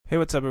Hey,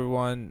 what's up,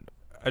 everyone?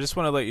 I just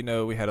want to let you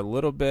know we had a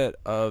little bit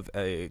of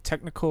a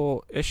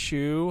technical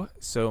issue,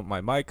 so my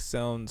mic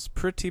sounds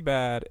pretty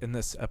bad in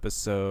this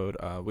episode.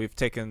 We've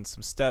taken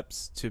some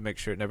steps to make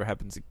sure it never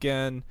happens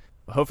again.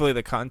 Hopefully,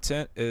 the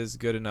content is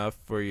good enough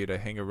for you to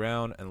hang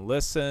around and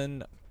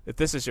listen. If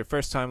this is your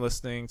first time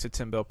listening to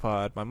Tin Bill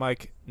Pod, my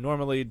mic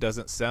normally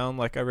doesn't sound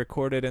like I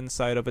recorded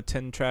inside of a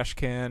tin trash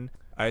can.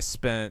 I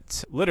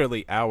spent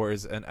literally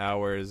hours and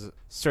hours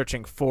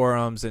searching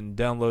forums and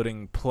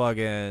downloading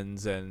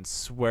plugins and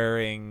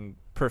swearing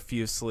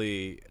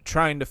profusely,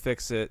 trying to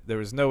fix it. There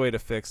was no way to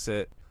fix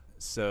it,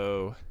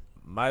 so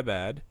my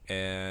bad.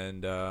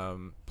 And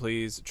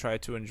please try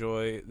to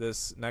enjoy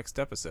this next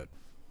episode.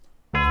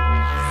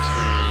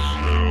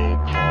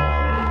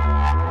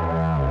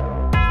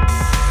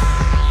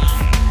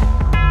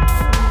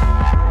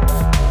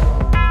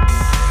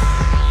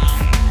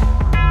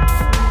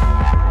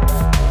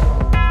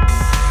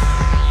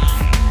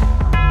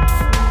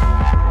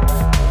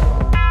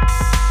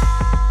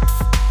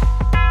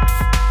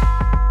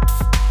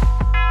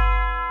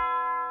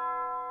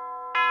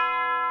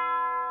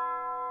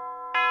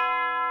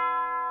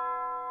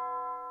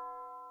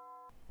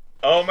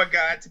 Oh my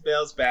God,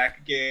 Tabell's back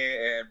again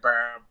and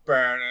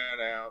burning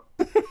out.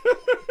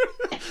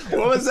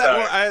 What was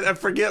that? I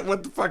forget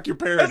what the fuck you're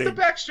parodying.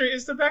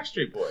 It's the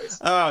Backstreet Boys.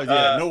 Oh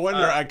yeah, no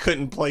wonder I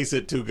couldn't place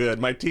it too good.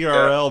 My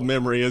TRL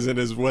memory isn't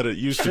as what it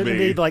used to be. Shouldn't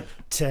be like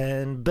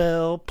Tin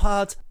Bill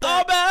Pods.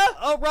 Oh man,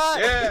 all right.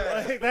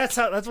 Yeah. Like, that's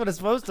what it's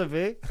supposed to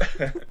be.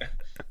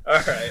 All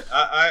right,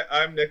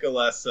 I'm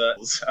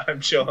Nicolessa. I'm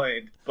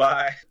joined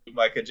by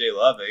Micah J.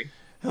 Loving.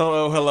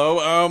 Hello.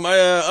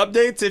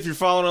 Updates if you're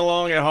following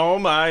along at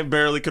home. I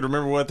barely could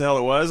remember what the hell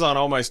it was on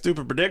all my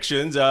stupid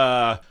predictions.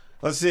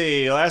 Let's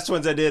see. Last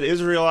ones I did,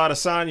 Israel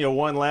Adesanya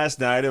won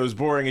last night. It was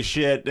boring as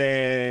shit,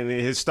 and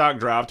his stock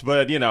dropped.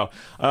 But,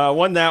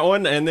 won that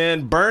one. And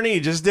then Bernie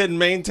just didn't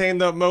maintain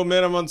the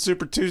momentum on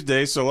Super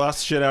Tuesday, so lost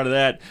the shit out of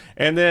that.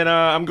 And then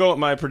I'm going with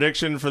my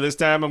prediction for this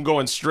time. I'm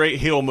going straight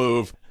heel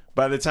move.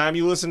 By the time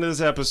you listen to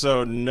this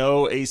episode,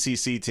 no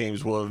ACC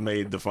teams will have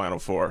made the Final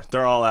Four.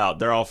 They're all out.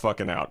 They're all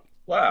fucking out.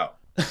 Wow.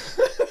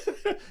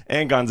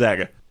 And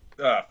Gonzaga.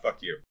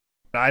 Fuck you.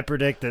 I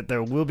predict that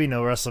there will be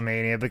no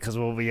WrestleMania because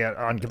we'll be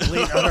on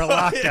complete utter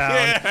lockdown.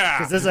 Yeah.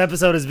 Because this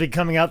episode has been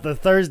coming out the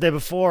Thursday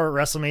before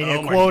WrestleMania,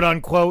 Oh my quote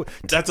unquote.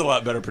 That's a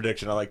lot better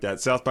prediction. I like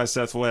that. South by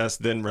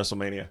Southwest, then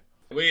WrestleMania.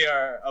 We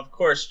are, of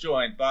course,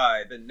 joined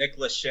by the Nick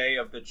Lachey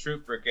of the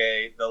Troop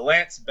Brigade, the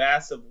Lance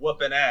Bass of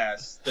whooping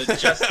ass, the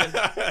Justin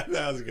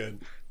That was good.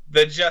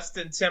 the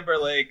Justin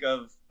Timberlake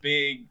of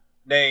being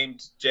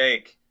named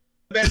Jake.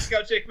 Ben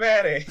Scout Jake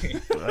Manning.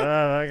 Oh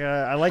my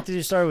God. I like that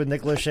you started with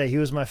Nick Lachey. He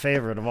was my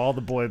favorite of all the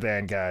boy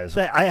band guys.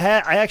 I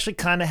actually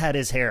kind of had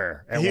his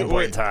hair at one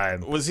point in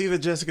time. Was he the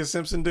Jessica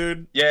Simpson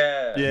dude?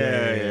 Yeah.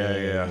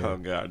 Yeah. Oh,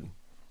 God.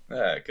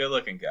 Good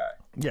looking guy.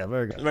 Yeah,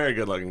 very good. Very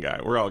good looking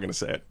guy. We're all going to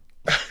say it.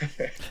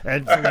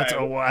 And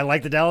I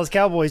like the Dallas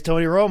Cowboys,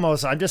 Tony Romo.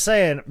 So I'm just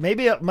saying,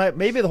 maybe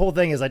the whole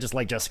thing is I just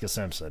like Jessica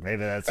Simpson.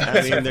 Maybe that's.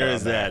 I mean, there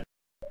is that.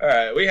 All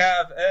right, we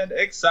have an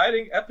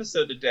exciting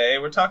episode today.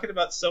 We're talking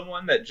about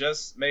someone that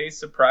just may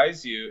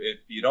surprise you if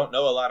you don't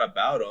know a lot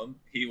about him.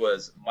 He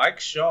was Mike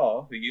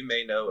Shaw, who you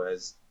may know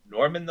as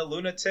Norman the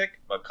Lunatic,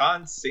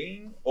 Makan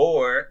Singh,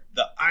 or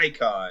the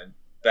Icon,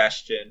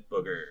 Bastion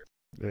Booger.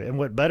 And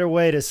what better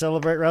way to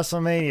celebrate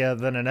WrestleMania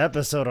than an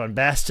episode on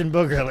Bastion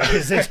Booger,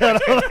 ladies and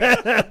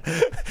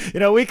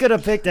gentlemen? We could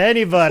have picked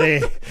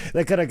anybody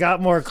that could have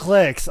got more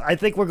clicks. I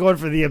think we're going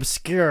for the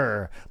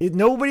obscure.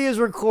 Nobody is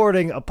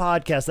recording a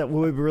podcast that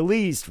will be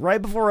released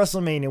right before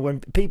WrestleMania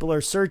when people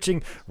are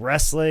searching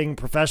wrestling,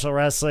 professional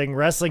wrestling,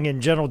 wrestling in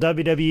general,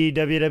 WWE,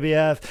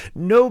 WWF.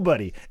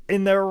 Nobody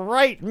in their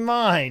right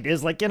mind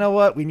is like, you know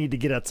what? We need to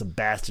get out some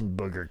Bastion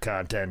Booger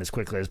content as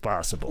quickly as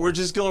possible. We're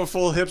just going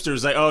full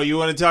hipsters. Like, oh, you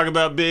want to talk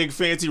about big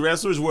fancy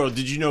wrestlers? Well,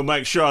 did you know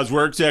Mike Shaw's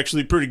work's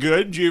actually pretty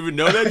good? Did you even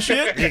know that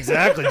shit?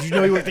 Exactly. Did you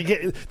know he worked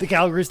the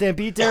Calgary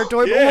Stampede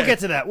territory? Yeah. But we'll get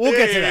to that.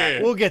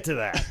 We'll get to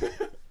that.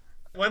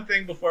 One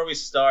thing before we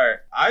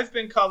start, I've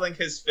been calling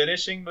his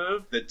finishing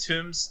move the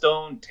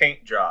Tombstone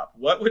Taint Drop.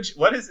 What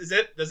is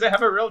it? Does it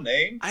have a real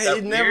name?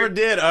 It never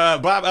did.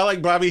 Bob, I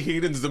like Bobby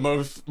Heenan's the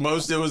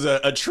most. It was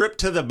a trip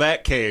to the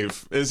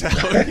Batcave is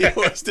how he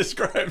always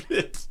described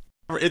it.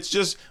 It's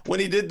just when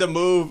he did the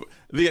move,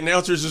 the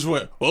announcers just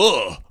went,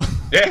 oh.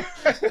 Yeah.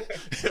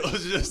 It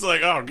was just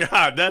like, oh,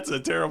 God, that's a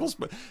terrible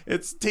spot.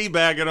 It's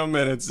teabagging him,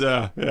 and it's,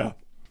 yeah.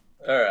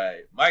 All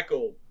right.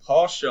 Michael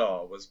Paul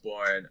Shaw was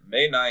born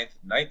May 9th,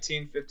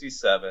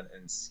 1957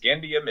 in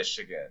Scandia,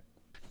 Michigan.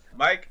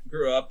 Mike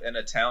grew up in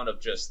a town of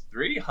just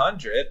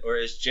 300, or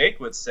as Jake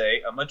would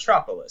say, a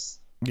metropolis.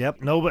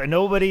 Yep.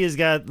 Nobody has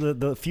got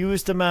the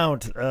fewest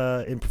amount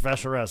in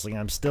professional wrestling.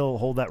 I'm still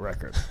hold that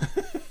record.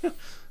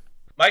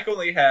 Mike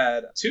only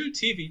had 2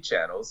 TV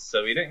channels,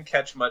 so he didn't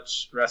catch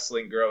much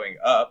wrestling growing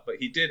up, but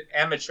he did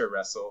amateur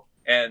wrestle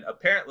and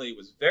apparently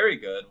was very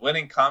good,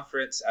 winning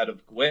conference out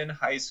of Gwynn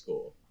High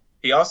School.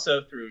 He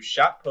also threw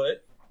shot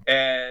put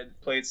and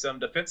played some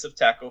defensive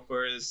tackle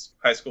for his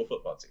high school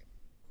football team.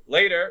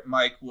 Later,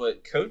 Mike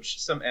would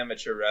coach some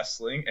amateur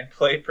wrestling and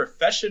play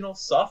professional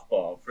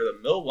softball for the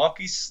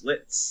Milwaukee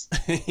Slits.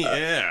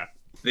 Yeah.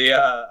 The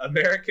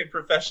American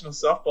Professional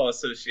Softball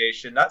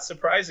Association, not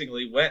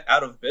surprisingly, went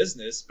out of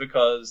business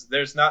because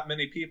there's not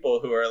many people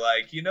who are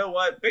like, you know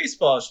what,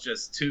 baseball is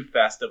just too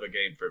fast of a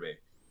game for me.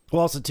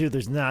 Well, also, too,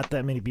 there's not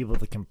that many people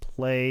that can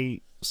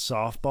play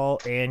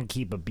softball and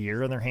keep a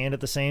beer in their hand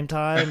at the same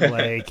time,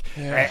 like,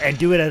 and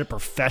do it at a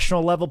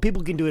professional level.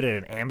 People can do it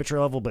at an amateur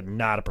level, but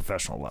not a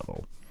professional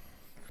level.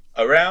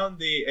 Around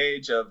the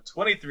age of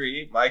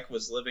 23, Mike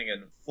was living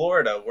in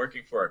Florida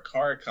working for a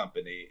car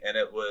company, and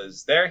it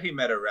was there he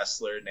met a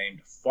wrestler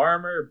named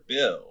Farmer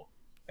Bill.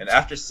 And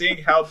after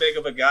seeing how big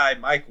of a guy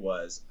Mike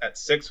was at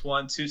 6'1",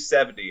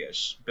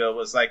 270-ish, Bill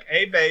was like,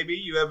 "Hey, baby,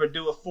 you ever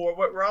do a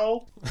forward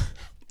roll?"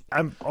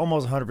 I'm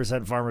almost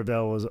 100% Farmer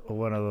Bill was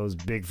one of those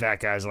big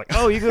fat guys like,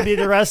 oh, you're going to be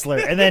the wrestler.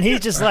 And then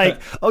he's just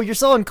like, oh, you're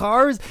selling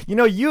cars? You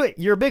know,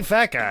 you're a big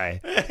fat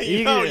guy.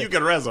 you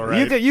can wrestle,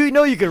 right?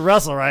 You could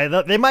wrestle, right?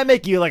 They might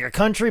make you like a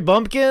country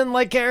bumpkin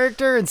like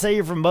character and say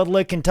you're from Mud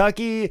Lick,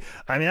 Kentucky.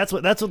 I mean, that's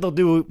what they'll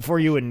do for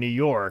you in New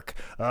York.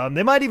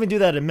 They might even do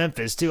that in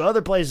Memphis too.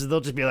 Other places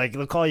they'll just be like,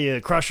 they'll call you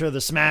Crusher the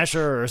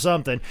Smasher or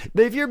something.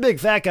 But if you're a big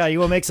fat guy, you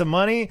want to make some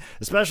money,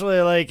 especially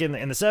like in the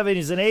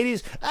 70s and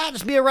 80s,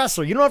 just be a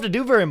wrestler. You don't have to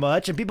do very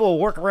much, and people will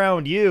work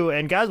around you,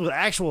 and guys with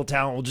actual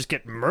talent will just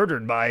get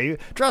murdered by you.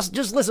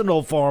 Just listen to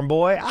old farm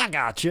boy. I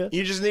got you.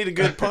 You just need a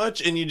good punch,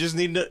 and you just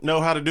need to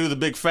know how to do the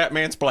big fat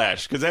man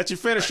splash, because that's your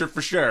finisher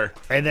for sure.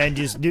 And then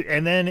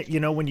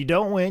when you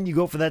don't win, you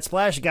go for that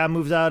splash. The guy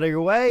moves out of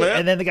your way,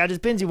 and then the guy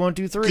just pins you 1,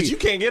 2, 3. Because you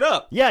can't get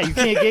up. Yeah, you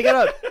can't get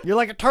up. You're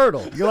like a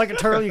turtle.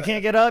 You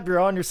can't get up. You're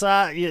on your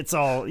side. It's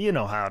all, you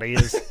know how it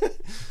is.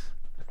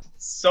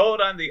 Sold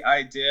on the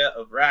idea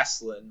of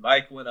wrestling,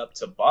 Mike went up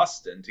to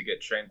Boston to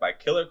get trained by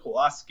Killer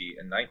Kowalski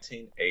in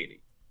 1980.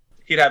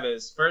 He'd have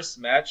his first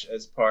match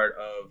as part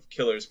of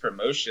Killer's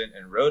promotion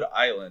in Rhode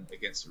Island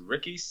against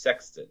Ricky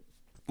Sexton.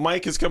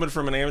 Mike is coming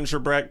from an amateur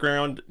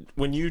background.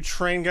 When you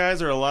train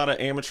guys, or a lot of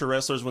amateur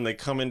wrestlers, when they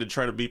come in to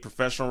try to be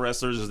professional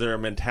wrestlers, is there a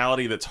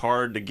mentality that's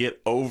hard to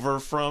get over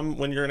from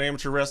when you're an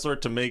amateur wrestler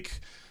to make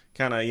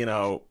kind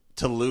of,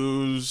 to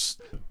lose,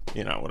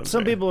 what I'm saying?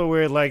 Some people are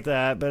weird like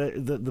that, but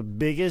the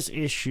biggest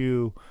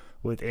issue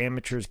with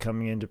amateurs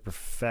coming into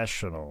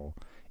professional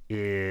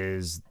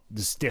is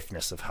the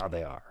stiffness of how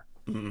they are.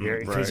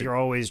 Because you're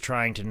always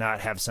trying to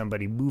not have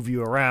somebody move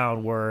you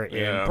around, where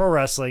in pro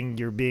wrestling,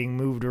 you're being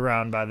moved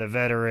around by the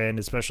veteran,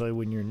 especially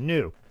when you're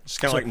new. It's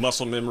kind of like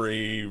muscle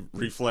memory,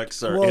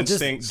 reflex, or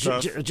instinct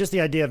stuff. Just the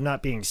idea of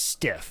not being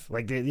stiff.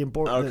 Like the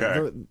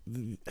important.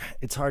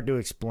 It's hard to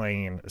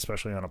explain,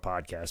 especially on a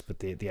podcast. But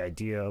the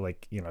idea,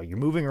 like, you're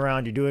moving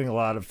around, you're doing a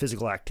lot of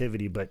physical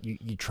activity, but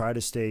you try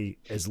to stay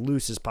as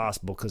loose as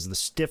possible, because the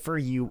stiffer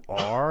you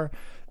are,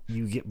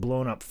 you get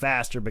blown up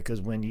faster,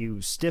 because when you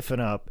stiffen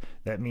up,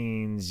 that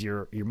means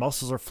your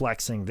muscles are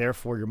flexing,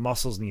 therefore your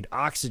muscles need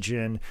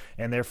oxygen,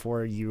 and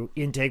therefore you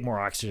intake more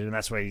oxygen, and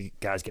that's why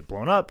guys get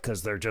blown up,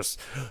 because they're just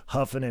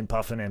huffing and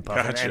puffing and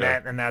puffing.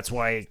 Gotcha. And that's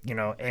why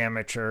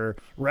amateur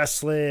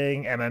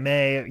wrestling,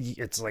 MMA,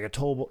 it's like a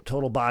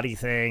total body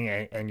thing,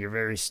 and you're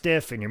very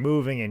stiff, and you're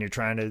moving, and you're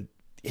trying to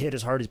hit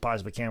as hard as you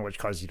possibly can, which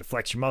causes you to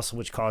flex your muscle,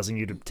 which causing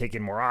you to take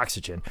in more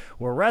oxygen.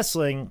 Where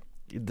wrestling,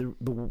 the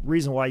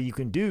reason why you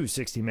can do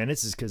 60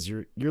 minutes is because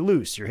you're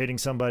loose. You're hitting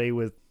somebody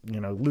with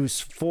loose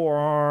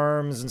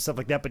forearms and stuff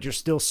like that, but you're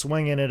still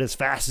swinging it as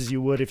fast as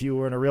you would if you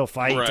were in a real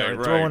fight,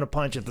 or throwing a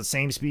punch at the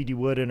same speed you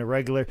would in a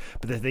regular.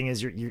 But the thing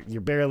is,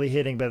 you're barely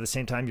hitting, but at the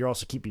same time, you're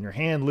also keeping your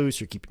hand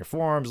loose. You're keeping your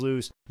forearms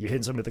loose. You're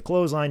hitting somebody with a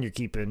clothesline. You're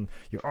keeping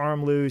your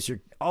arm loose.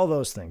 You're all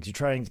those things. You're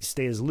trying to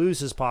stay as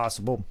loose as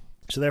possible.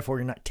 So therefore,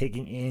 you're not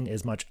taking in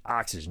as much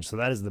oxygen. So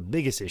that is the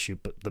biggest issue.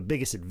 But the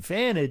biggest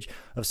advantage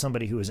of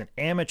somebody who is an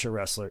amateur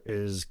wrestler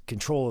is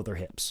control of their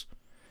hips.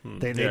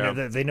 They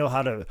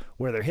know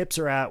where their hips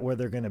are at, where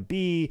they're going to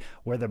be,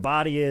 where their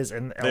body is,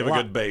 and they have a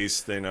good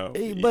base. They know.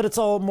 But it's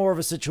all more of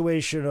a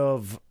situation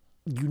of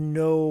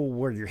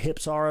where your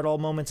hips are at all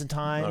moments in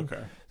time.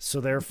 Okay. So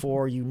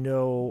therefore,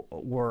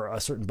 where a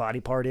certain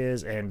body part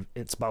is, and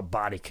it's about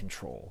body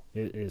control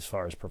as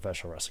far as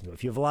professional wrestling goes.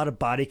 If you have a lot of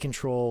body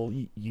control,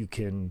 you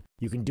can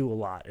do a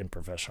lot in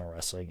professional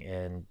wrestling.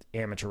 And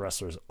amateur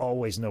wrestlers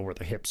always know where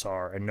their hips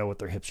are and know what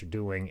their hips are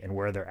doing and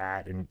where they're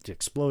at, and to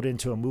explode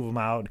into them, move them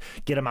out,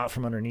 get them out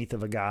from underneath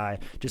of a guy.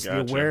 Just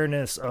Gotcha. The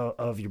awareness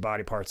of your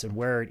body parts and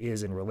where it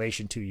is in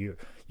relation to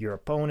your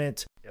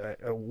opponent,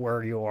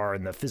 where you are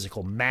in the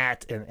physical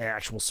mat and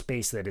actual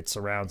space that it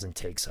surrounds and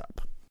takes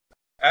up.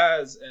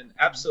 As an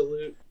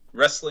absolute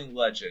wrestling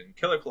legend,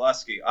 Killer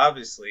Kowalski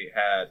obviously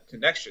had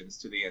connections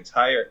to the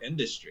entire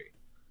industry.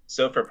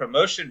 So if a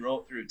promotion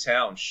rolled through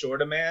town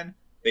short a man,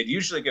 they'd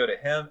usually go to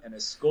him and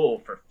his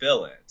school for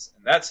fill-ins.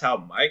 And that's how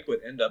Mike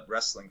would end up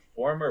wrestling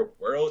former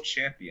world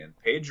champion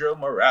Pedro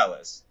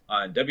Morales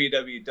on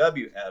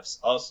WWF's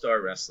All-Star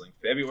Wrestling,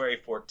 February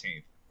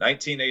 14th,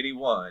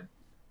 1981.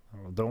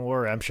 Oh, don't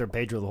worry, I'm sure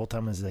Pedro the whole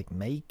time was like,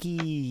 Mikey,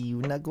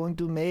 you're not going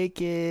to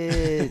make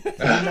it.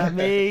 You'll not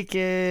make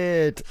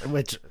it.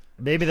 Which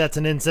maybe that's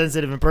an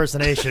insensitive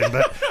impersonation,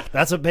 but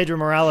that's what Pedro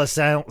Morales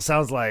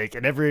sounds like.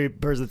 And every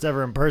person that's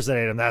ever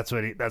impersonated him, that's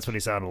what he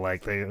sounded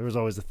like. There was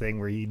always a thing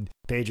where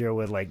Pedro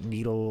would like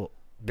needle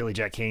Billy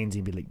Jack Haynes.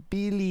 He'd be like,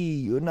 Billy,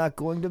 you're not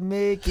going to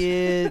make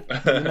it.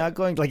 You're not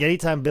going to. Like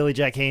anytime Billy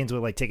Jack Haynes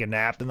would like take a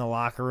nap in the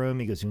locker room,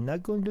 he goes, you're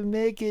not going to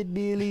make it,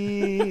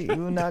 Billy.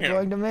 You're not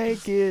going to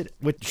make it.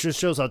 Which just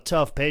shows how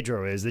tough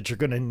Pedro is, that you're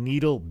going to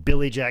needle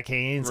Billy Jack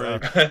Haynes,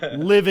 Right. a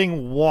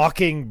living,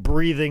 walking,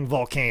 breathing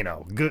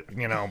volcano. Good,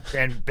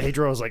 and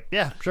Pedro was like,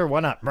 yeah, sure, why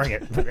not? Bring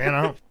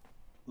it,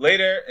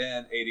 Later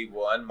in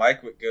 81,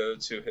 Mike would go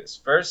to his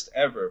first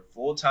ever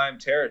full-time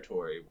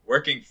territory,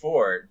 working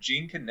for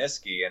Gene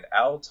Kiniski and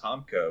Al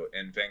Tomko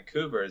in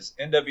Vancouver's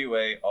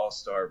NWA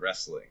All-Star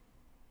Wrestling.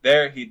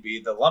 There, he'd be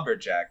the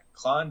lumberjack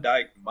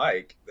Klondike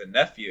Mike, the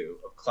nephew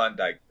of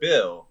Klondike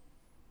Bill.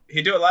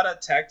 He'd do a lot of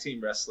tag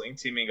team wrestling,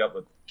 teaming up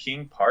with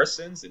King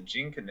Parsons and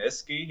Gene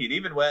Kiniski. He'd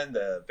even win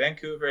the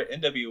Vancouver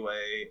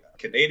NWA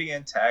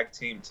Canadian Tag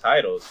Team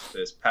titles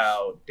with his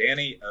pal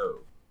Danny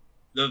O.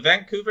 The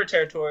Vancouver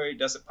territory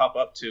doesn't pop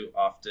up too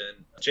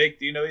often. Jake,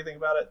 do you know anything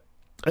about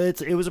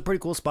it? It was a pretty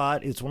cool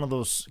spot. It's one of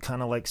those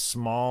kind of like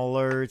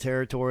smaller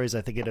territories. I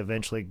think it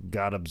eventually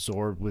got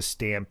absorbed with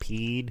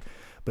Stampede,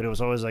 but it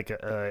was always like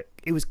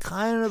it was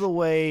kind of the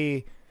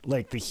way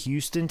like the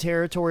Houston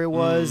territory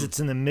was. It's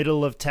in the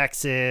middle of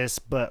Texas,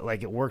 but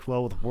like it worked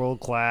well with World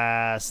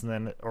Class,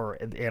 and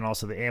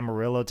also the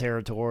Amarillo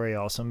territory,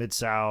 also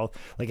Mid-South.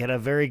 Like it had a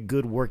very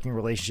good working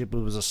relationship. It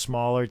was a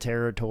smaller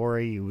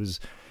territory. It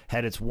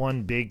had its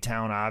one big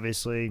town,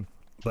 obviously.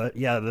 But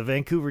yeah, the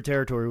Vancouver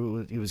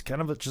territory, it was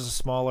kind of just a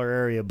smaller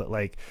area. But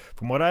like,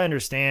 from what I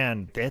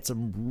understand, they had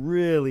some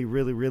really,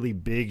 really, really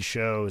big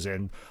shows.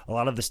 And a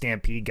lot of the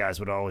Stampede guys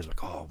would always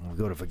like, oh, when we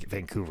go to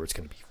Vancouver, it's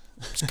going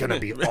to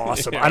be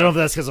awesome. I don't know if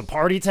that's because of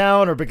party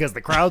town or because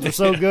the crowds were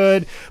so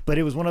good, but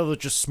it was one of those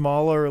just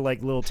smaller,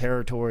 like little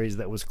territories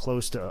that was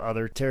close to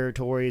other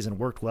territories and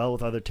worked well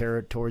with other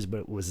territories, but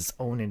it was its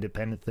own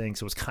independent thing.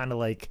 So it was kind of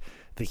like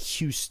the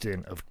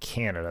Houston of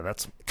Canada.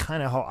 That's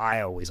kind of how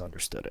I always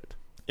understood it.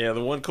 Yeah,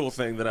 the one cool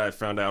thing that I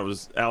found out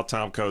was Al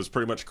Tomko is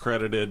pretty much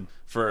credited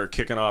for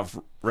kicking off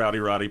Rowdy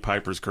Roddy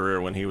Piper's career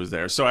when he was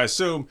there. So I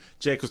assume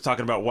Jake was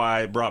talking about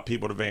why it brought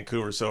people to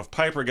Vancouver. So if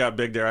Piper got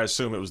big there, I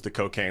assume it was the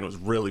cocaine. It was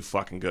really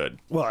fucking good.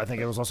 Well, I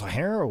think it was also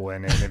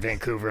heroin in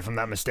Vancouver, if I'm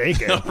not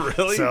mistaken. Oh,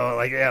 really? So,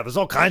 like, yeah, there's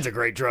all kinds of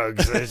great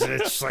drugs. It's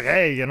just like,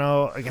 hey,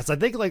 I guess I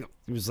think like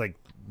it was like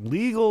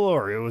legal,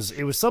 or it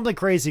was something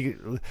crazy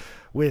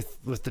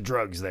with the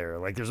drugs there.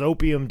 Like there's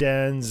opium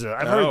dens.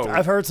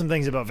 I've heard some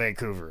things about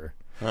Vancouver.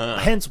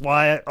 Hence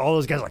why all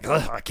those guys are like,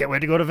 I can't wait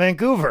to go to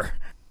Vancouver.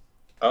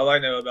 All I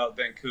know about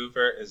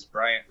Vancouver is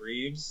Bryant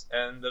Reeves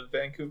and the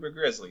Vancouver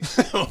Grizzlies.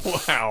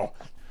 Wow.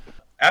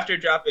 After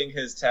dropping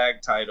his tag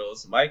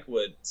titles, Mike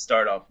would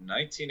start off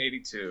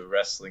 1982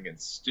 wrestling in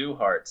Stu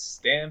Hart's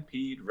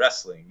Stampede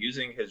Wrestling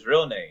using his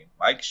real name,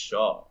 Mike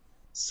Shaw.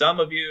 Some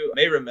of you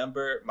may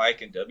remember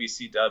Mike in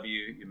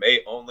WCW. You may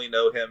only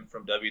know him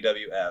from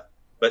WWF.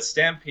 But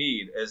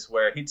Stampede is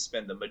where he'd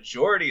spend the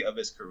majority of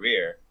his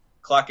career,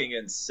 clocking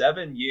in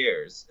 7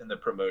 years in the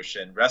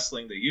promotion,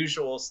 wrestling the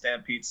usual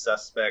Stampede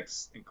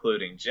suspects,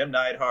 including Jim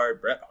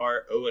Neidhart, Bret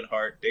Hart, Owen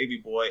Hart, Davey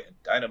Boy, and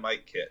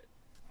Dynamite Kid.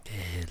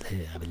 Let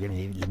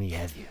me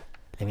have you.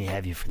 Let me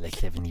have you for like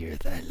 7 years.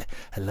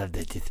 I love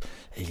that.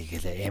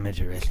 Because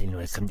amateur wrestling, you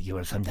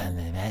want to come down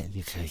to the mat,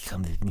 you can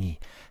come with me.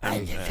 I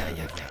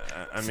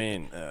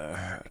mean,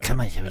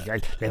 come on, you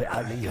got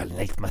a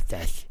nice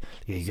mustache.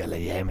 You got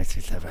like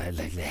amateur stuff. I'd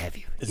like to have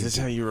you. Is this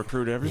how you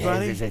recruit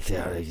everybody?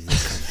 Yeah,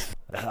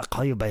 I'll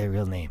call you by your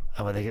real name.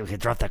 Okay,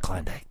 drop that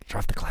Klondike.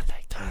 Drop the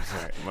Klondike.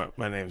 Sorry,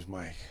 my name's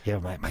Mike. Yeah,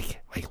 Mike.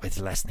 What's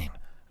your last name?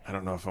 I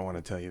don't know if I want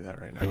to tell you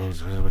that right now.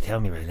 Well, tell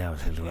me right now.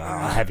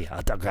 I'll have you.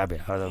 I'll grab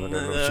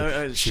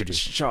it. Shoot it.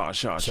 Shaw. Okay,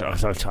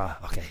 Shaw.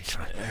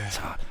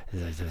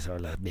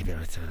 Maybe I'll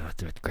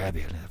grab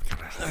you.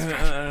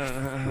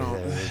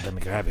 Let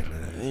me grab you.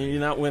 You're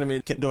not winning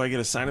me. Do I get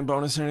a signing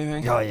bonus or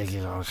anything? Oh, yeah,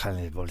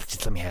 kind of.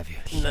 Just let me have you.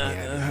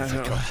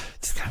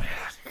 Just come here.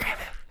 Grab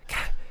it.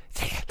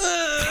 Take it.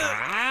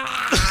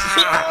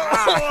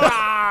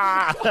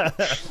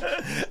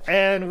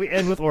 And we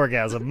end with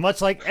orgasm. Much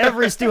like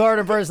every Stu Hart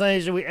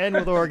impersonation, we end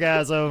with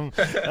orgasm.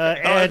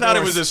 I thought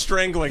it was a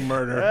strangling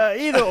murder.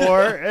 Either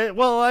or.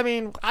 Well, I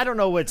mean, I don't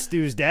know what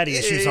Stu's daddy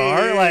issues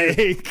are.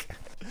 Like,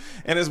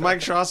 and as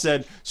Mike Shaw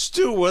said,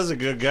 Stu was a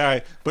good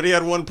guy, but he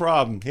had one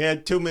problem. He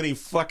had too many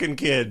fucking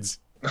kids.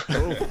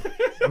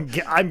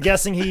 I'm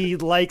guessing he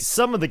likes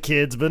some of the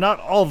kids, but not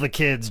all the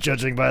kids,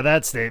 judging by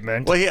that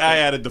statement. Well, I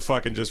added the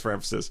fucking just for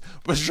emphasis.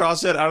 But Shaw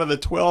said out of the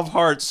 12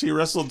 Hearts, he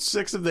wrestled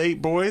 6 of the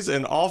 8 boys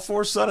and all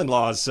 4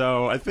 son-in-laws.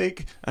 So I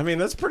mean,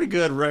 that's a pretty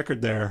good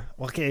record there.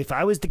 Okay, if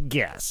I was to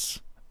guess,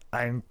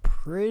 I'm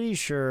pretty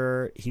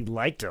sure he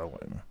liked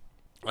Owen.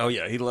 Oh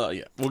yeah,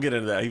 we'll get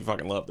into that. He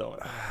fucking loved Owen.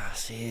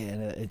 See,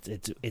 and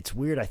it's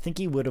weird. I think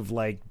he would have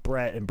liked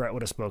Bret, and Bret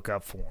would have spoke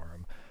up for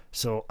him.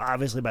 So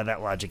obviously by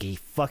that logic, he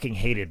fucking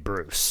hated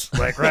Bruce.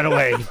 Like right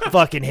away, he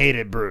fucking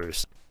hated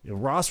Bruce. You know,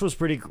 Ross was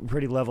pretty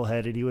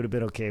level-headed. He would have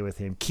been okay with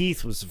him.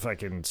 Keith was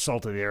fucking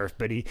salt of the earth,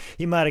 but he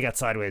might have got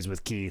sideways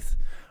with Keith.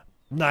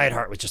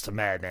 Neidhart was just a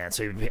madman,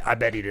 so I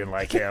bet he didn't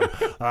like him.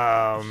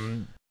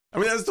 I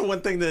mean, that's the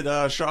one thing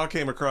that Shaw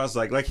came across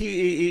like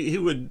he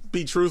would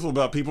be truthful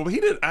about people, but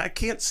I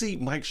can't see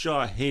Mike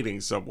Shaw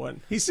hating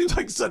someone. He seems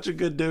like such a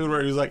good dude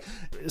where he was like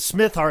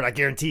Smithhart, I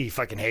guarantee he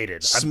fucking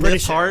hated.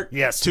 Smithhart?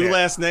 Yes. Two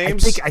last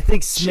names? I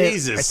think Smith.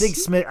 Jesus.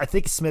 I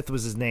think Smith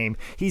was his name.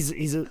 He's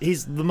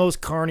the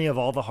most carny of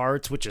all the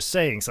Harts, which is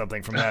saying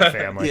something from that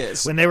family.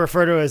 Yes. When they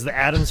refer to it as the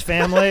Addams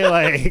family,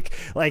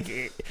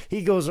 like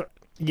he goes.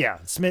 Yeah,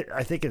 Smith.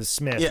 I think it's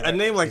Smith. Yeah, a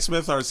name like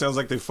Smithhart sounds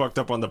like they fucked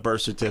up on the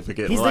birth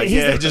certificate.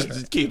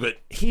 Just keep it.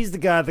 He's the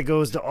guy that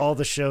goes to all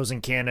the shows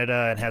in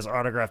Canada and has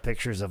autographed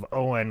pictures of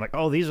Owen. Like,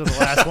 oh, these are the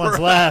last ones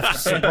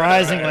left.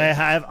 Surprisingly, I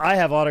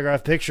have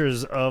autographed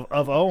pictures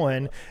of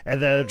Owen, and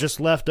they're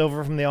just left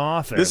over from the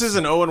office. This is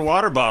an Owen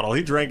water bottle.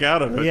 He drank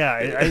out of it.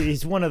 Yeah,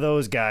 he's one of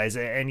those guys,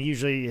 and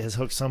usually has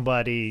hooked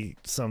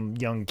some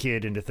young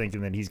kid into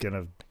thinking that he's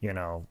gonna,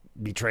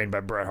 be trained by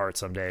Bret Hart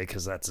someday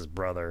because that's his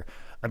brother.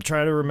 I'm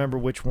trying to remember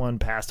which one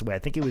passed away. I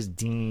think it was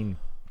Dean.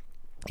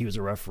 He was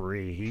a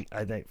referee.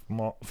 I think,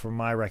 from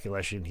my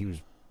recollection, he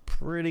was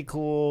pretty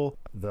cool,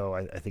 though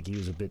I think he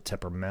was a bit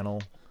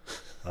temperamental.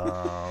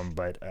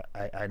 But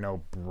I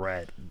know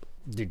Bret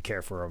did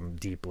care for him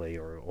deeply,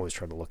 or always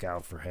tried to look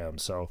out for him.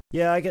 So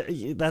yeah,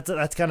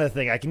 that's kind of the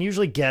thing. I can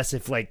usually guess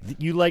if like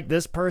you like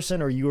this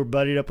person or you were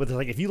buddied up with,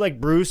 like if you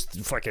like Bruce,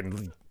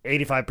 fucking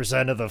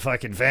 85% of the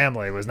fucking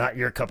family was not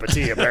your cup of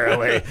tea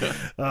apparently.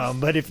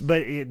 But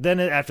then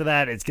after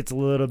that it gets a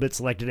little bit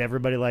selected.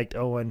 Everybody liked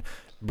Owen.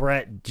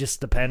 Bret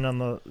just depend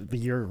on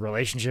your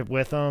relationship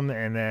with him,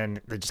 and then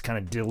it just kind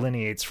of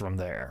delineates from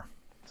there.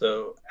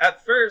 So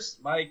at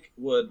first, Mike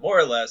would more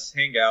or less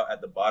hang out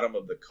at the bottom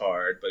of the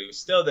card, but he was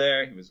still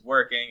there. He was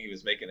working. He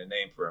was making a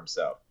name for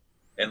himself.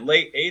 In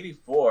late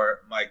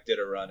 '84, Mike did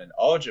a run in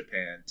All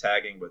Japan,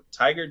 tagging with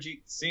Tiger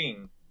Jeet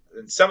Singh.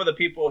 And some of the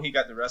people he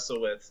got to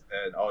wrestle with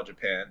in All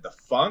Japan, the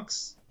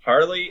Funks,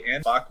 Harley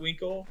and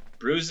Bockwinkel,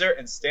 Bruiser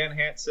and Stan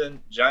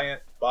Hansen,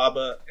 Giant,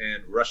 Baba,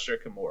 and Rusher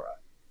Kimura.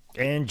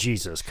 And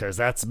Jesus, because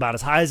that's about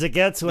as high as it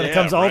gets when it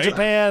comes to All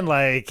Japan.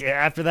 Like,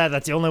 after that,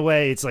 that's the only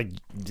way. It's like,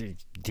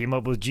 team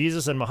up with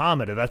Jesus and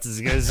Muhammad, and that's as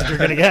good as you're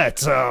going to get.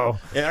 So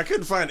yeah, I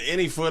couldn't find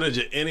any footage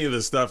of any of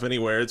this stuff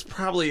anywhere. It's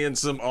probably in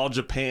some All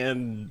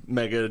Japan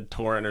mega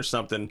torrent or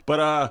something.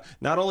 But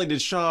not only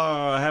did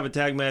Shaw have a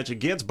tag match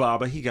against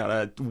Baba, he got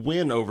a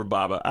win over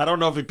Baba. I don't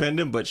know if he pinned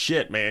him, but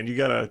shit, man, you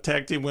got a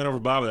tag team win over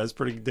Baba. That's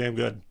pretty damn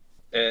good.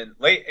 In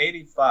late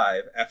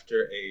 '85,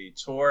 after a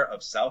tour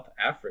of South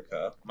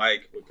Africa,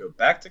 Mike would go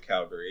back to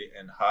Calgary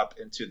and hop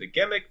into the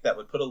gimmick that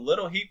would put a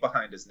little heat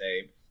behind his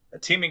name,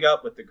 teaming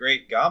up with the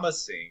great Gama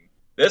Singh.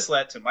 This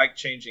led to Mike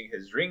changing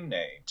his ring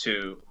name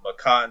to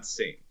Makan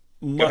Singh.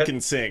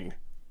 Muckin Singh.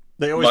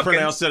 They always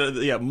pronounce it,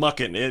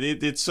 Muckin.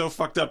 It's so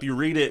fucked up. You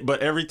read it,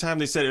 but every time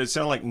they said it, it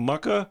sounded like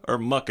Mucka or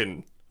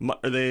Muckin.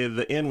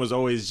 The N was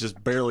always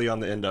just barely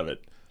on the end of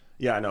it.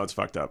 Yeah, I know, it's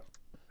fucked up.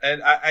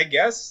 And I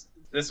guess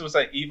this was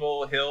an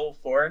Evil Hill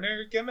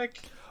Foreigner gimmick?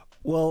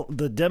 Well,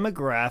 the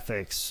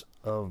demographics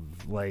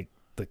of, like,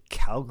 the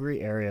Calgary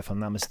area, if I'm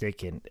not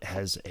mistaken,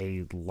 has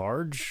a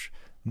large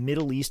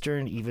Middle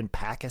Eastern, even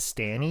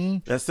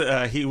Pakistani. That's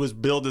he was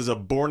billed as a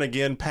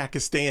born-again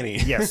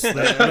Pakistani. Yes.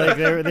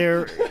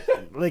 They're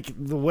like,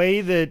 the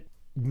way that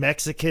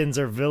Mexicans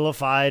are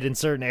vilified in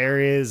certain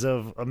areas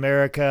of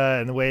America,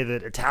 and the way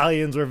that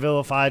Italians were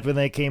vilified when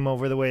they came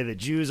over, the way that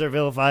Jews are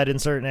vilified in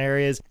certain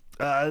areas.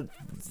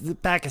 The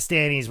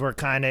Pakistanis were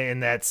kind of in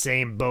that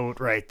same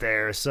boat right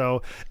there.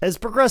 So as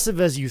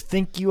progressive as you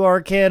think you are,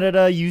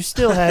 Canada, you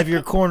still have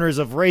your corners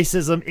of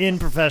racism in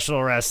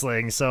professional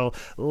wrestling. So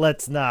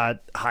let's not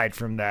hide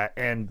from that.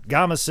 And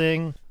Gama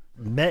Singh,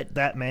 met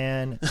that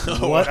man.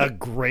 What a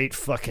great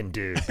fucking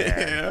dude,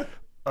 man. Yeah.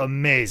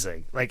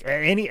 Amazing. Like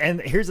and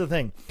here's the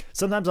thing,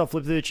 sometimes I'll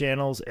flip through the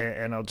channels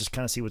and I'll just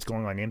kind of see what's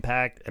going on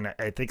Impact, and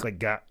I think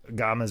like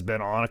Gama's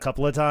been on a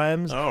couple of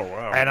times. Oh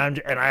wow.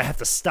 And I have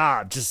to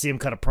stop just to see him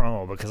kind of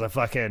promo, because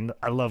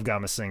I love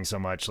Gama Singh so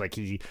much. Like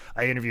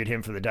I interviewed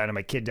him for the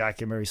Dynamite Kid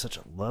documentary. He's such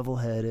a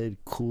level-headed,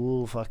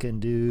 cool fucking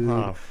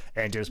dude,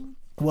 and just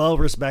well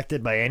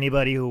respected by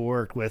anybody who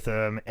worked with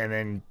him. And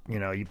then,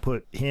 you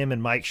put him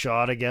and Mike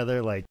Shaw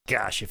together, like,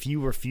 gosh, if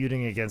you were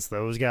feuding against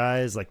those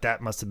guys, like,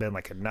 that must have been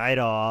like a night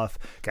off.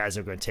 Guys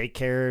are going to take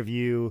care of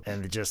you,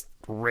 and the just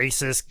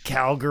racist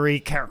Calgary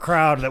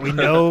crowd that we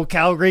know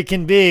Calgary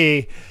can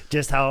be,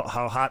 just how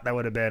hot that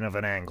would have been of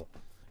an angle.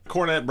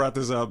 Cornette brought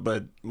this up,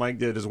 but Mike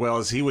did as well,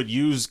 as he would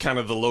use kind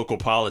of the local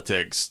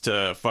politics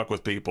to fuck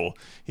with people.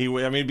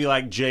 It'd be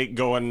like Jake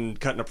cutting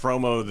a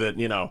promo that,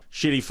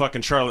 shitty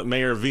fucking Charlotte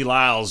Mayor V.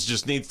 Lyles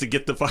just needs to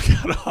get the fuck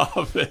out of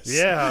office.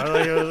 Yeah,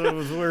 like it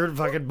was weird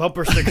fucking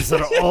bumper stickers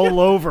that are all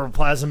over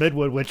Plaza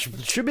Midwood, which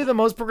should be the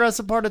most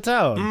progressive part of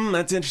town.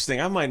 That's interesting.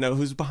 I might know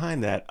who's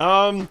behind that.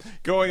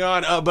 Going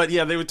on, but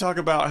yeah, they would talk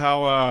about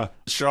how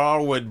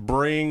Shaw would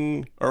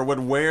bring or would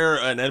wear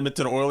an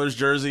Edmonton Oilers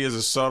jersey as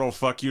a subtle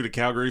fuck you to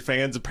Calgary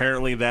fans.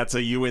 Apparently that's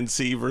a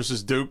UNC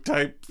versus Duke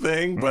type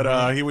thing,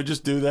 but he would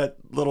just do that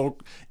little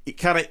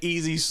kind of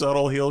easy,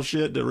 subtle heel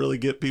shit to really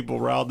get people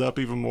riled up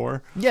even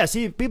more. Yeah,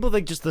 see, people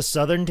think just the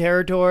Southern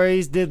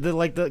Territories did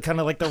the kind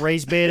of like the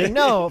race baiting.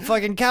 No,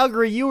 fucking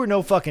Calgary, you were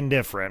no fucking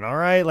different, all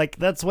right? Like,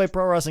 that's the way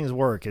pro wrestling's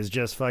work, is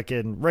just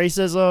fucking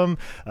racism,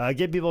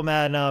 get people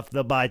mad enough,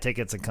 they'll buy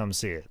tickets and come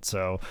see it.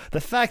 So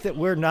the fact that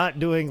we're not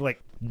doing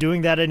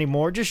that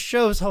anymore just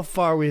shows how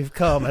far we've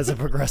come as a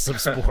progressive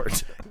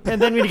sport. And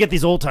then we get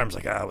these old timers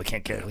like, we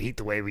can't get heat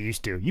the way we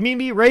used to. You mean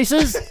be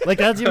racist? Like,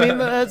 is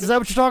that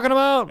what you're talking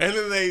about? And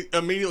then they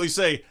immediately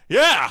say,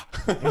 yeah.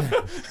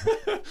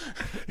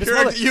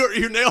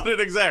 You nailed it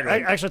exactly.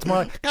 Actually, it's more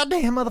like,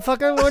 goddamn,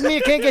 motherfucker, what do you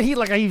mean I can't get heat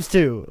like I used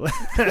to?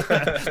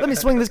 Let me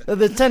swing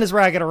the tennis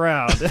racket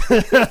around.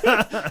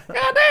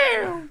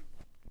 Goddamn.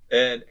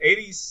 In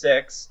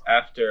 '86,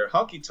 after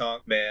Honky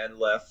Tonk Man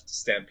left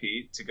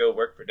Stampede to go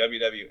work for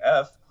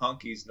WWF,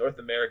 Honky's North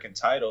American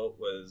title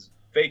was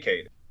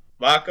vacated.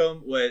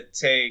 Malcolm would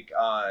take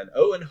on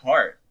Owen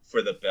Hart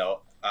for the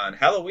belt on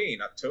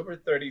Halloween, October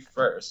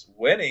 31st,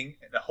 winning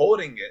and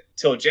holding it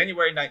till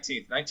January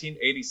 19th,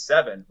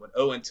 1987, when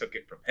Owen took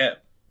it from him.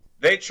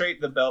 They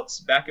trade the belts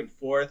back and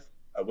forth,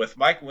 with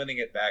Mike winning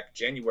it back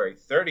January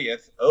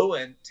 30th,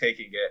 Owen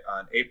taking it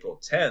on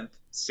April 10th,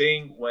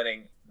 Singh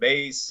winning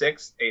May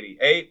 6th,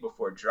 88,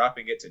 before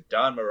dropping it to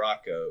Don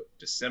Morocco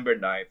December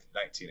 9th,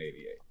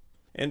 1988.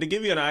 And to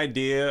give you an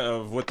idea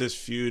of what this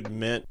feud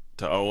meant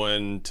to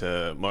Owen,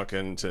 to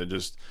Muckin, to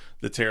just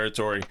the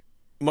territory,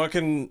 or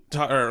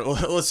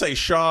let's say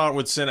Shaw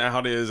would send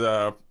out his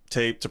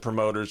tape to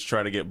promoters to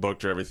try to get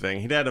booked or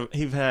everything. He'd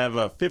have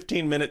a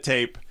 15-minute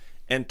tape,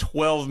 and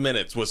 12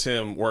 minutes was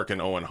him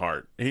working Owen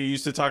Hart. He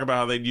used to talk about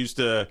how they'd used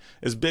to,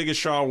 as big as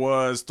Shaw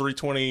was,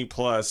 320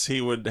 plus, he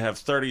would have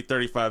 30,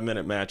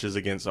 35-minute matches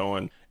against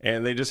Owen.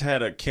 And they just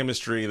had a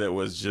chemistry that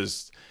was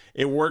just,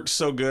 it worked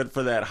so good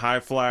for that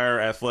high flyer,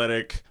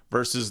 athletic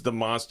versus the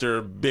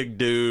monster, big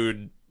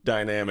dude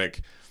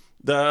dynamic.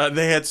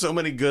 They had so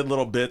many good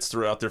little bits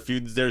throughout their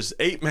feuds. There's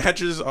 8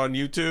 matches on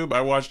YouTube.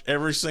 I watched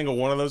every single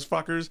one of those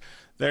fuckers.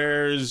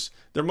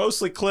 They're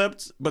mostly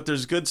clipped, but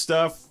there's good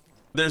stuff.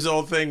 There's the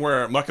old thing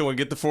where Muckin would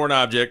get the foreign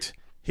object.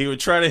 He would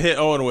try to hit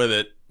Owen with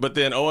it, but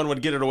then Owen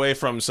would get it away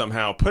from him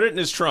somehow, put it in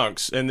his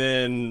trunks, and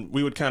then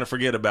we would kind of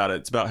forget about it.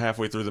 It's about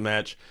halfway through the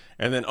match.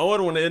 And then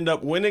Owen would end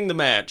up winning the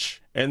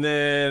match, and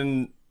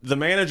then the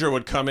manager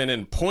would come in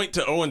and point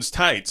to Owen's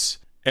tights,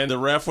 and the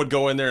ref would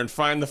go in there and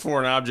find the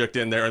foreign object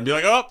in there and be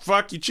like, oh,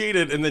 fuck, you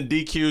cheated, and then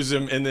DQs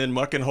him, and then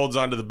Muckin holds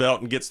onto the belt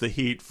and gets the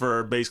heat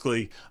for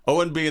basically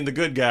Owen being the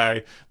good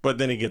guy, but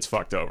then he gets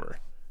fucked over.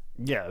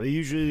 Yeah,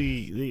 it's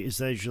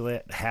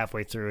usually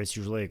halfway through. It's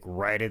usually like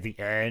right at the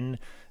end,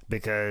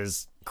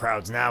 because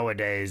crowds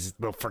nowadays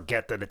will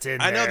forget that it's in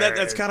there. I know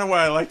that's kind of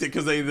why I liked it,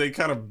 because they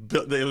kind of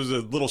built, it was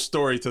a little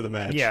story to the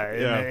match. Yeah.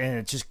 And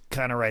it's just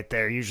kind of right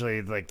there.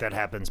 Usually like that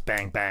happens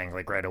bang bang,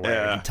 like right away.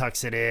 Yeah. He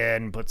tucks it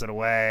in, puts it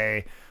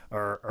away,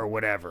 or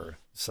whatever.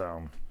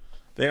 So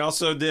they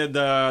also did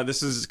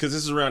this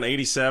is around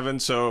 87,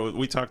 so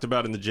we talked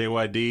about in the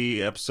JYD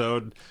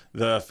episode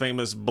the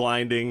famous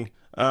blinding.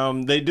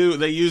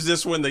 They use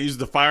this one. They use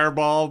the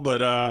fireball,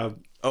 but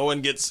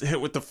Owen gets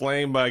hit with the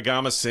flame by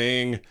Gama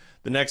Singh.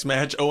 The next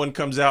match, Owen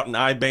comes out in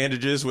eye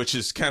bandages, which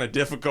is kind of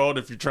difficult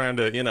if you're trying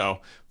to,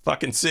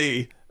 fucking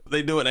see.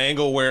 They do an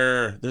angle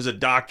where there's a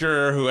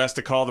doctor who has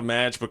to call the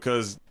match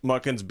because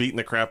Muckin's beating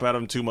the crap out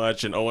of him too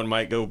much and Owen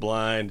might go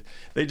blind.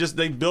 They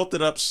built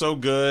it up so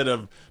good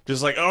of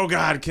just like, oh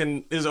God,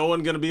 is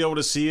Owen going to be able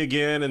to see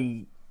again?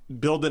 And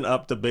building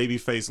up the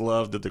babyface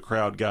love that the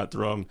crowd got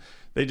through him.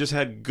 They just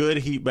had good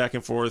heat back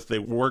and forth. They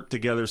worked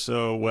together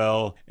so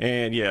well.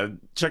 And yeah,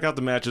 check out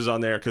the matches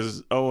on there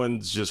because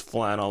Owen's just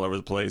flying all over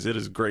the place. It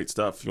is great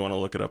stuff if you want to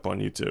look it up on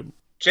YouTube.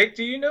 Jake,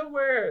 do you know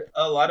where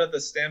a lot of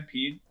the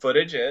Stampede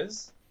footage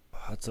is?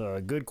 That's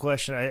a good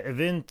question.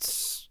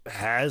 Vince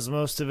has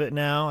most of it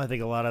now. I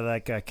think a lot of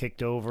that got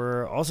kicked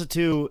over. Also,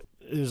 too,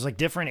 there's like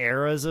different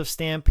eras of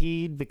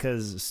Stampede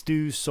because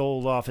Stu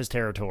sold off his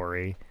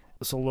territory.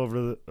 Sold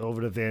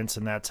over to Vince,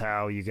 and that's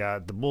how you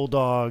got the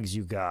Bulldogs,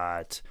 you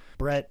got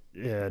Bret,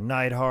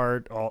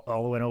 Neidhart,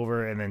 all went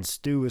over, and then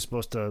Stu was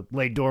supposed to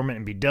lay dormant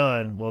and be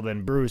done. Well,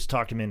 then Bruce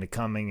talked him into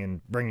coming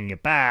and bringing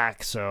it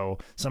back, so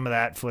some of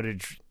that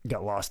footage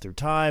got lost through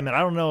time, and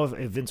I don't know if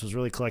Vince was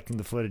really collecting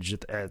the footage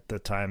at the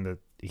time that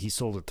he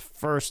sold it the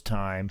first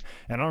time,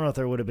 and I don't know if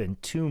there would have been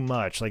too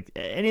much. Like,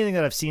 anything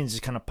that I've seen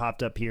just kind of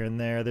popped up here and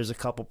there. There's a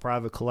couple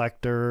private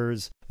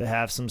collectors that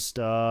have some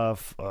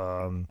stuff.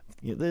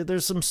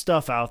 There's some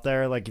stuff out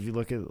there. Like, if you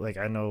look at, like,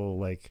 I know,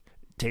 like,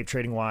 tape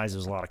trading wise,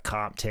 there's a lot of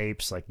comp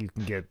tapes. Like, you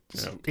can get,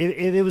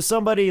 if it was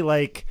somebody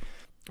like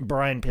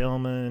Brian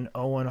Pillman,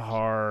 Owen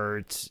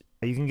Hart,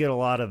 you can get a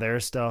lot of their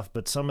stuff,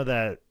 but some of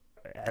that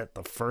at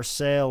the first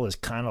sale is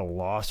kind of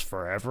lost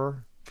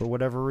forever for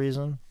whatever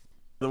reason.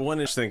 The one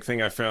interesting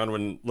thing I found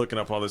when looking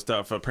up all this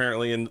stuff,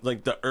 apparently in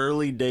like the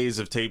early days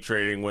of tape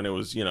trading when it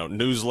was,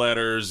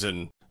 newsletters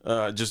and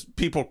just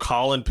people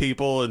calling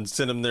people and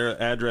send them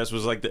their address,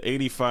 was like the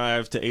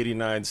 85 to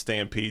 89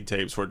 Stampede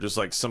tapes were just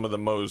like some of the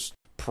most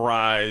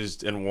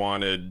prized and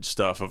wanted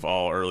stuff of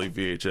all early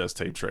VHS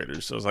tape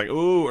traders. So it's like,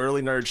 ooh,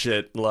 early nerd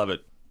shit. Love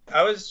it.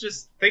 I was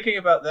just thinking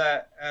about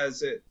that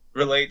as it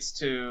relates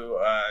to,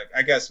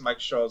 I guess, Mike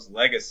Shaw's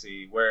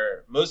legacy,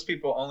 where most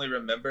people only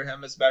remember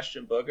him as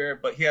Bastion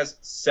Booger, but he has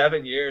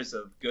 7 years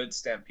of good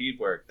Stampede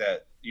work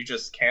that you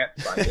just can't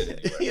find it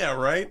anywhere. Yeah,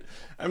 right?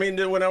 I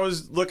mean, when I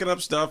was looking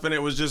up stuff and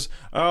it was just,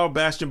 oh,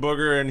 Bastion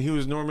Booger and he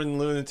was Norman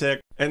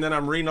Lunatic. And then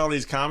I'm reading all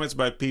these comments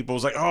by people.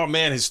 It's like, oh,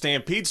 man, his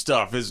Stampede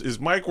stuff, his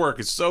mic work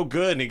is so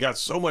good and he got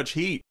so much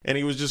heat. And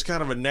he was just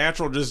kind of a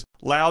natural, just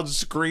loud,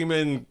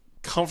 screaming,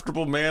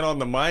 comfortable man on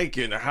the mic,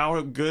 and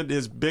how good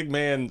his big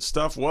man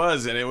stuff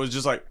was. And it was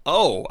just like,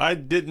 oh, I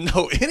didn't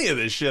know any of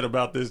this shit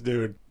about this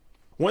dude.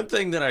 One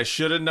thing that I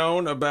should have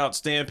known about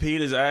Stampede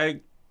is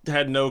I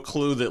had no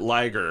clue that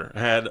Liger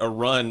had a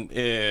run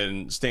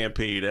in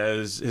Stampede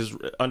as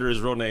under his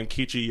real name,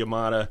 Kichi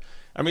Yamada.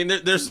 I mean,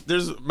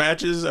 there's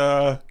matches.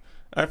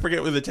 I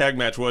forget what the tag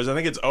match was. I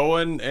think it's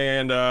Owen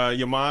and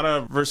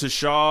Yamada versus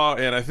Shaw,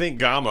 and I think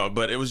Gama.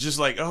 But it was just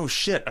like, oh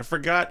shit, I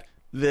forgot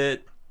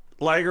that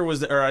Liger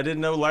was there. Or I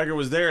didn't know Liger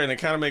was there, and it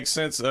kind of makes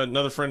sense.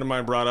 Another friend of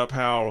mine brought up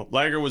how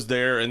Liger was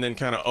there, and then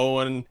kind of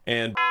Owen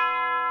and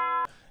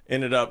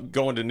ended up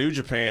going to New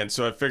Japan,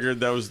 so I figured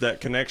that was that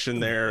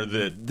connection there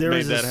that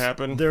made that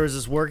happen. There was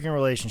this working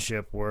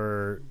relationship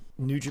where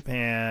New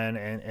Japan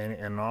and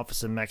an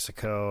office in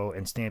Mexico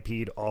and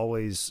Stampede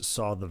always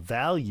saw the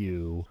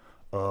value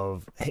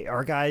of, hey,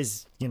 our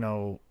guys, you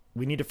know,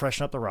 we need to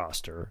freshen up the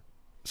roster.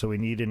 So we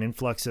need an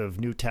influx of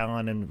new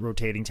talent and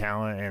rotating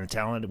talent, and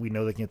talent that we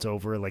know that gets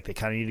over. Like, they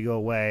kind of need to go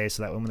away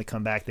so that when they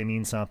come back, they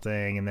mean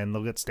something, and then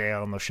they'll get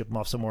stale and they'll ship them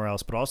off somewhere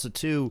else. But also,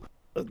 too,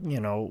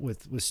 you know,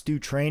 with Stu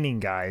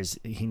training guys,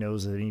 he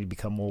knows that they need to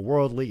become more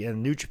worldly,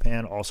 and New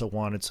Japan also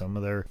wanted some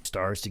of their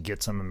stars to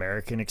get some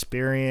American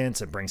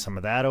experience and bring some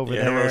of that over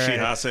there. Hiroshi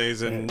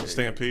Hase's and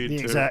Stampede, too.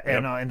 Exactly,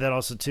 yep. And then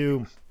also,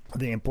 too,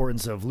 the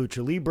importance of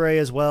Lucha Libre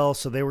as well.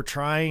 So they were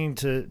trying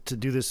to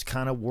do this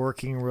kind of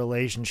working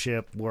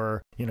relationship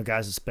where, you know,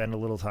 guys would spend a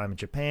little time in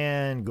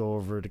Japan, go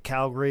over to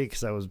Calgary because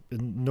that was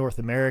North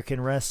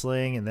American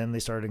wrestling, and then they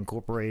started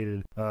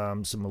incorporated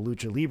some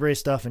Lucha Libre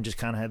stuff and just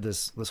kind of had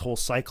this whole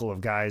cycle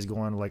of guys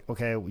going like,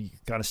 okay, we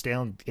got to stay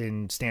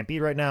in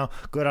Stampede right now,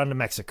 go down to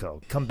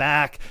Mexico, come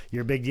back,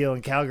 you're a big deal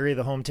in Calgary,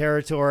 the home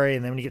territory,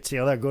 and then when you get to see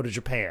all that, go to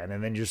Japan,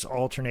 and then just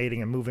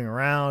alternating and moving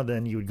around.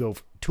 Then you would go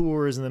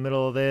tours in the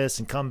middle of this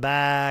and come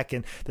back,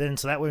 and then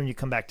so that way when you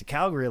come back to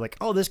Calgary, like,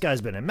 oh, this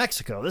guy's been in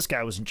Mexico, this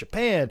guy was in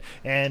Japan,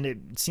 and it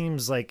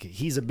seems like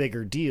he's a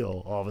bigger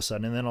deal all of a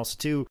sudden. And then also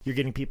too, you're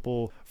getting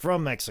people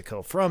from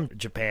Mexico, from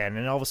Japan,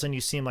 and all of a sudden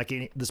you seem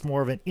like this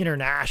more of an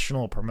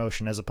international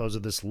promotion as opposed to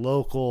this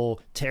local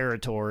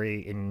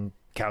territory in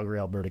Calgary,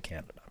 Alberta,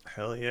 Canada.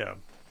 Hell yeah.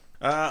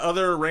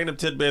 Other random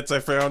tidbits I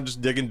found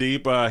just digging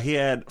deep. He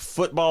had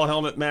football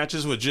helmet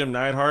matches with Jim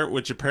Neidhart,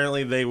 which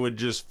apparently they would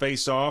just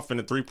face off in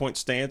a 3-point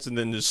stance and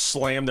then just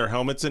slam their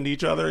helmets into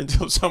each other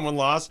until someone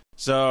lost.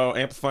 So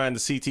amplifying the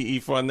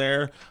CTE fun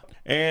there.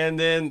 And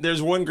then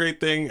there's one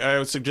great thing I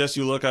would suggest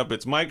you look up.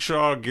 It's Mike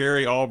Shaw,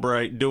 Gary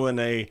Albright doing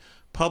a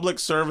public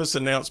service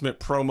announcement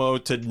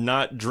promo to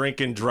not drink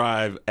and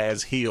drive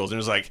as heels. And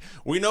it was like,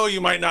 we know you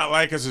might not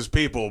like us as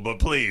people, but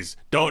please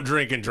don't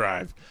drink and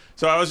drive.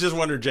 So I was just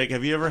wondering, Jake,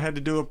 have you ever had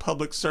to do a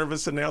public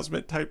service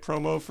announcement type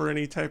promo for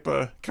any type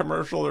of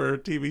commercial or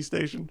TV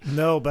station?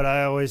 No, but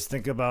I always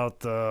think about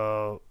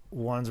the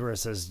ones where it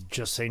says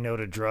just say no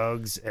to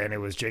drugs, and it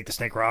was Jake the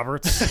Snake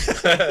Roberts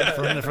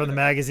from the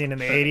magazine in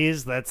the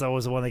 80s. That's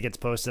always the one that gets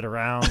posted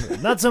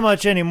around. Not so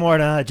much anymore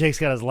now. Jake's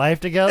got his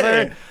life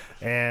together,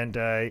 and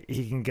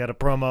he can get a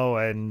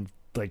promo and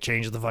like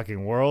change the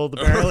fucking world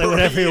apparently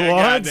whenever he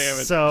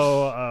wants.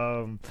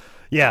 So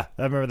yeah,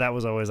 I remember that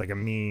was always like a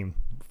meme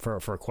for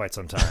quite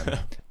some time.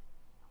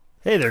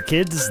 Hey there,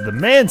 kids. This is the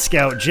Man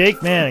Scout,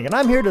 Jake Manning, and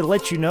I'm here to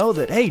let you know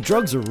that, hey,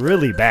 drugs are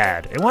really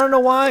bad. And want to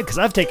know why? Because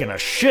I've taken a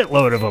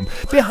shitload of them.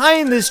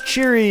 Behind this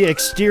cheery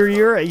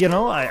exterior, you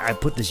know, I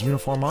put this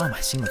uniform on.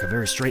 I seem like a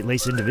very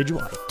straight-laced individual.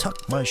 I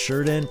tuck my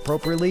shirt in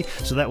appropriately,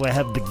 so that way I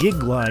have the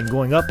gig line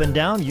going up and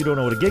down. You don't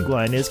know what a gig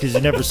line is because you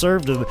never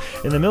served in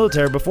the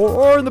military before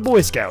or in the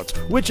Boy Scouts.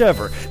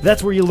 Whichever.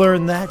 That's where you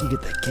learn that. You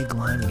get that gig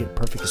line. You get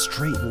perfect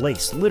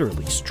straight-laced,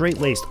 literally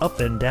straight-laced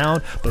up and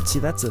down. But see,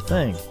 that's the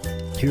thing.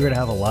 You're going to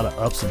have a lot of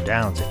ups and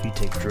downs if you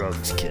take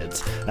drugs,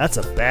 kids. That's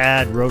a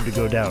bad road to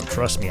go down.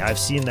 Trust me, I've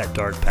seen that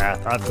dark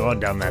path. I've gone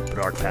down that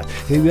dark path.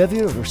 Have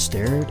you ever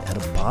stared at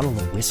a bottle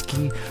of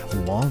whiskey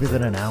longer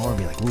than an hour and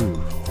be like,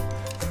 ooh,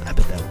 I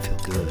bet that would feel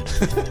good.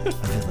 I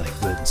feel like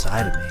good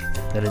inside of me,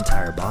 that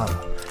entire bottle.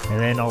 And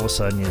then all of a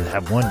sudden you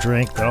have one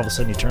drink, then all of a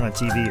sudden you turn on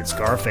TV and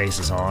Scarface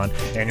is on,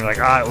 and you're like,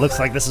 it looks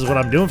like this is what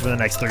I'm doing for the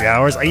next 3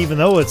 hours, even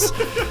though it's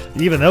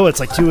even though it's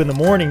like 2 in the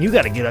morning, you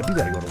got to get up, you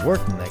got to go to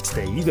work the next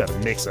day. You got to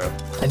mix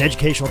an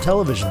educational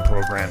television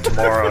program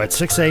tomorrow at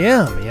 6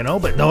 a.m., you know?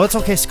 But no, it's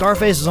okay.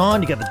 Scarface is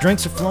on. You got the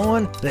drinks are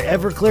flowing. The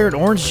Everclear and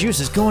orange juice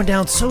is going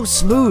down so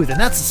smooth. And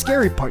that's the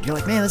scary part. You're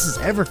like, man, this is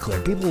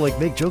Everclear. People like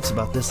make jokes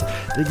about this.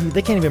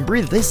 They can't even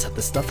breathe. They set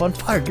this stuff on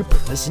fire. You're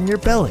putting this in your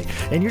belly.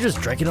 And you're just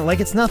drinking it like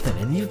it's nothing.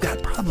 And you've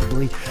got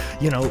probably,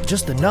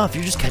 just enough.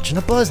 You're just catching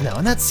a buzz now.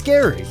 And that's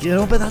scary,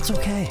 but that's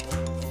okay.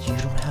 You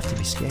don't have to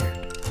be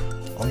scared.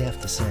 All you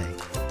have to say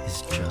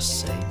is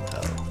just say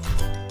no.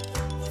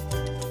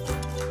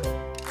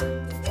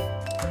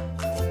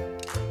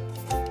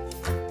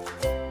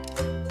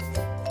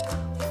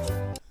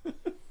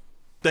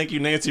 Thank you,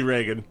 Nancy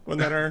Reagan.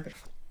 Wasn't that her?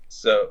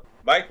 So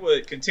Mike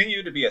would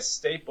continue to be a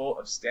staple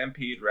of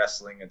Stampede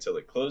Wrestling until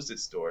it closed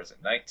its doors in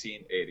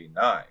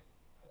 1989.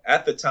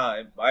 At the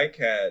time, Mike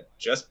had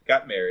just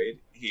got married.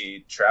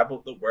 He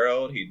traveled the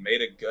world. He'd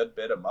made a good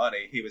bit of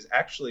money. He was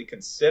actually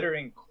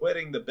considering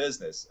quitting the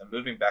business and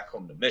moving back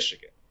home to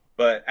Michigan.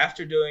 But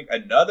after doing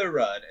another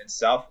run in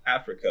South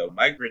Africa,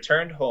 Mike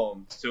returned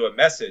home to a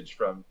message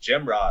from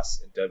Jim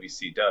Ross in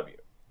WCW.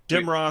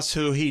 Jim Ross,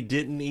 who he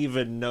didn't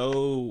even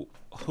know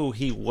who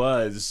he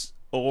was,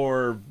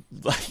 or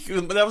like,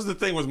 that was the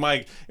thing with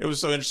Mike. It was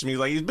so interesting. He's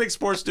like, he's a big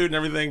sports dude and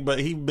everything, but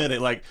he meant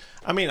it. Like,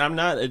 I mean, I'm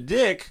not a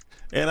dick.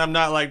 And I'm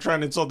not like trying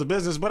to insult the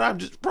business, but I'm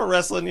just pro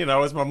wrestling,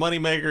 it's my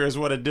moneymaker, is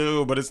what I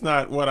do, but it's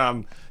not what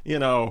I'm,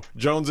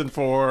 jonesing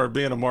for or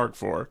being a mark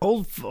for.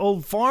 Old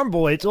farm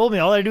boy told me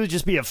all I do is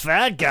just be a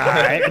fat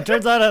guy. It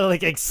turns out I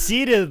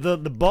exceeded the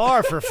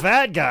bar for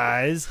fat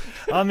guys.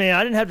 I mean,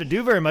 I didn't have to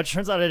do very much.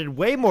 Turns out I did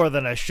way more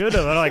than I should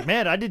have. And I'm like,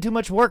 man, I did too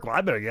much work. Well,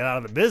 I better get out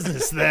of the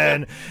business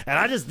then. And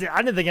I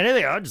didn't think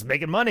anything. I was just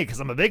making money because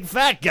I'm a big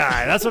fat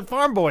guy. That's what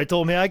farm boy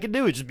told me I could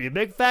do. Just be a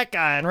big fat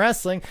guy in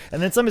wrestling.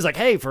 And then somebody's like,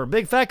 hey, for a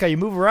big fat guy, you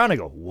move around. I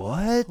go,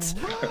 what?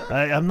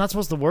 I'm not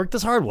supposed to work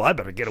this hard? Well, I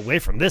better get away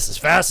from this as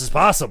fast as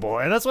possible.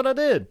 And that's what I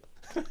did.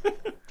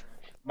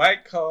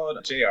 Mike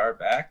called JR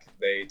back.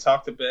 They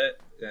talked a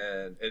bit,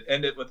 and it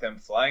ended with him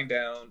flying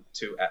down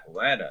to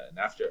Atlanta. And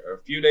after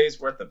a few days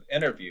worth of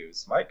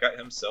interviews, Mike got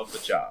himself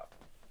a job.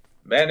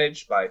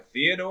 Managed by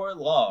Theodore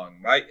Long,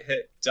 Mike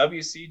hit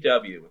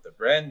WCW with a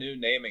brand new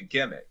name and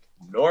gimmick,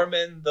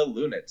 Norman the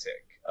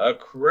Lunatic. A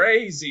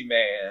crazy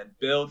man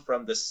billed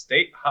from the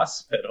state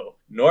hospital.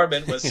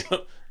 Norman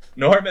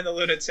the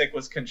Lunatic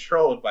was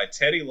controlled by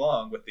Teddy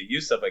Long with the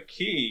use of a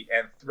key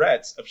and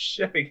threats of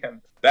shipping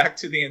him back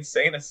to the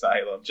insane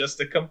asylum. Just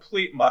a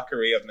complete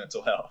mockery of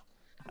mental health.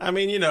 I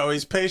mean,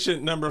 he's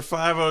patient number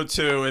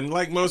 502, and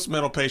like most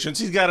mental patients,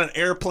 he's got an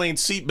airplane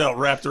seatbelt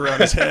wrapped around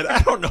his head.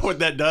 I don't know what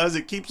that does.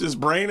 It keeps his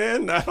brain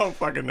in? I don't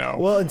fucking know.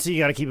 Well, and so you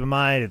got to keep in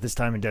mind, at this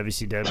time in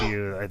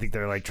WCW, I think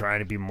they're trying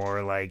to be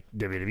more like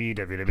WWE,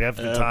 WWF at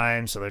the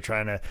time, so they're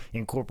trying to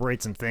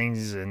incorporate some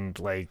things, and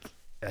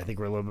I think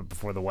we're a little bit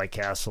before the White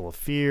Castle of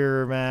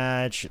Fear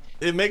match.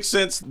 It makes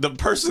sense. The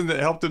person that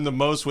helped him the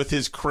most with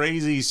his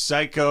crazy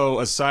psycho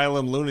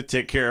asylum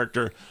lunatic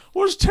character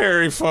was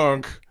Terry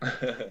Funk.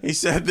 He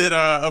said that,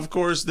 of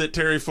course, that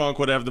Terry Funk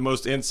would have the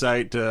most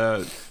insight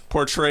to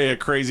portray a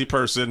crazy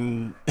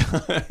person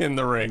in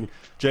the ring.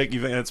 Jake,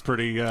 you think that's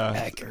pretty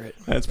accurate?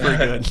 That's pretty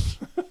good.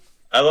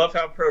 I love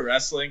how pro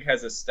wrestling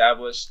has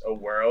established a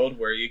world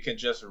where you can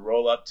just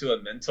roll up to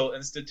a mental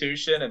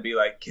institution and be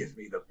like, give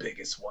me the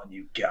biggest one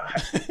you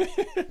got.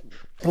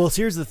 Well,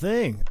 here's the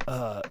thing.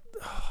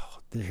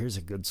 Here's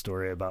a good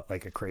story about a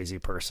crazy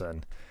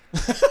person.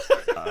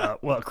 A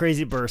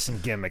crazy person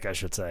gimmick, I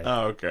should say.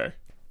 Oh, okay.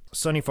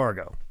 Sonny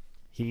Fargo.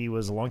 He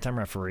was a longtime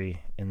referee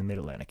in the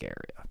Mid-Atlantic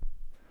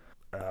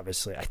area.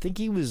 Obviously, I think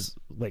he was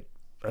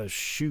a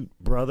shoot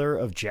brother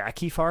of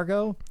Jackie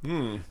Fargo,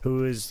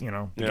 who is,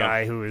 the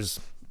guy who is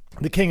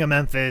the king of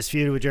Memphis,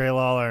 feuded with Jerry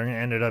Lawler, and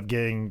ended up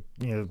getting,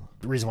 the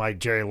reason why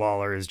Jerry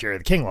Lawler is Jerry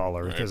the King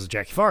Lawler, because of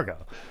Jackie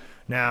Fargo.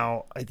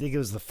 Now, I think it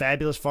was the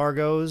Fabulous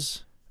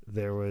Fargos.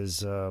 There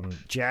was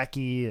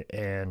Jackie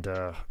and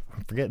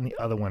I'm forgetting the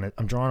other one.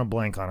 I'm drawing a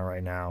blank on it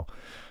right now.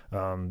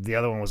 The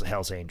other one was the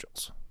Hells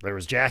Angels. There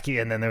was Jackie,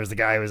 and then there was the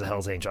guy who was a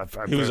Hell's Angel.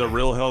 He was a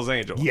real Hell's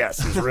Angel.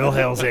 Yes, he's a real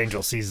Hell's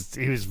Angel. He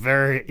was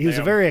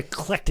a very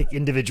eclectic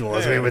individual,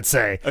 as we would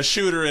say. A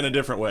shooter in a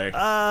different way.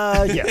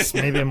 Yes,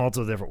 maybe in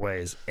multiple different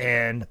ways.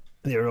 And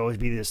there would always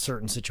be this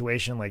certain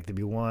situation, like there'd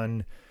be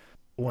one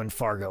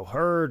Fargo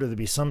hurt, or there'd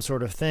be some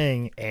sort of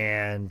thing,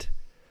 and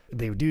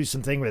they would do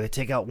something where they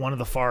take out one of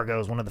the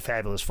Fargos, one of the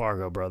Fabulous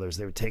Fargo brothers.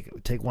 They would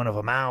take one of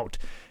them out,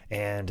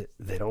 and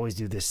they'd always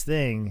do this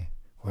thing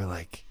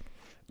where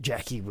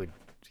Jackie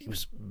he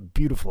was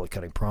beautiful at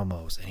cutting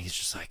promos, and he's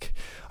just like,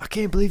 I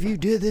can't believe you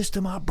did this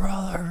to my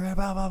brother,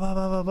 blah, blah, blah,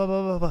 blah, blah,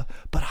 blah, blah.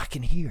 But I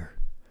can hear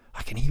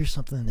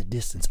something in the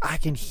distance. I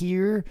can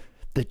hear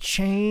the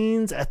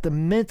chains at the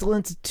mental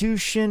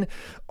institution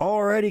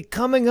already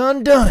coming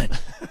undone.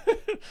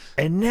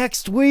 And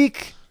next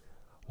week,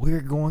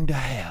 we're going to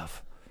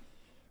have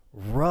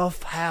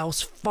Rough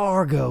House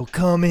Fargo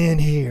come in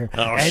here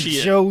and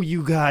show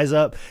you guys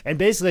up. And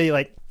basically,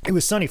 it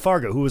was Sonny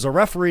Fargo, who was a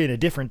referee in a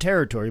different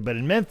territory, but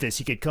in Memphis,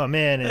 he could come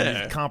in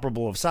and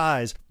comparable of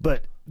size.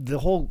 But the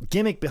whole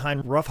gimmick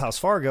behind Roughhouse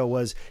Fargo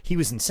was he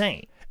was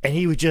insane. And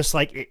he would just,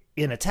 like,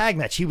 in a tag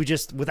match, he would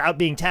just, without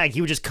being tagged,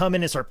 he would just come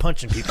in and start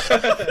punching people.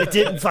 It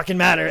didn't fucking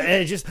matter.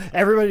 And it just,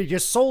 everybody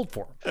just sold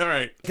for him. All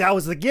right. That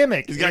was the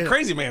gimmick. He's got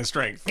crazy man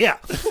strength. Yeah.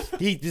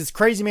 He's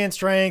crazy man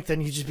strength,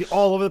 and he'd just be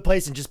all over the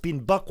place and just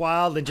being buck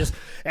wild. And just,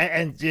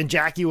 and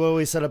Jackie would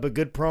always set up a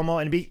good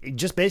promo. And it'd be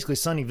just basically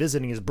Sonny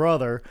visiting his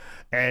brother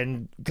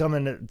and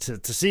coming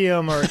to see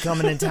him or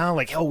coming in town,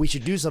 like, oh, we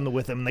should do something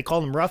with him. And they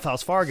called him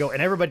Roughhouse Fargo,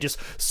 and everybody just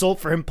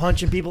sold for him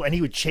punching people, and he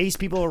would chase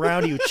people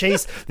around. He would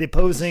chase the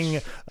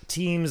opposing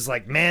team's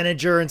like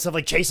manager and stuff,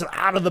 like chase him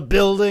out of the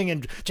building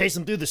and chase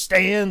him through the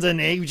stands, and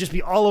he would just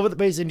be all over the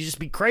place and he'd just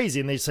be crazy.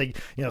 And they'd say,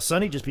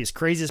 Sonny, just be as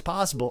crazy as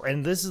possible.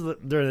 And this is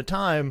during the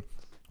time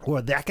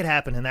where that could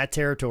happen in that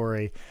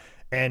territory.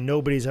 And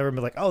nobody's ever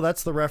been like, oh,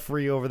 that's the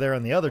referee over there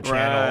on the other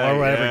channel or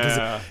whatever,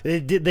 because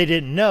they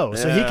didn't know.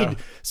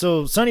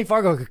 So Sonny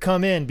Fargo could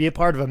come in, be a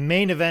part of a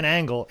main event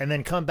angle, and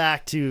then come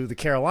back to the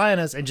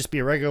Carolinas and just be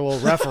a regular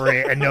old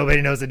referee, and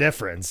nobody knows the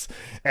difference.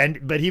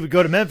 But he would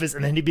go to Memphis,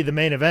 and then he'd be the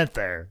main event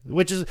there,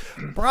 which is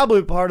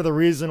probably part of the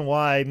reason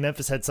why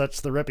Memphis had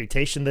such the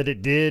reputation that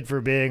it did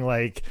for being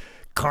like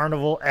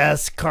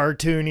carnival-esque,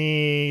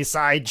 cartoony,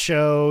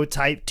 sideshow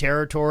type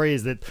territory,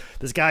 is that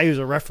this guy who's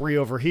a referee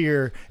over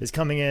here is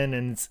coming in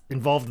and is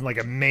involved in like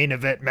a main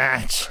event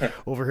match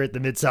over here at the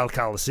Mid-South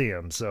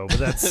Coliseum. So, but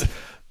that's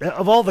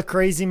of all the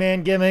crazy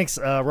man gimmicks,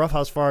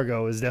 Roughhouse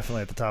Fargo is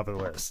definitely at the top of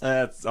the list.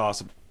 That's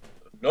awesome.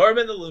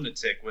 Norman the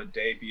Lunatic would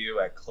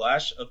debut at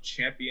Clash of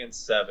Champions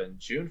 7,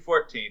 June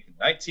 14th,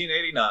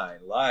 1989,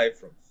 live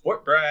from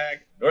Fort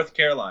Bragg, North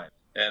Carolina.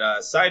 And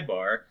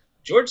sidebar,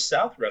 George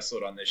South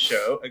wrestled on this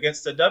show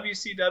against a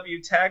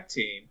WCW tag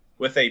team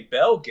with a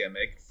bell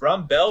gimmick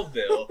from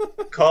Belleville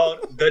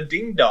called the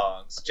Ding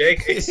Dongs.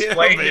 Jake,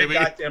 explain your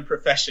goddamn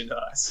profession to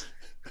us.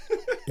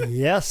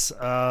 Yes,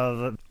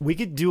 we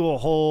could do a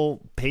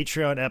whole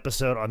Patreon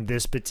episode on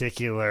this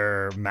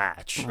particular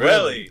match.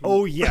 Really?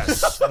 Oh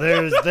yes.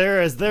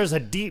 There's a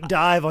deep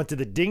dive onto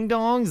the Ding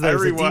Dongs.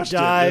 There's a deep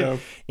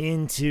dive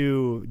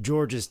into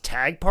George's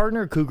tag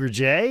partner, Cougar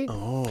J.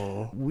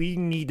 Oh, we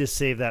need to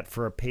save that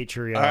for a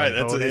Patreon. All right,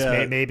 that's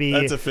maybe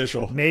that's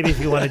official. Maybe if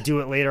you want to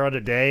do it later on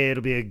today,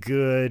 it'll be a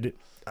good.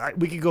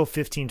 We could go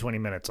 15-20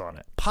 minutes on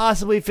it,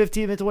 possibly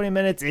 15 to 20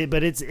 minutes,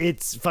 but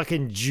it's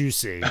fucking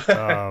juicy.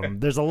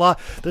 There's a lot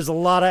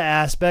of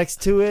aspects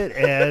to it,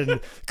 and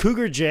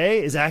Cougar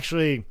J is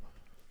actually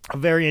a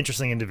very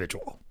interesting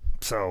individual.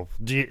 So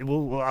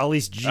we'll at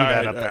least G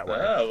that up that way.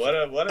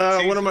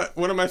 What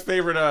one of my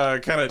favorite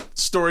kind of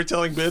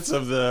storytelling bits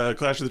of the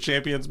Clash of the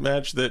Champions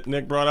match that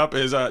Nick brought up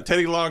is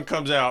Teddy Long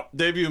comes out,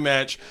 debut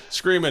match,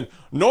 screaming,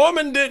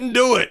 "Norman didn't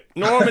do it!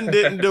 Norman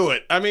didn't do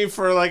it!" I mean,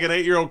 for like an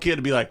 8-year-old kid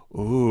to be like,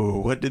 "Ooh,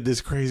 what did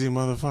this crazy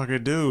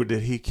motherfucker do?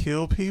 Did he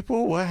kill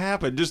people? What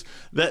happened?" Just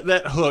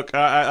that hook.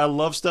 I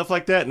love stuff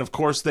like that, and of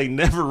course they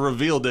never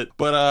revealed it,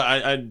 but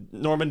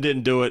Norman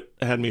didn't do it.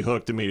 Had me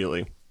hooked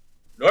immediately.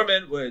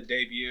 Norman would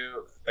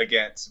debut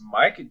against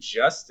Mike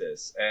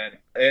Justice, and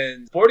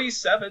in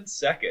 47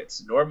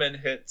 seconds, Norman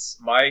hits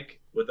Mike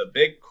with a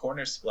big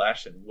corner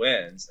splash and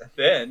wins.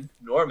 Then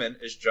Norman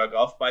is drug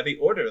off by the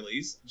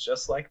orderlies,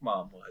 just like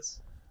Mom was.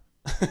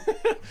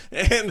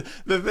 And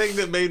the thing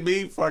that made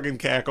me fucking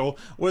cackle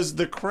was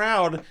the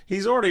crowd.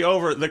 He's already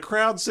over. The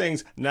crowd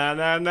sings na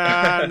na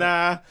na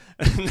na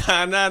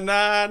na na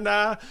na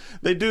na.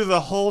 They do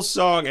the whole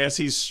song as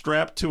he's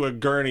strapped to a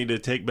gurney to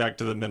take back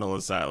to the mental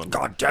asylum.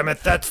 God damn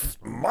it, that's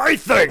my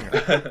thing.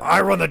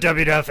 I run the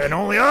WWF, and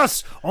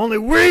only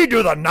we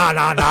do the na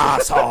na na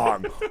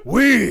song.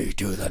 We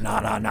do the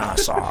na na na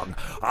song.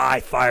 I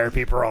fire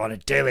people on a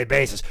daily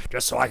basis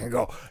just so I can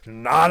go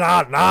na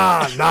na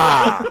na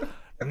na.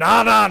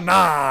 Na na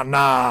na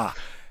na.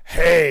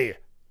 Hey,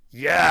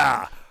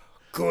 yeah,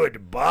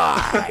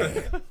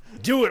 goodbye.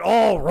 Do it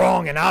all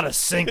wrong and out of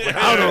sync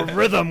without a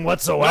rhythm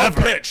whatsoever.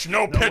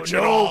 No pitch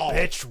at all. No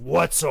pitch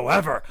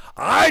whatsoever.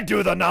 I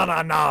do the na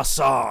na na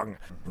song.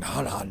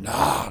 Na na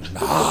na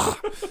na.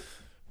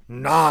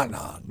 Na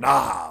na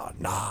na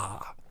na.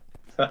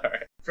 All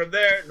right. From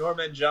there,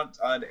 Norman jumped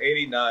on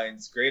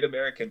 89's Great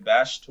American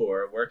Bash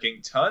Tour,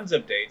 working tons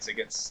of dates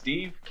against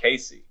Steve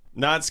Casey.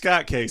 Not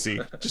Scott Casey,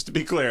 just to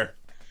be clear.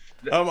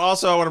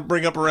 Also, I want to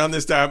bring up around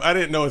this time, I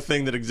didn't know a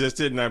thing that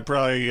existed, and I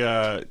probably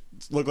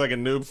look like a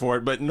noob for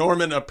it, but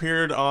Norman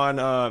appeared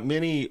on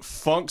many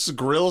Funk's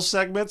Grill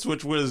segments,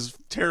 which was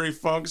Terry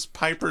Funk's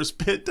Piper's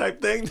Pit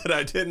type thing that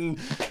I didn't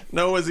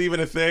know was even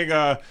a thing.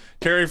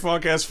 Terry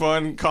Funk has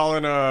fun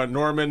calling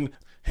Norman,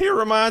 he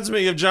reminds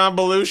me of John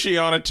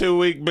Belushi on a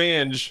 2-week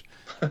binge.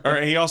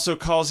 Or he also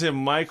calls him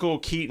Michael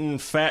Keaton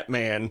Fat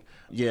Man.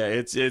 Yeah,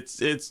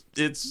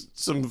 it's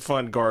some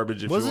fun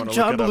garbage if you want to look it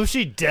up. Wasn't John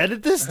Belushi dead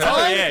at this time?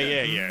 Oh,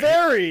 yeah.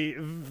 Very,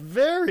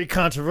 very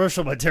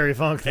controversial by Terry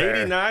Funk there.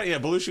 89? Yeah,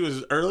 Belushi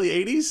was early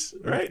 80s,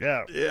 right?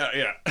 Yeah.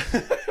 Yeah.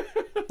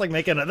 That's like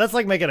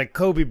making a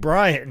Kobe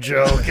Bryant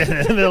joke in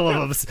the middle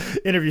of an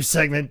interview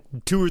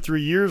segment 2 or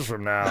 3 years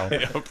from now.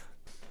 Yep.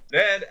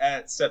 Then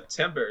at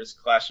September's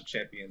Clash of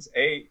Champions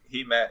 8,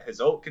 he met his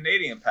old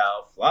Canadian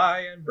pal,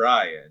 Flying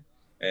Brian.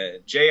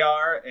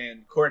 JR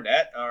and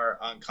Cornette are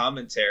on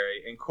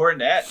commentary, and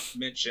Cornette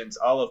mentions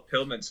all of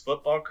Pillman's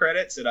football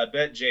credits, and I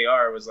bet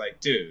JR was like,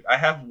 dude, I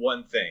have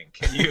one thing.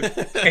 Can you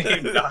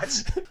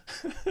not?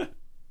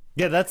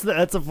 Yeah, that's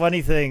a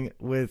funny thing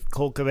with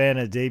Colt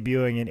Cabana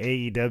debuting in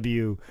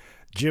AEW.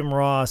 Jim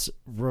Ross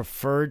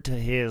referred to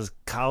his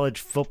college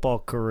football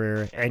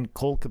career, and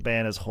Colt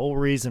Cabana's whole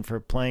reason for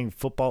playing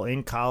football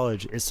in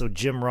college is so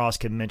Jim Ross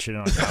can mention it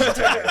on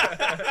commentary.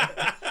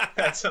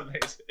 That's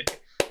amazing.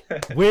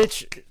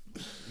 Which,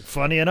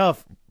 funny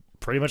enough,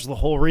 pretty much the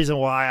whole reason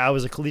why I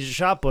was a collegiate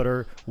shot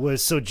putter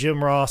was so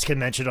Jim Ross can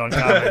mention it on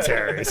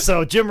commentary.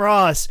 So, Jim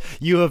Ross,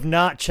 you have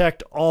not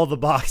checked all the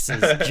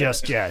boxes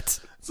just yet.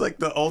 It's like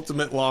the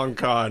ultimate long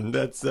con.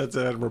 That's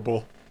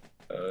admirable.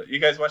 You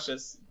guys watch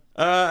this?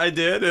 I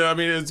did. I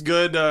mean, it's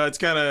good. It's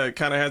kind of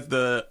has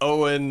the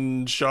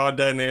Owen Shaw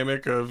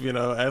dynamic of,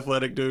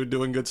 athletic dude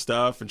doing good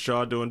stuff and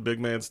Shaw doing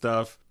big man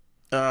stuff.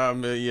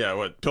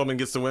 Pillman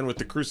gets the win with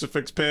the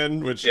crucifix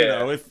pin, which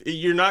if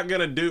you're not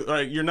gonna do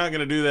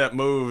that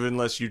move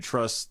unless you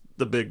trust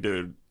the big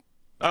dude.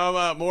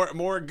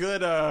 More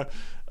good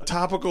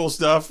topical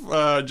stuff,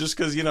 just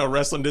because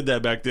wrestling did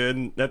that back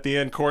then. At the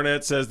end,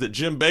 Cornette says that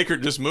Jim Baker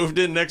just moved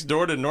in next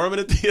door to Norman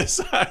at the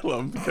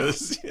asylum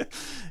because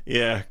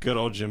good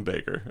old Jim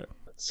Baker.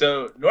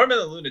 So Norman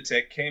the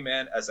Lunatic came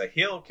in as a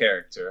heel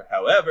character.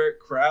 However,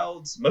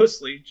 crowds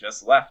mostly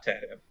just laughed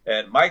at him,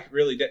 and Mike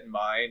really didn't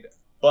mind.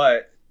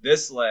 But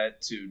this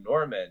led to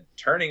Norman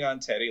turning on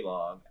Teddy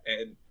Long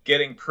and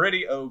getting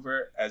pretty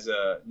over as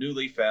a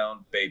newly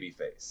found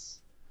babyface.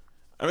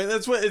 I mean,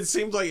 that's what it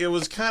seemed like. It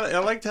was kind of, I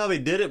liked how they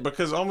did it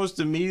because almost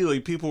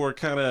immediately people were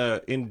kind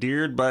of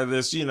endeared by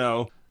this,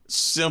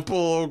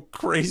 simple,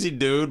 crazy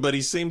dude, but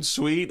he seemed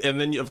sweet.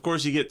 And then, of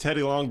course, you get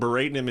Teddy Long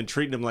berating him and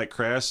treating him like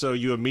crass. So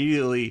you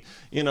immediately,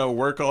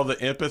 work all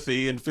the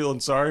empathy and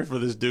feeling sorry for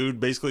this dude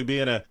basically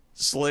being a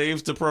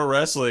slave to pro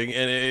wrestling.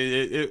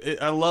 And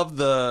I love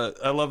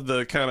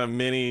the kind of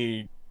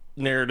mini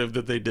narrative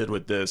that they did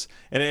with this.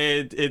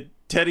 And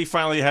Teddy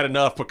finally had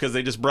enough because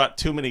they just brought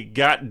too many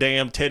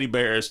goddamn teddy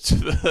bears to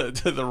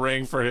the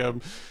ring for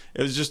him.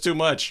 It was just too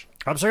much.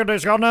 I'm sick of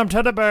these goddamn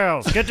teddy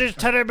bears. Get these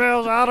teddy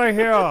bears out of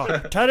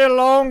here. Teddy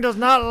Long does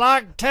not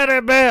like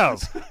teddy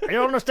bears.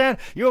 You understand?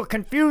 You're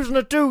confusing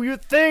the two. You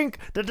think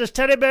that this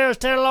teddy bear is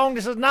Teddy Long.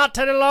 This is not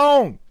Teddy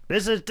Long.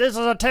 This is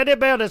a teddy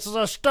bear. This is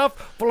a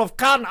stuff full of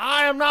cotton.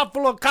 I am not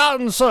full of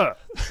cotton, sir.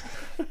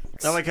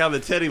 I like how the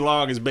Teddy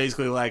Long is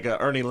basically like a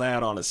Ernie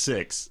Ladd on a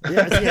 6.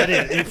 Yeah,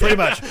 it is. Pretty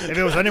much. If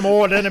it was any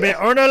more, then it'd be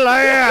Ernie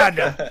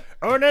Ladd.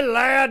 Ernie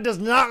Ladd does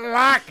not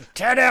like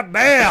teddy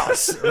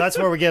bears. That's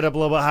where we get up a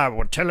little bit higher.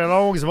 Well, Teddy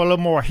Long is a little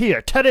more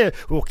here. Teddy,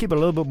 we'll keep it a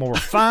little bit more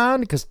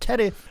refined because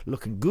Teddy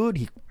looking good.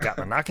 He got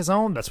Menakis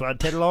on. That's what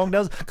Teddy Long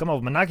does. Come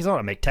over with Menakis on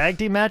and make tag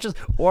team matches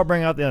or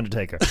bring out The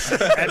Undertaker.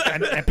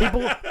 and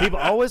people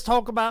always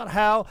talk about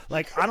how,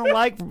 like, I don't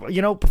like,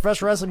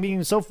 professional wrestling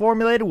being so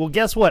formulated. Well,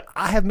 guess what?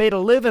 I have made a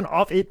living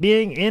off it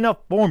being in a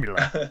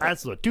formula.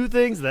 That's the two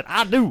things that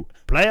I do,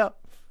 player.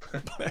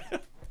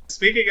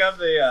 Speaking of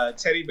the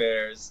teddy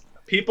bears,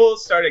 people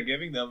started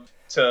giving them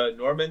to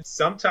Norman,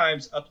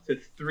 sometimes up to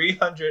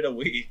 300 a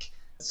week.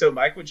 So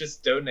Mike would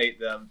just donate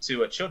them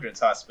to a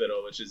children's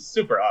hospital, which is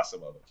super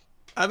awesome of him.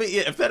 I mean,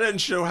 if that doesn't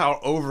show how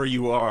over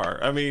you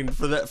are, I mean,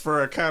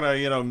 for a kind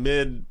of,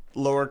 mid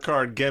lower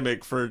card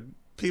gimmick, for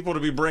people to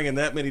be bringing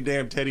that many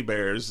damn teddy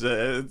bears,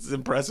 it's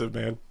impressive,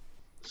 man.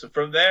 So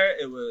from there,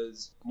 it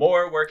was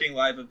more working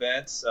live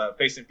events,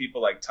 facing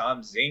people like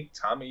Tom Zink,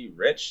 Tommy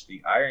Rich, the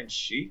Iron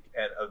Sheik,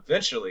 and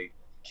eventually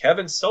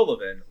Kevin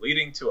Sullivan,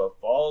 leading to a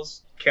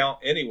Falls Count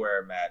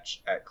Anywhere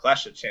match at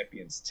Clash of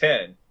Champions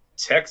 10,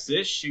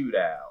 Texas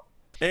Shootout.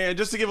 And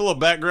just to give a little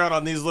background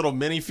on these little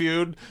mini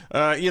feud,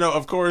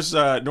 of course,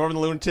 Norman the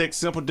Lunatic,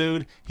 simple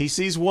dude, he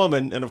sees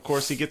woman, and of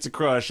course he gets a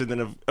crush, and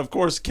then of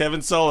course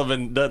Kevin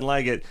Sullivan doesn't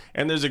like it.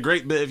 And there's a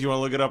great bit, if you want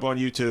to look it up on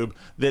YouTube,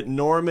 that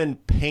Norman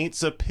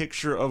paints a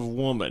picture of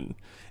woman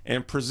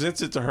and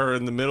presents it to her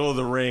in the middle of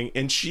the ring,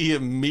 and she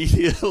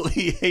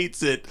immediately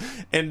hates it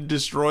and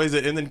destroys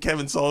it. And then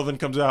Kevin Sullivan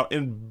comes out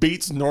and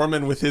beats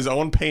Norman with his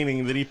own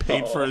painting that he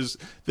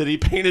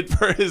painted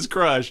for his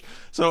crush.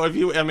 So if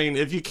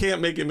you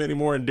can't make him any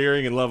more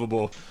endearing and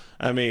lovable,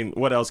 I mean,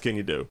 what else can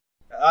you do?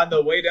 On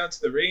the way down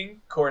to the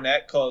ring,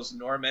 Cornette calls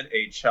Norman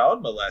a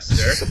child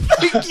molester.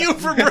 Thank you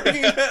for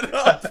bringing that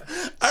up.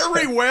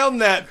 I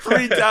rewound that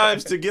 3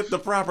 times to get the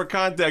proper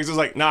context. I was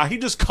like, nah, he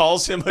just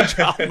calls him a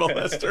child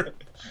molester.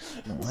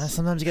 Well,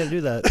 sometimes you got to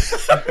do that.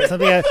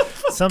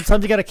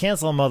 Sometimes you got to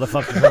cancel a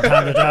motherfucker from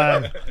time to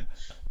time.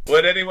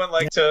 Would anyone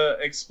like to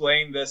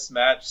explain this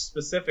match,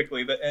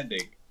 specifically the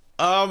ending?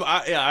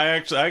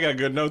 I got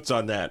good notes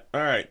on that. All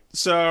right,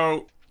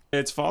 so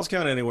it's Falls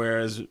Count Anywhere,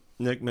 as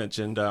Nick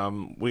mentioned.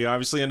 We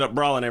obviously end up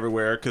brawling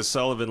everywhere because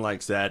Sullivan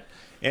likes that.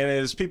 And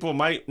as people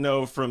might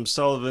know from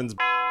Sullivan's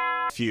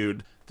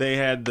feud, they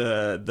had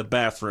the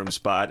bathroom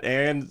spot.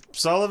 And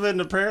Sullivan,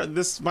 apparently,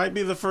 this might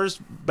be the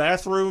first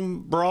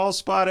bathroom brawl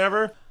spot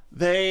ever.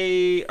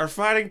 They are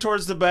fighting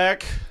towards the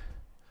back.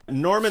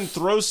 Norman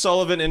throws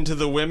Sullivan into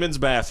the women's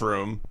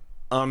bathroom.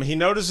 He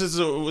notices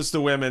it was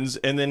the women's,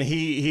 and then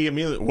he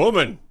immediately,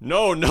 woman,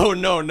 no, no,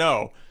 no,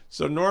 no.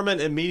 So Norman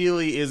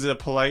immediately is a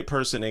polite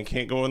person and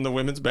can't go in the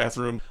women's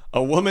bathroom.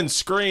 A woman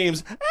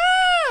screams,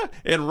 ah,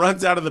 and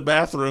runs out of the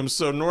bathroom.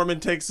 So Norman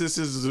takes this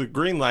as a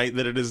green light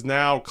that it is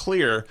now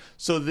clear.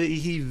 So that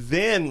he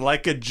then,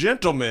 like a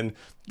gentleman,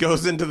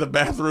 goes into the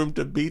bathroom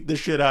to beat the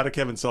shit out of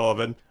Kevin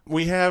Sullivan.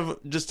 We have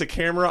just a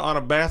camera on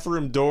a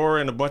bathroom door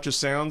and a bunch of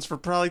sounds for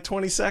probably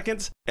 20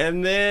 seconds.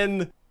 And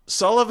then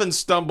Sullivan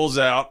stumbles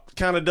out,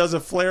 kind of does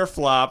a flare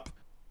flop.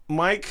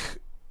 Mike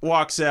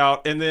walks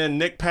out, and then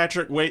Nick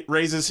Patrick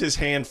raises his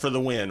hand for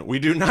the win. We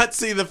do not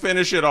see the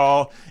finish at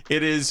all.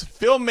 It is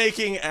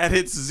filmmaking at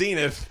its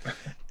zenith,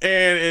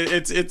 and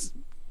it's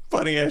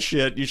funny as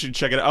shit. You should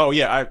check it out. Oh,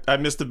 yeah, I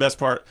missed the best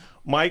part.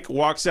 Mike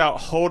walks out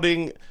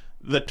holding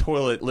the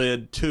toilet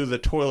lid to the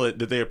toilet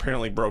that they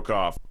apparently broke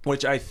off,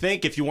 which I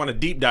think, if you want to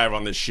deep dive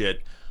on this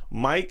shit,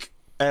 Mike,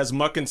 as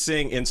Muck and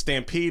Sing in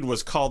Stampede,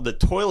 was called the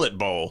Toilet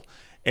Bowl,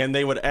 and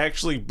they would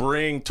actually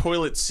bring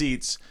toilet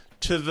seats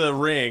to the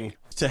ring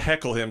to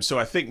heckle him. So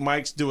I think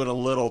Mike's doing a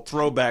little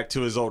throwback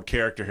to his old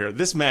character here.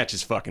 This match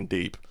is fucking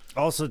deep.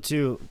 Also,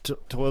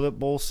 toilet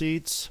bowl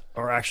seats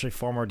are actually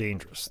far more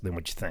dangerous than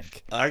what you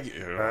think. I've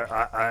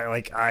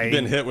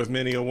been hit with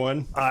many a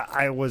one.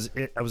 I was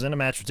in a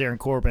match with Darren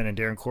Corbin, and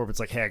Darren Corbin's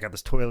like, "Hey, I got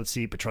this toilet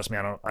seat, but trust me,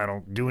 I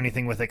don't do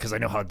anything with it because I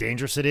know how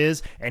dangerous it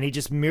is." And he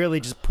just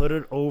merely put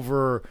it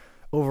over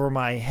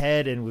my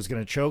head and was going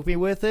to choke me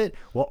with it.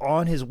 Well,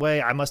 on his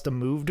way, I must have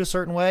moved a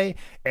certain way,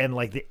 and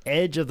like the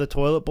edge of the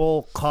toilet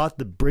bowl caught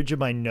the bridge of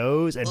my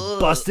nose and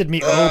busted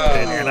me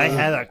open, and I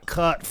had a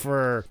cut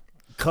for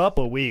a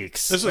couple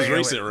weeks. This was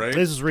recent, right?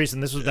 This was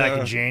recent. This was back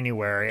in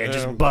January. It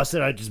just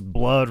busted. I just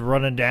blood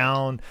running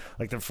down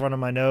like the front of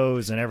my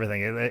nose and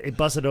everything. It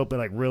busted open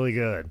like really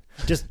good.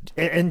 Just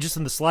in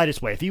the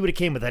slightest way. If he would have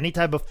came with any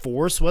type of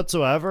force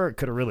whatsoever, it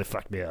could have really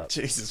fucked me up.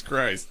 Jesus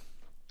Christ.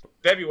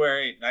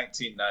 February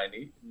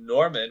 1990,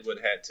 Norman would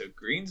head to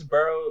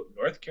Greensboro,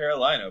 North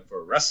Carolina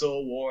for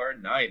Wrestle War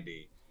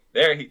 90.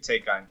 There he'd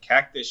take on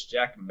Cactus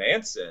Jack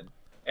Manson,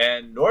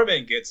 and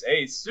Norman gets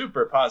a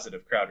super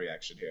positive crowd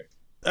reaction here.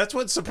 That's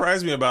what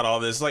surprised me about all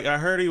this. Like, I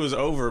heard he was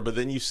over, but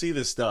then you see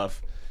this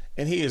stuff,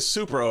 and he is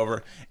super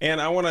over. And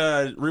I want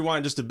to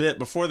rewind just a bit.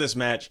 Before this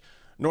match,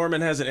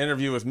 Norman has an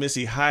interview with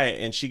Missy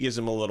Hyatt, and she gives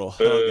him a little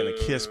hug and a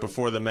kiss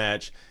before the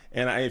match.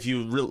 And if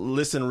you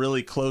listen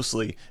really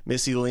closely,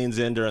 Missy leans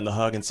in during the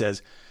hug and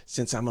says,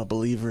 "Since I'm a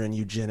believer in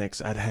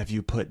eugenics, I'd have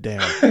you put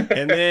down."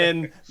 And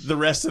then the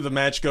rest of the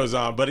match goes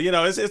on. But, you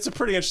know, it's a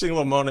pretty interesting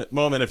little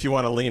moment if you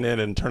want to lean in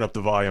and turn up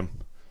the volume.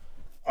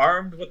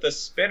 Armed with a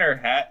spinner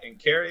hat and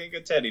carrying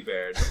a teddy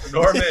bear,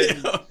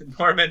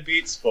 Norman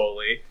beats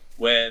Foley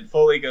when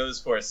Foley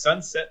goes for a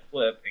sunset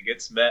flip and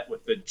gets met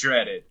with the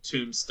dreaded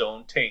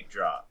Tombstone Taint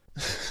Drop.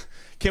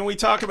 Can we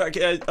talk about,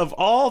 of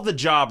all the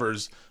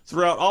jobbers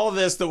throughout all of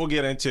this that we'll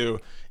get into,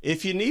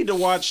 if you need to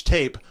watch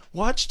tape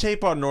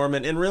on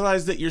Norman and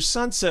realize that your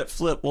sunset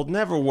flip will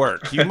never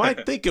work. You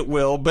might think it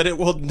will, but it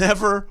will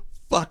never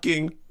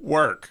fucking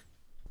work.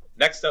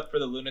 Next up for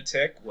the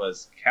Lunatic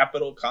was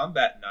Capital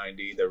Combat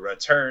 90, the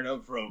return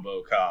of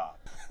RoboCop.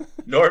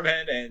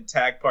 Norman and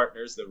tag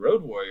partners, the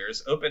Road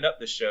Warriors, opened up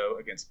the show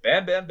against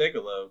Bam Bam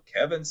Bigelow,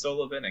 Kevin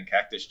Sullivan, and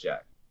Cactus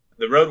Jack.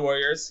 The Road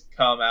Warriors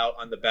come out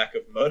on the back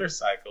of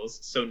motorcycles,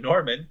 so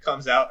Norman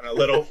comes out on a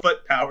little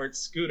foot-powered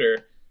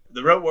scooter.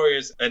 The Road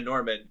Warriors and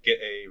Norman get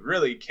a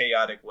really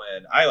chaotic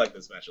win. I like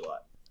this match a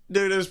lot.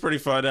 Dude, it was pretty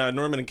fun.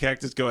 Norman and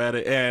Cactus go at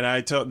it, and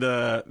I told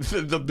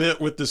the bit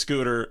with the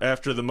scooter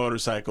after the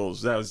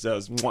motorcycles. That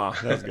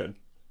was good.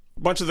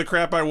 Bunch of the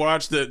crap I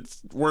watched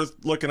that's worth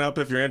looking up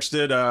if you're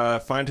interested.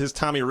 Find his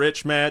Tommy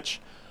Rich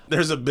match.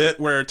 There's a bit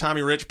where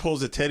Tommy Rich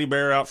pulls a teddy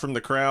bear out from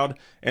the crowd,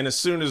 and as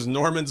soon as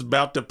Norman's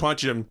about to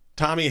punch him,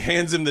 Tommy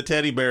hands him the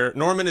teddy bear.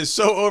 Norman is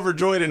so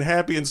overjoyed and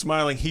happy and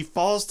smiling, he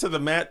falls to the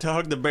mat to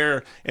hug the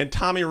bear, and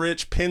Tommy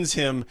Rich pins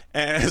him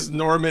as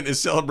Norman is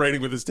celebrating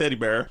with his teddy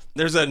bear.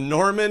 There's a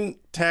Norman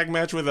tag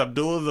match with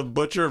Abdullah the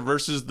Butcher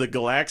versus the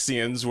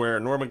Galaxians, where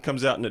Norman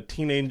comes out in a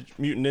Teenage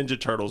Mutant Ninja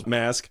Turtles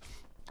mask.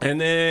 And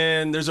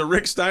then there's a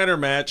Rick Steiner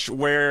match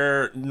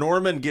where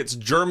Norman gets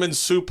German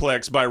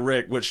suplex by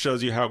Rick, which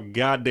shows you how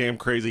goddamn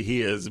crazy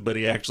he is, but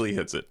he actually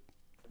hits it.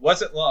 It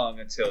wasn't long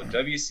until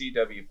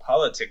WCW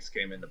politics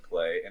came into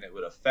play, and it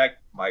would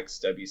affect Mike's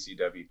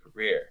WCW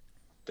career.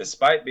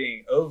 Despite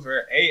being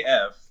over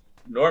AF,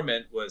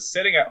 Norman was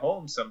sitting at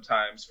home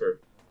sometimes for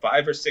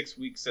 5 or 6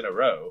 weeks in a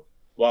row,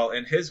 while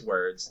in his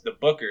words, the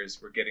bookers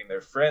were getting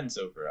their friends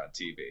over on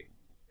TV.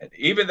 And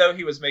even though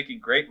he was making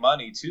great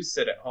money to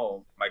sit at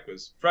home, Mike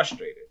was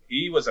frustrated.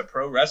 He was a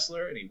pro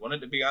wrestler, and he wanted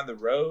to be on the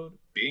road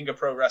being a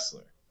pro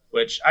wrestler,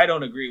 which I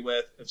don't agree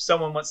with. If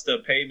someone wants to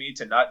pay me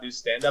to not do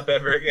stand-up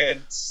ever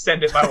again,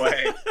 send it my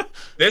way.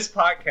 This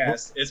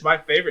podcast is my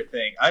favorite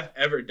thing I've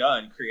ever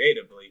done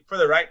creatively. For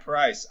the right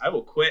price, I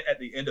will quit at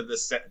the end of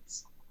this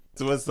sentence.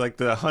 So what's like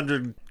the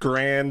 $100,000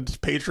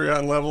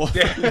 Patreon level?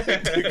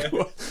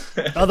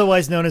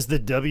 Otherwise known as the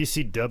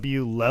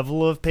WCW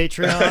level of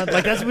Patreon.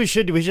 Like that's what we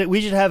should do.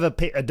 We should have a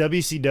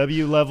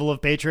WCW level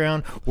of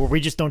Patreon where we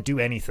just don't do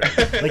anything.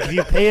 Like if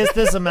you pay us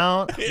this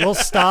amount, we'll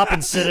stop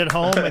and sit at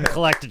home and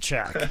collect a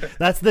check.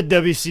 That's the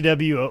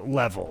WCW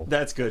level.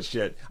 That's good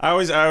shit. I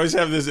always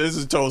have this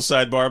is a total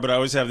sidebar, but I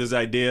always have this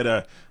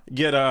idea to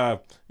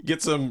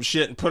get some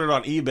shit and put it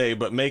on eBay,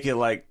 but make it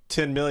like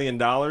 $10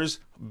 million,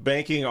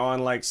 banking on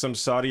like some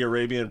Saudi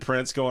Arabian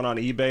prince going on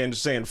eBay and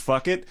just saying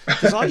fuck it,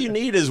 because all you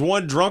need is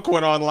one drunk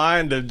one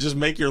online to just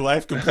make your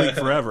life complete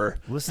forever.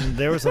 Listen,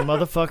 there was a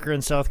motherfucker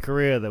in South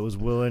Korea that was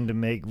willing to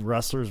make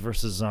Wrestlers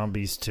versus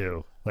Zombies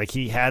 2. Like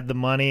he had the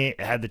money,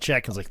 had the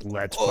check, and was like,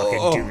 let's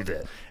fucking do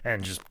this,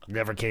 and just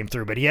never came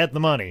through. But he had the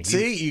money.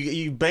 See,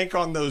 you bank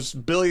on those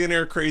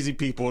billionaire crazy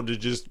people to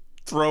just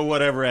throw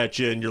whatever at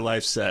you and your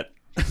life's set.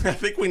 I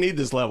think we need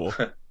this level.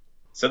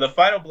 So the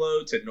final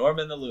blow to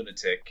Norman the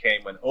Lunatic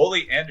came when Ole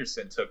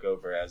Anderson took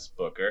over as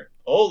Booker.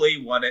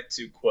 Ole wanted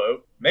to,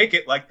 quote, make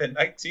it like the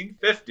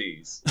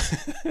 1950s.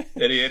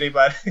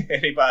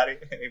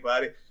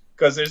 Anybody?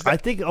 Because there's I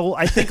think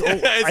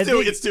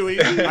it's too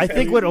easy. I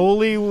think what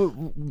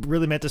Ole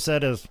really meant to say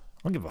is, I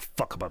don't give a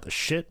fuck about this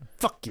shit.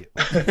 Fuck you.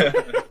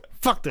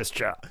 Fuck this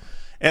job.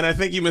 And I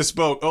think you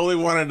misspoke. Ole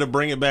wanted to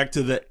bring it back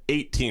to the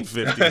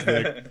 1850s,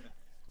 Nick.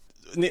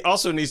 It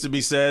also needs to be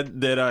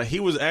said that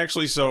he was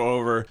actually so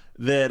over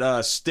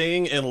that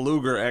Sting and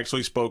Luger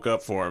actually spoke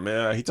up for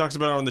him. He talks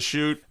about it on the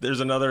shoot.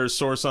 There's another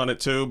source on it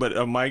too,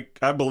 but Mike,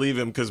 I believe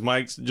him because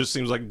Mike just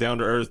seems like down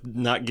to earth,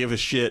 not give a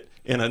shit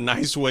in a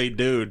nice way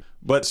dude.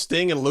 But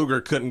Sting and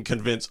Luger couldn't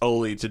convince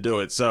Ole to do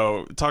it.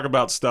 So talk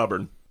about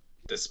stubborn.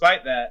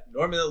 Despite that,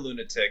 Norman the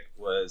Lunatic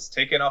was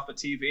taken off of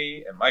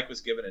TV and Mike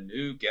was given a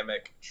new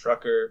gimmick,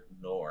 Trucker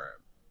Norm.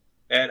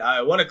 And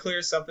I want to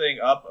clear something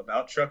up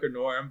about Trucker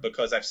Norm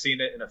because I've seen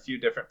it in a few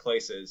different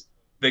places.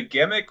 The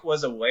gimmick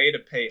was a way to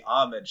pay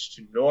homage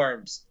to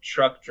Norm's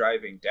truck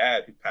driving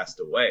dad who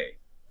passed away.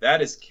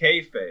 That is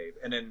kayfabe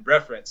and in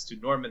reference to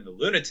Norman the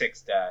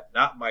Lunatic's dad,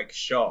 not Mike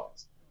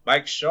Shaw's.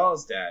 Mike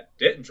Shaw's dad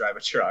didn't drive a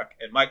truck,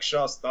 and Mike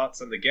Shaw's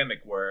thoughts on the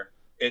gimmick were,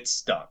 it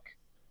stunk.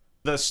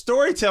 The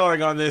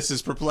storytelling on this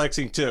is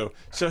perplexing too.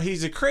 So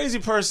he's a crazy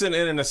person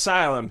in an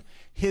asylum.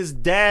 His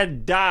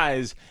dad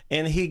dies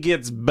and he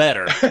gets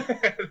better.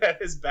 That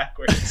is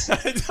backwards.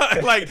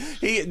 Like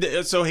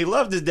so he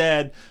loved his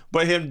dad,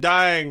 but him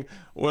dying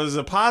was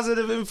a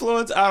positive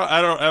influence.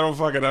 I don't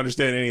fucking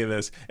understand any of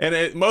this.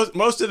 And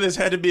most of this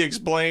had to be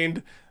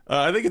explained.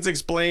 I think it's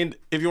explained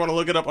if you want to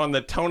look it up on the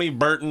Tony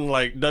Burton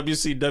like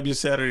WCW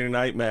Saturday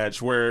Night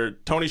match where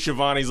Tony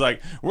Schiavone's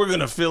like, we're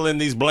gonna fill in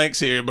these blanks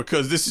here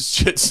because this is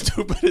shit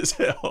stupid as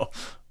hell.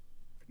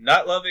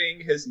 Not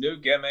loving his new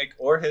gimmick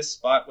or his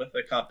spot with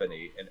the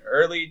company, in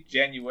early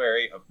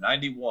January of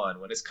 '91,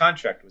 when his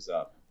contract was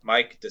up,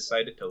 Mike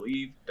decided to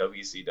leave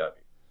WCW.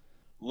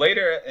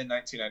 Later in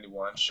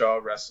 1991, Shaw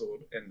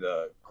wrestled in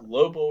the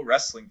Global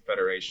Wrestling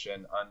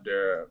Federation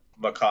under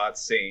Makad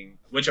Singh,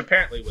 which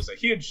apparently was a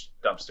huge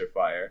dumpster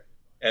fire.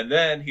 And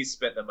then he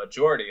spent the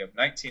majority of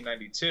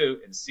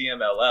 1992 in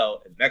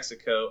CMLL in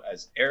Mexico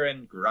as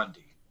Aaron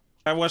Grundy.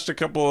 I watched a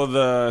couple of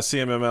the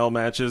CMML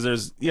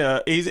matches.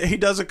 He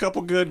does a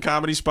couple good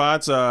comedy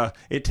spots.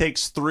 It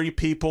takes 3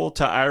 people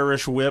to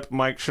Irish whip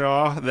Mike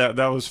Shaw. That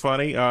was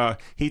funny.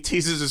 He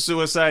teases a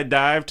suicide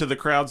dive to the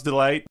crowd's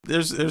delight.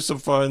 There's some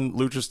fun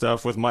lucha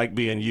stuff with Mike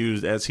being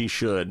used as he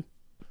should.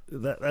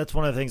 That's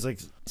one of the things. Like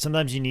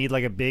sometimes you need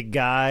like a big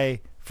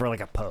guy for like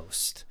a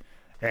post,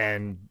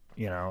 and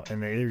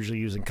and they're usually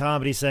using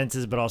comedy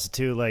senses, but also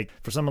too like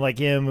for someone like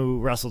him who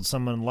wrestled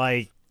someone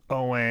like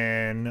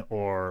Owen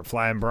or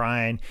Flying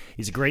Brian,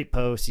 he's a great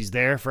post. He's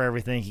there for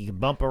everything. He can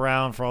bump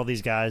around for all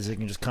these guys that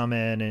can just come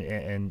in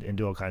and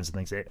do all kinds of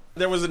things.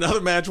 There was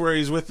another match where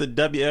he's with the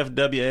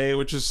WFWA,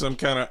 which is some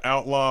kind of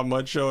outlaw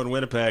mud show in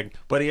Winnipeg,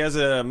 but he has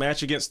a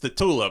match against the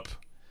Tulip,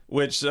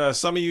 which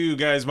some of you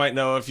guys might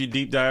know if you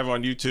deep dive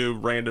on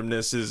YouTube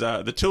randomness. Is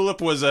the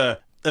Tulip was a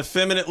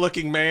effeminate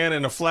looking man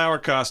in a flower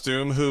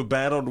costume who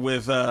battled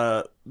with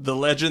the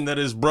legend that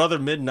is Brother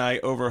Midnight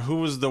over who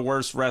was the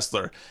worst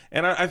wrestler.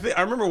 And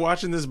I remember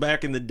watching this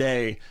back in the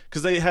day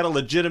because they had a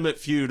legitimate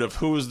feud of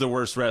who was the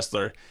worst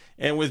wrestler.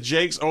 And with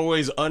Jake's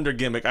always under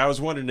gimmick, I was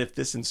wondering if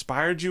this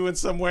inspired you in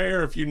some way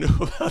or if you knew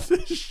about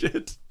this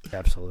shit.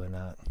 Absolutely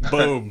not.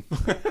 Boom.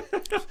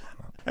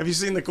 Have you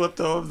seen the clip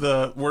though of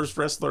the worst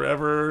wrestler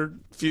ever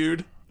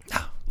feud?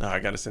 Oh, I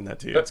gotta send that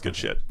to you. That's good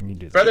shit.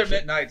 Brother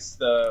Midnight's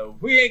the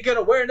we ain't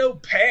gonna wear no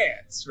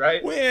pants,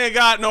 right? We ain't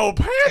got no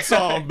pants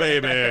on,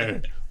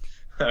 baby.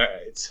 All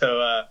right.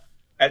 So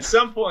at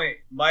some point,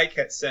 Mike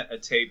had sent a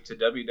tape to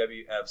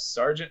WWF's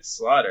Sergeant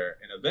Slaughter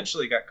and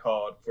eventually got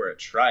called for a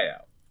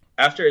tryout.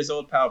 After his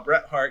old pal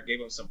Bret Hart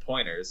gave him some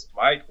pointers,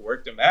 Mike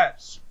worked a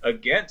match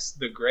against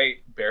the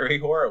great Barry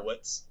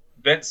Horowitz.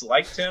 Vince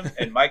liked him,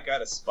 and Mike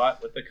got a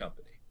spot with the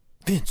company.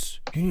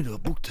 Vince, you need to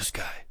book this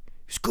guy.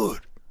 He's good.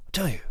 I'll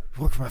tell you.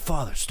 He worked for my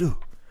father, Stu.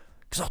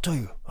 Because I'll tell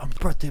you, I'm the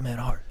birthday man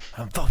Hart.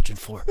 I'm vouching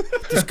for it.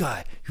 This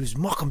guy, he was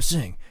Malcolm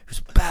Singh. He was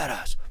a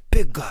badass.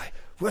 big guy.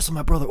 Wrestle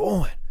my brother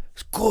Owen.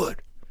 It's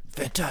good.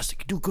 Fantastic.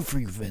 You do good for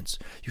you, Vince.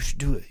 You should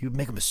do it. You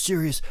make him a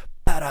serious,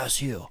 badass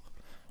heel.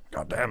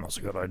 Goddamn, that's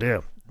a good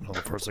idea. You know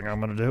the first thing I'm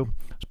gonna do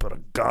is put a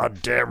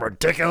goddamn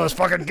ridiculous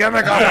fucking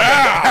gimmick on him.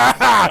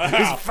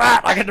 He's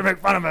fat. I get to make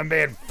fun of him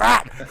being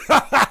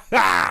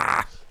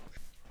fat.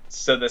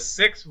 So the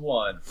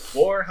 6'1",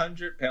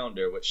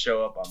 400-pounder would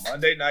show up on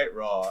Monday Night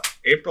Raw,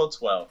 April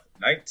 12th,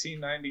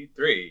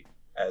 1993,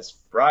 as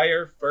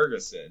Friar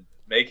Ferguson,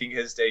 making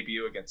his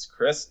debut against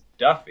Chris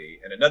Duffy.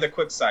 And another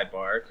quick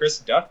sidebar, Chris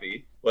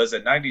Duffy was a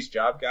 90s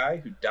job guy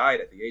who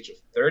died at the age of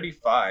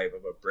 35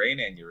 of a brain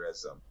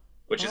aneurysm,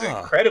 which is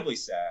incredibly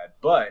sad,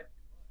 but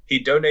he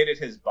donated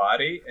his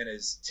body and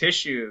his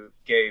tissue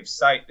gave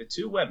sight to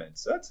 2 women.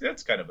 So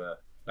that's kind of a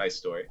nice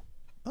story.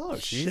 Oh,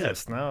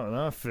 Jesus,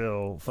 now I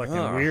feel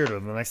fucking weird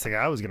with the next thing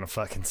I was going to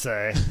fucking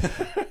say.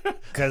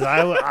 Because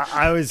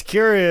I was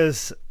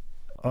curious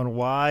on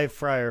why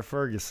Friar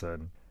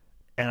Ferguson,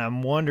 and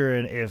I'm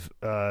wondering if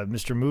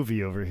Mr.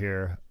 Movie over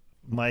here,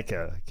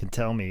 Micah, can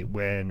tell me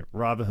when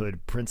Robin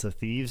Hood Prince of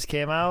Thieves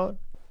came out.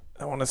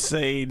 I want to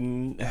say,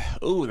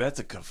 ooh,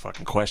 that's a good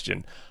fucking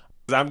question.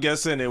 I'm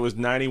guessing it was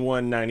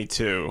 91,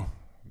 92.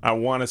 I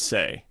want to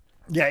say.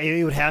 Yeah,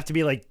 it would have to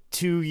be like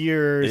 2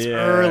 years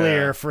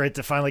earlier for it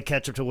to finally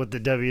catch up to what the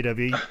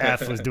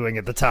WWF was doing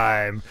at the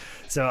time.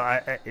 So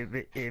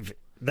if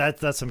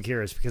that's I'm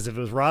curious, because if it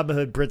was Robin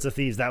Hood, Prince of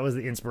Thieves, that was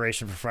the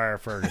inspiration for Friar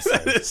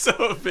Ferguson. That is so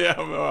That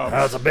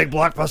was a big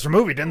blockbuster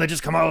movie. Didn't they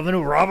just come out with a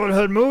new Robin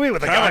Hood movie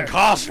with the Kevin guy?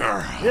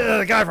 Costner. Yeah,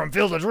 the guy from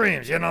Field of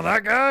Dreams. You know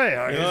that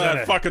guy? You know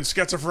that fucking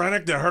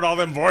schizophrenic that heard all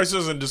them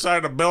voices and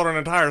decided to build an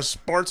entire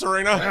sports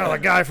arena? Yeah, the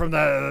guy from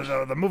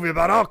the movie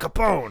about Al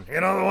Capone.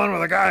 You know, the one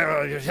where the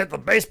guy hit the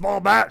baseball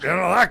bat? You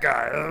know, that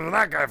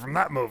guy from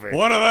that movie.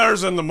 One of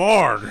theirs in the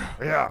morgue.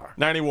 Yeah.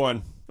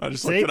 91. I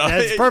just looked See, it up.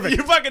 that's perfect.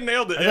 You fucking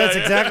nailed it.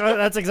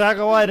 That's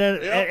exactly why.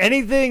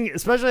 Anything,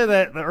 especially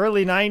the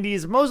early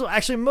 '90s,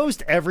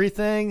 most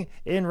everything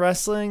in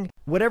wrestling,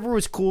 whatever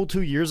was cool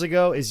 2 years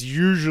ago, is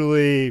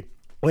usually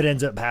what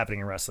ends up happening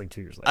in wrestling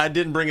 2 years later. I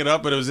didn't bring it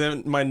up, but it was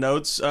in my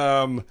notes.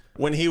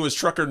 When he was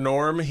Trucker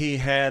Norm, he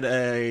had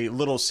a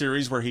little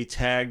series where he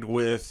tagged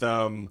with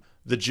the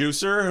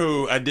Juicer,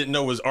 who I didn't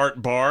know was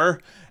Art Barr,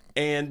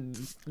 and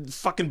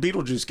fucking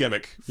Beetlejuice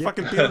gimmick.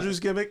 Fucking Beetlejuice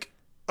gimmick.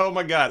 Oh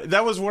my God.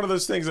 That was one of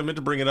those things I meant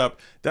to bring it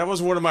up. That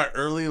was one of my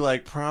early,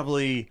 like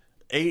probably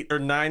 8 or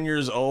 9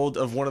 years old,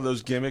 of one of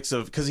those gimmicks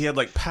of, because he had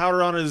like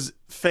powder on his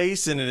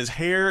face and in his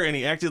hair, and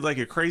he acted like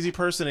a crazy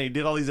person, and he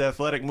did all these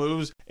athletic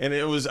moves, and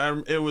it was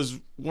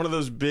one of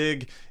those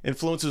big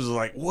influences of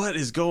like, what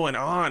is going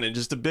on, and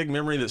just a big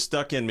memory that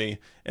stuck in me,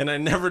 and I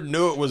never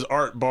knew it was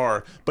Art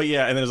Barr. But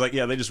yeah, and then it was like,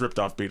 yeah, they just ripped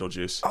off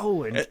Beetlejuice.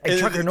 Oh, and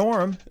Trucker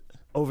Norm,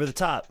 Over the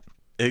Top.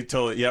 It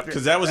totally, yep,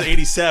 because that was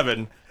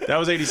 87. That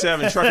was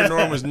 87. Trucker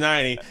Norm was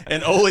 90,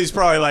 and Ole's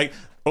probably like,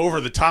 Over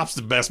the Top's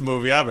the best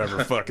movie I've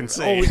ever fucking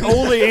seen.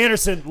 Ole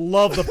Anderson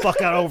loved the fuck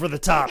out of Over the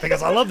Top,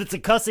 because I love it's a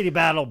custody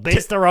battle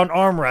based around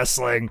arm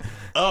wrestling.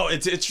 Oh,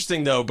 it's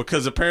interesting though,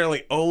 because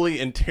apparently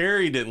Ole and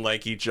Terry didn't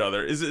like each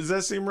other. Does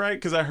that seem right?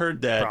 Because I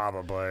heard that.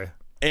 Probably.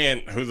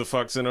 And who the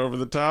fuck's in Over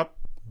the Top?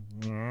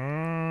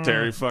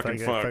 Terry fucking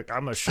Funk.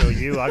 I'm gonna show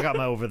you. I got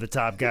my Over the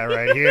Top guy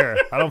right here.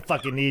 I don't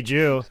fucking need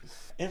you.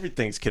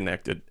 Everything's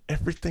connected.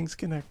 Everything's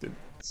connected.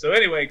 So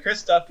anyway,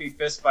 Chris Duffy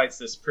fist fights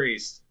this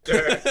priest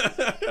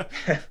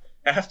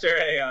after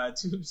a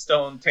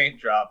tombstone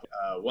taint drop,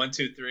 1,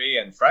 2, 3,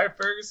 and Friar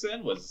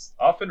Ferguson was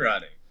off and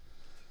running.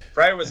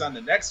 Friar was on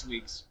the next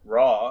week's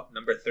Raw,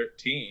 number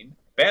 13.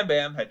 Bam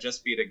Bam had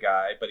just beat a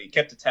guy, but he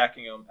kept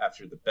attacking him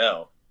after the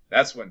bell.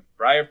 That's when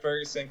Friar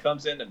Ferguson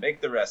comes in to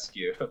make the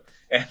rescue,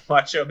 and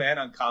Macho Man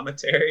on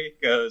commentary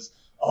goes,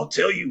 "I'll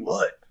tell you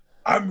what,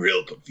 I'm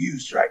real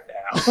confused right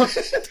now."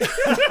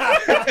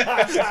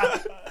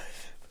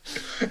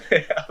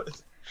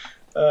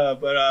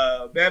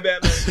 Bam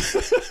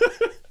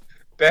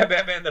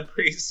Bam and the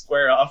priest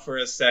square off for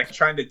a sec,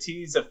 trying to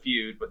tease a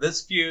feud, but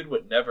this feud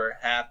would never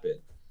happen.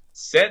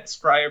 Since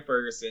Friar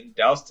Ferguson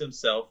doused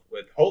himself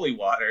with holy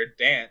water,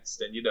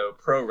 danced, and,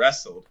 pro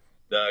wrestled,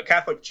 the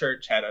Catholic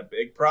Church had a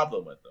big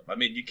problem with him. I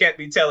mean, you can't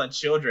be telling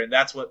children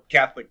that's what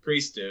Catholic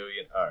priests do.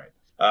 All right.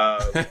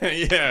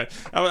 Yeah,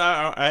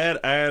 I had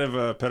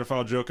a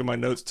pedophile joke in my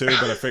notes too,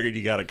 but I figured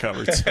you got it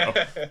covered.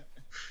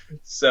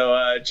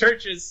 So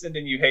churches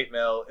sending you hate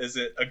mail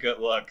isn't a good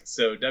look.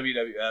 So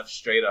WWF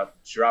straight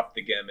up dropped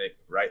the gimmick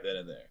right then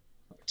and there.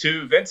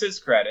 To Vince's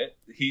credit,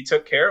 he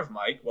took care of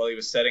Mike while he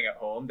was sitting at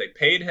home. They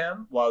paid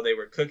him while they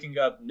were cooking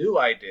up new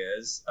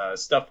ideas,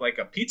 stuff like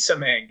a Pizza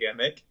Man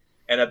gimmick,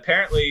 and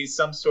apparently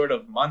some sort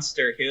of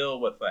monster heel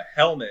with a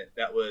helmet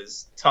that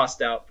was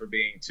tossed out for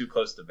being too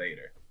close to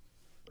Vader.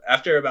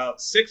 After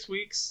about 6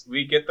 weeks,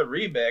 we get the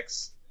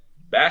remix,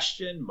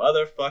 Bastion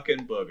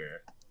motherfucking Booger.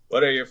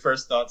 What are your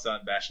first thoughts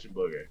on Bastion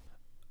Booger?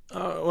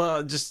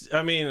 Well,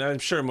 I'm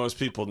sure most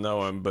people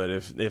know him, but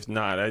if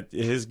not,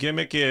 his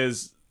gimmick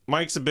is,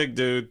 Mike's a big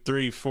dude,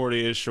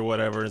 340-ish or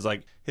whatever. It's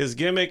like, his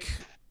gimmick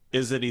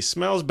is that he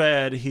smells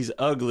bad, he's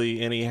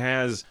ugly, and he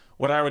has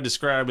what I would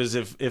describe as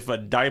if a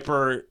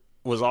diaper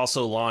was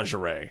also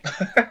lingerie.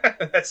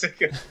 That's a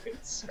good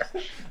answer.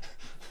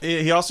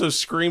 He also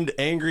screamed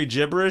angry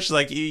gibberish.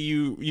 Like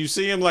you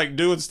see him like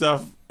doing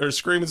stuff or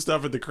screaming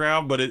stuff at the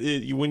crowd, but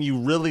when you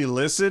really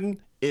listen,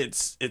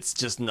 it's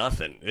just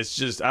nothing. It's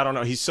just, I don't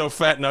know. He's so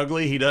fat and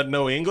ugly. He doesn't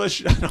know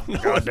English. I don't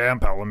know. Goddamn,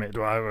 pal.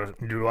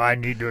 Do I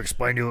need to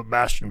explain to you what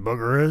Bastion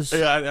Booger is?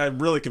 Yeah,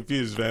 I'm really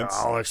confused, Vince.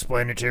 I'll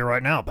explain it to you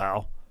right now,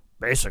 pal.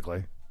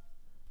 Basically,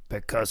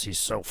 because he's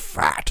so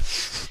fat,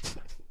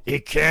 he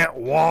can't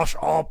wash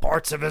all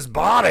parts of his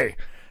body.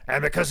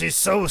 And because he's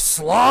so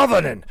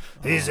slovenly,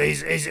 he's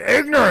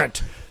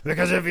ignorant.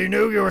 Because if you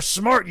knew you were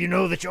smart, you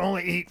know that you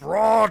only eat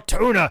raw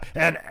tuna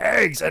and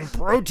eggs and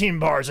protein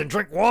bars and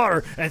drink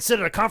water and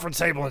sit at a conference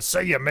table and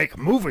say you make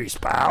movies,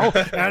 pal.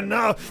 And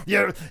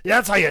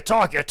that's how you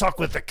talk. You talk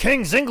with the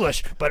king's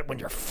English. But when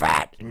you're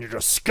fat and you're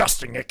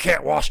disgusting, you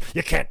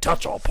can't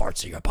touch all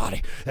parts of your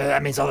body. And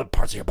that means other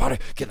parts of your body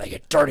they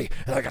get dirty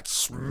and they get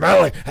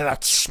smelly. And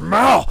that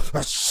smell,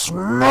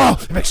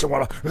 it makes you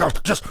want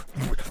to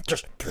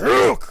just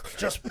puke.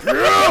 Just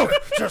puke.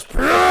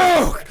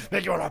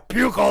 Make you want to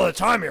puke all the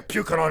time. You're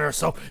puking on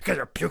yourself because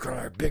you're puking on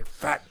your big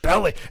fat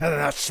belly, and then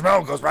that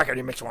smell goes back and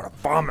it makes you want to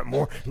vomit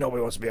more. Nobody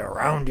wants to be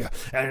around you,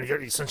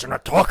 and since you're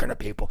not talking to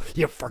people,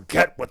 you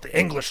forget what the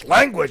English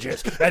language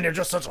is, and you're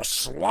just such a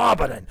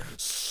slobbering,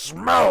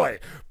 smelly,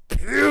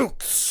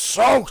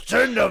 puke-soaked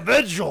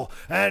individual,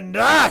 and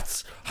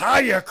that's how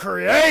you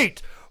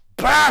create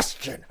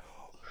Bastion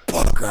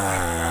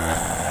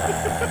Booger.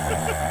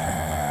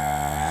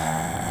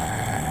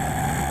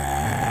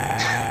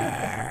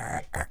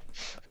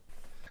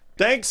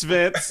 Thanks,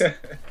 Vince.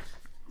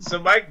 So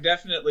Mike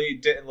definitely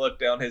didn't look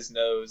down his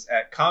nose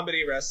at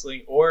comedy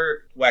wrestling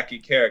or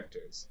wacky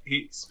characters.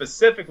 He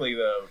specifically,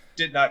 though,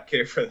 did not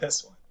care for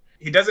this one.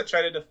 He doesn't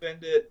try to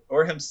defend it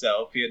or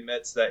himself. He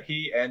admits that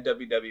he and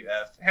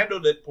WWF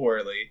handled it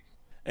poorly.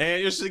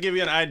 And just to give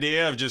you an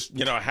idea of just,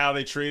 how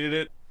they treated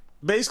it,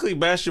 basically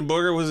Bastion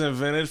Booger was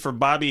invented for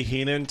Bobby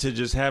Heenan to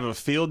just have a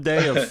field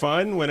day of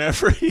fun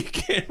whenever he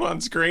came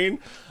on screen.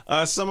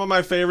 Some of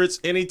my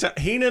favorites, anytime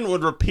Heenan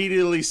would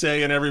repeatedly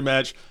say in every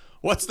match,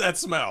 "What's that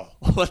smell?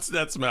 What's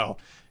that smell?"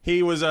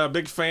 He was a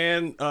big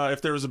fan.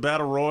 If there was a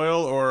battle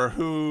royal or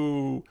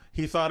who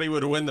he thought he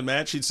would win the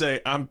match, he'd say,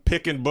 "I'm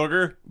picking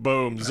Booger."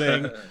 Boom,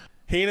 zing.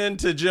 Heenan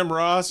to Jim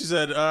Ross, he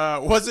said,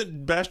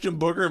 "Wasn't Bastion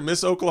Booger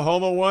Miss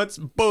Oklahoma once?"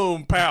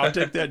 Boom, pow,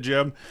 take that,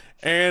 Jim.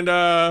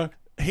 And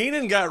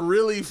Heenan got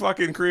really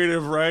fucking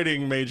creative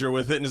writing major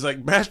with it, and he's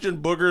like,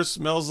 Bastion Booger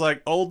smells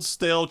like old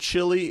stale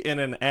chili in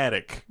an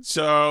attic.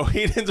 So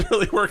Heenan's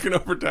really working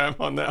overtime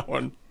on that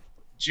one.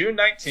 June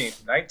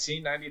 19th,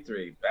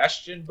 1993,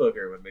 Bastion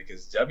Booger would make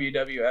his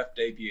WWF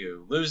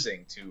debut,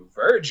 losing to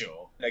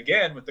Virgil,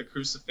 again with the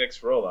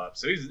crucifix roll-up.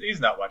 So he's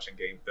not watching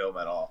game film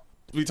at all.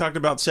 We talked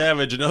about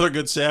Savage. Another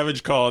good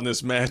Savage call in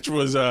this match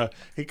was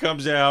he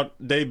comes out,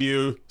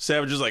 debut,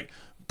 Savage is like,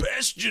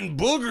 Bastion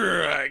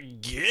Booger, I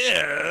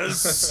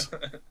guess.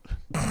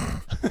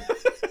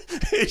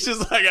 He's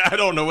just like, I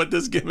don't know what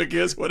this gimmick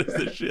is. What is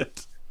this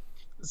shit?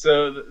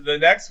 So the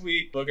next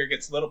week, Booger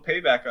gets a little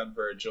payback on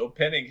Virgil,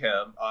 pinning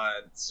him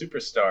on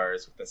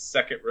Superstars with a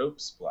second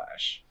rope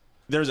splash.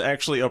 There's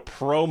actually a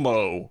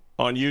promo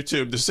on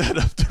YouTube to set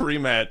up the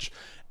rematch.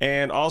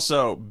 And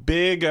also,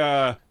 big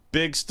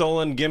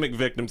stolen gimmick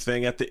victim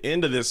thing at the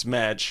end of this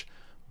match.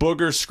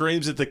 Booger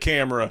screams at the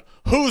camera,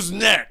 "Who's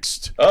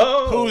next?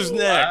 Oh, who's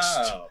next?"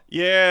 Wow.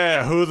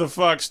 Yeah, who the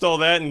fuck stole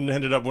that and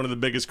ended up one of the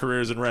biggest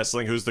careers in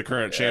wrestling? Who's the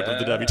current champ of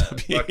the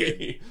WWE?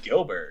 Fucking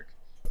Gilbert.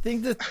 I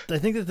think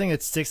the thing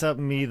that sticks out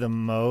to me the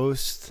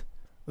most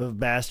of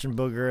Bastion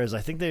Booger is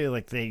I think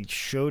they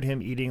showed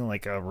him eating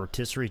like a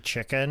rotisserie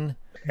chicken.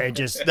 And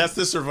just that's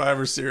the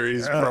Survivor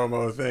Series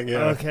promo thing,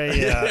 yeah.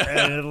 Okay,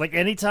 yeah. And like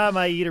anytime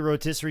I eat a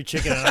rotisserie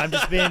chicken and I'm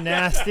just being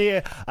nasty,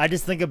 I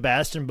just think of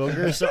Bastion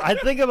Booger. So I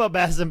think about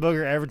Bastion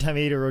Booger every time I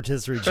eat a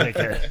rotisserie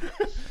chicken.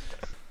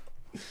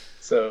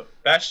 So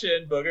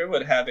Bastion Booger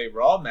would have a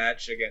Raw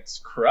match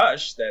against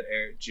Crush that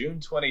aired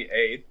June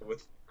 28th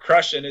with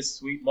Crush and his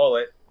sweet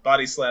mullet.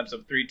 Body slams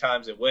him 3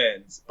 times and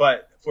wins.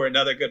 But for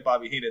another good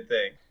Bobby Heenan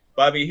thing,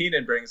 Bobby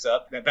Heenan brings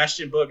up that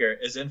Bastion Booger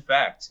is in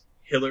fact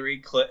Hillary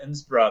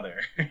Clinton's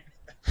brother.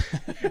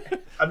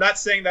 I'm not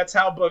saying that's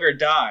how Booger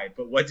died,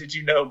 but what did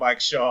you know,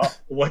 Mike Shaw?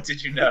 What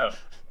did you know?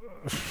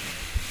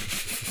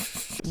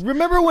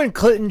 Remember when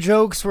Clinton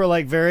jokes were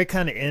like very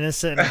kind of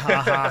innocent and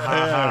ha ha ha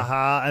ha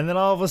ha, and then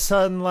all of a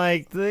sudden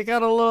like they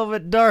got a little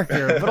bit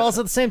darker, but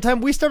also at the same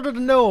time we started to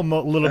know them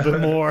a little bit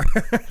more.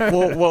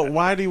 well,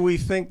 why do we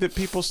think that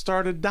people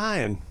started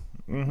dying?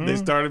 Mm-hmm. They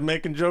started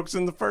making jokes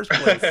in the first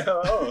place.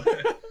 Oh.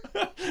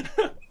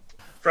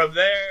 From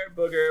there,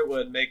 Booger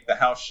would make the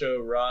house show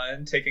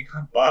run, taking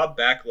on Bob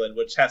Backlund,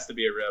 which has to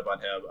be a rib on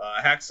him,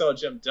 Hacksaw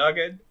Jim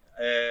Duggan,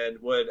 and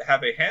would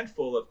have a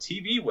handful of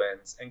TV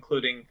wins,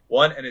 including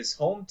one in his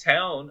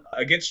hometown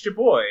against your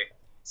boy,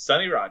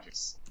 Sonny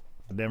Rogers.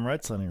 Damn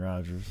right, Sonny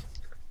Rogers.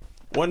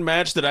 One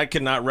match that I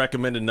cannot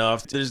recommend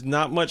enough. There's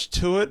not much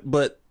to it,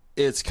 but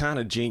it's kind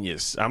of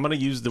genius. I'm going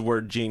to use the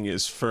word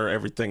genius for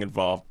everything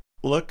involved.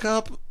 Look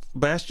up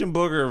Bastion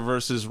Booger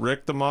versus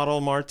Rick the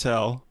Model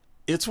Martel.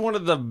 It's one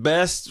of the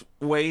best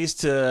ways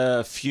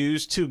to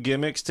fuse two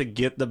gimmicks to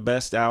get the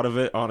best out of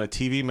it on a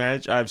TV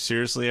match I've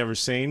seriously ever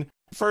seen.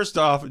 First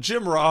off,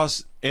 Jim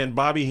Ross and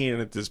Bobby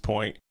Heenan at this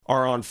point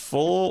are on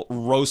full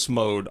roast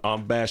mode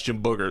on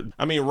Bastion Booger.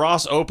 I mean,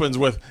 Ross opens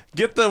with,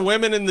 "Get the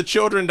women and the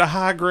children to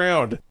high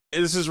ground."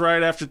 This is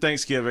right after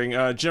Thanksgiving.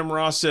 Jim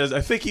Ross says, "I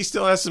think he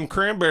still has some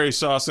cranberry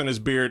sauce in his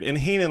beard." And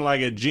Heenan,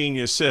 like a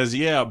genius, says,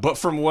 "Yeah, but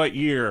from what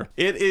year?"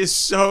 It is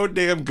so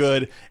damn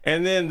good.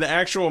 And then the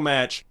actual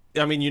match,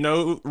 I mean, you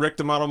know Rick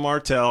the Model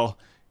Martel.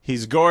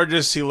 He's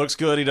gorgeous. He looks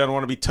good. He doesn't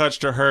want to be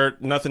touched or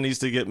hurt. Nothing needs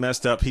to get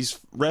messed up. He's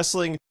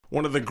wrestling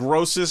one of the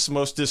grossest,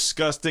 most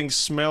disgusting,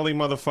 smelly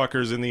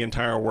motherfuckers in the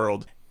entire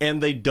world.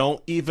 And they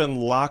don't even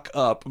lock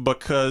up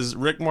because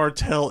Rick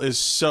Martel is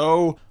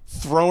so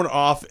thrown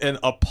off and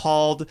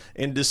appalled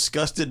and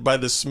disgusted by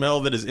the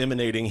smell that is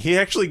emanating. He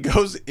actually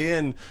goes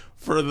in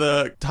for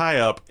the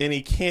tie-up and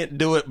he can't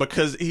do it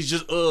because he's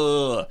just,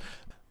 ugh.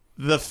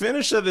 The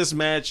finish of this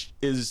match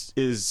is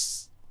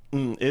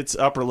it's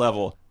upper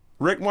level.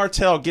 Rick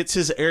Martel gets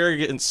his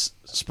arrogance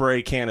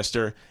spray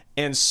canister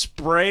and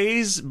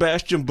sprays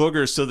Bastion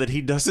Booger so that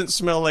he doesn't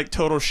smell like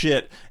total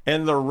shit.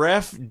 And the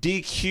ref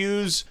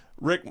DQs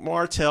Rick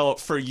Martel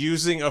for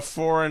using a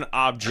foreign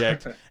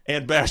object.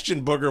 And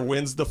Bastion Booger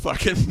wins the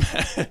fucking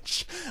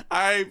match.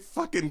 I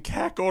fucking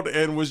cackled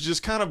and was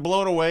just kind of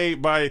blown away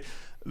by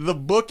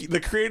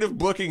the creative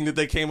booking that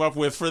they came up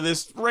with for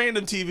this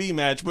random TV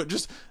match, but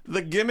just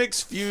the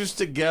gimmicks fused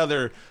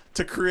together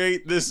to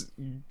create this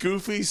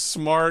goofy,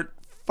 smart,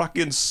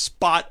 fucking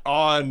spot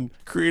on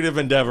creative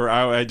endeavor.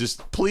 I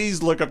just,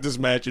 please look up this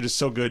match. It is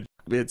so good.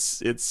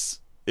 It's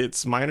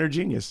minor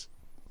genius.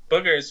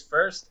 Booger's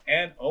first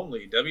and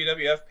only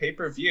WWF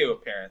pay-per-view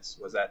appearance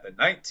was at the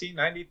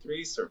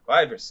 1993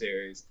 Survivor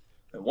Series.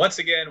 And once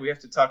again, we have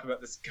to talk about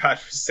this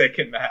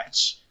godforsaken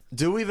match.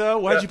 Do we, though?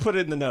 Why'd you put it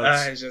in the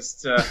notes? I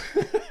just,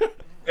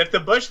 if the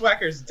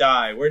Bushwhackers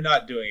die, we're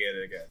not doing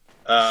it again.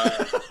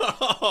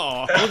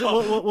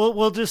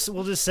 We'll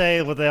just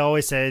say what they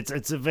always say.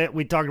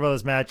 We talked about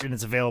this match and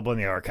it's available in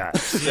the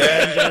archives.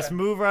 Yeah. And just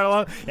move right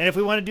along. And if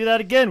we want to do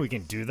that again, we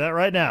can do that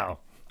right now.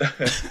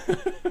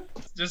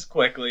 Just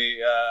quickly,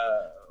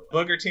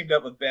 Booger teamed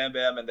up with Bam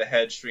Bam and the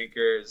Head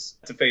Shrinkers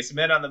to face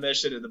Men on the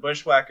Mission and the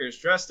Bushwhackers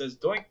dressed as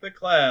Doink the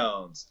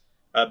Clowns.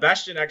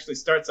 Bastion actually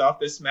starts off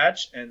this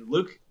match and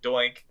Luke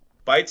Doink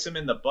bites him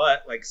in the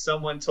butt like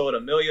someone told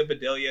Amelia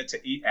Bedelia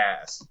to eat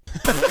ass.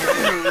 What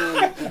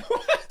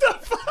the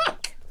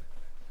fuck?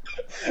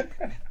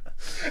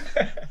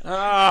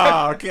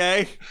 Oh,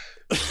 okay.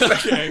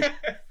 Okay.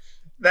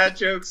 That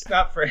joke's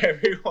not for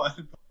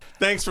everyone.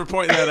 Thanks for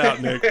pointing that out,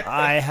 Nick.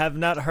 I have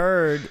not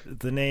heard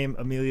the name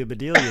Amelia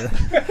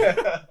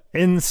Bedelia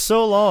in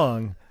so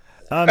long.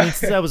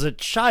 Since I was a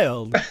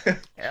child.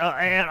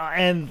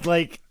 And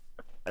like,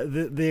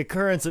 the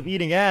occurrence of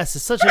eating ass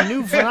is such a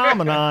new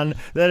phenomenon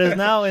that is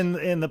now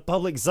in the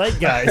public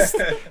zeitgeist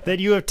that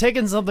you have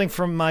taken something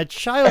from my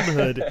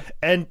childhood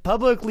and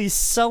publicly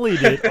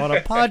sullied it on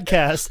a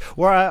podcast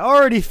where I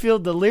already feel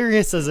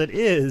delirious as it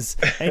is,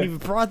 and you've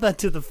brought that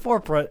to the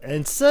forefront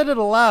and said it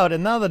aloud,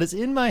 and now that it's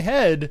in my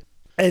head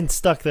and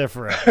stuck there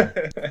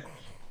forever.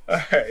 All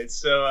right,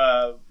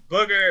 so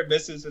Booger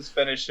misses his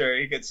finisher.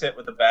 He gets hit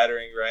with a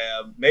battering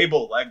ram.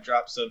 Mabel leg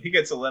drops him. He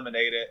gets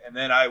eliminated. And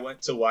then I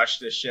went to wash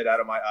this shit out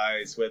of my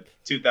eyes with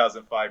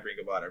 2005 Ring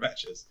of Honor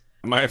matches.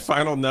 My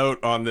final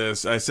note on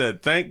this, I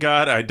said, thank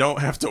God I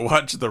don't have to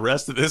watch the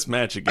rest of this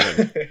match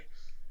again.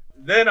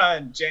 Then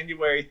on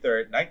January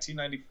 3rd,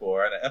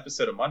 1994, on an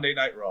episode of Monday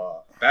Night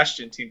Raw,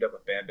 Bastion teamed up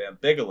with Bam Bam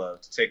Bigelow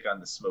to take on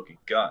the Smoking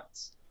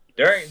Guns.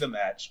 During the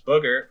match,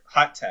 Booger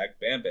hot tagged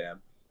Bam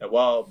Bam. And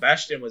while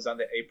Bastion was on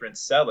the apron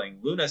selling,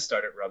 Luna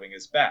started rubbing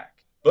his back.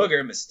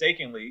 Booger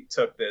mistakenly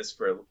took this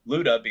for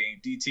Luna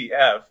being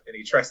DTF, and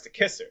he tries to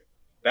kiss her.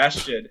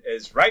 Bastion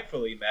is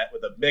rightfully met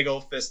with a big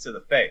old fist to the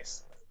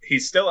face.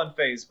 He's still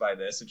unfazed by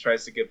this and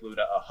tries to give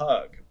Luna a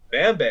hug.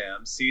 Bam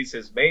Bam sees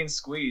his main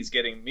squeeze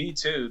getting Me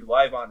Too'd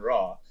live on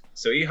Raw,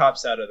 so he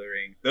hops out of the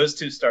ring. Those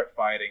two start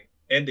fighting,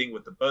 ending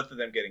with the both of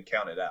them getting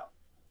counted out.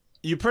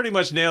 You pretty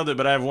much nailed it,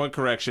 but I have one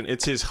correction.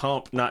 It's his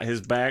hump, not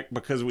his back,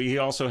 because he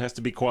also has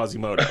to be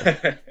Quasimodo.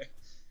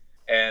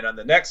 And on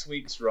the next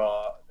week's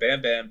Raw,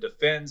 Bam Bam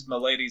defends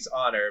Milady's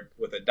honor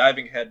with a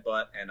diving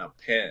headbutt and a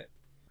pin.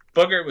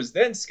 Booger was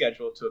then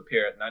scheduled to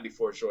appear at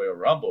 94's Royal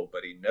Rumble,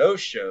 but he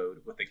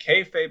no-showed with the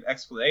kayfabe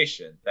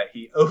explanation that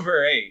he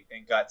overate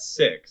and got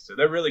sick, so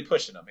they're really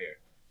pushing him here.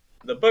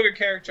 The Booger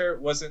character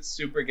wasn't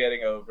super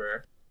getting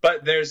over,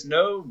 but there's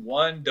no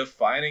one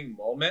defining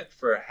moment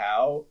for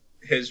how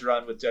his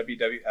run with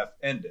WWF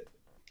ended.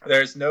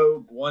 There's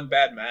no one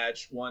bad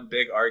match, one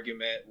big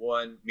argument,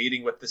 one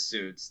meeting with the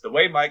suits. The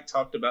way Mike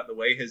talked about the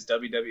way his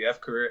WWF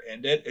career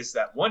ended is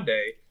that one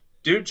day,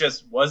 dude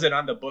just wasn't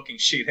on the booking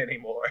sheet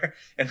anymore,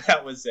 and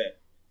that was it.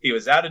 He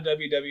was out of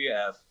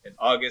WWF in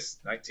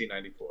August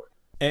 1994.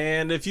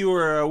 And if you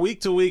were a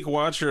week-to-week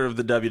watcher of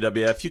the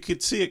WWF, you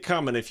could see it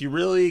coming if you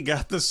really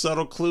got the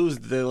subtle clues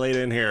that they laid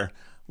in here.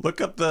 Look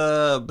up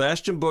the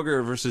Bastion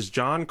Booger versus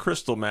John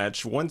Crystal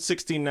match,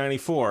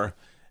 116.94.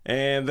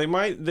 And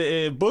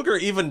Booger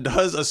even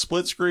does a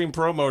split screen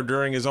promo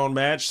during his own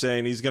match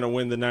saying he's going to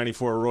win the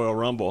 94 Royal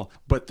Rumble.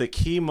 But the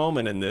key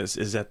moment in this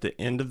is at the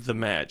end of the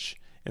match.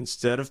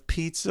 Instead of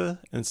pizza,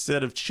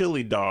 instead of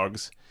chili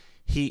dogs,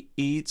 he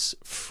eats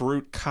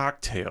fruit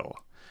cocktail.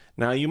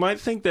 Now, you might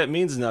think that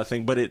means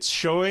nothing, but it's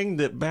showing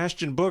that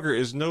Bastion Booger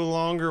is no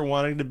longer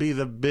wanting to be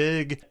the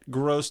big,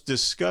 gross,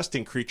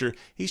 disgusting creature.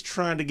 He's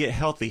trying to get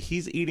healthy.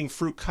 He's eating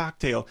fruit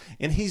cocktail,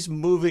 and he's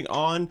moving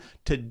on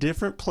to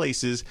different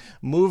places,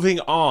 moving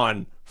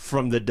on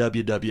from the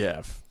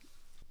WWF.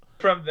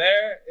 From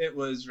there, it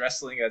was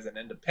wrestling as an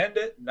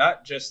independent,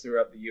 not just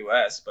throughout the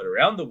U.S., but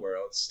around the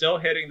world, still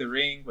hitting the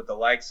ring with the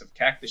likes of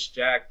Cactus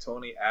Jack,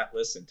 Tony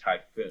Atlas, and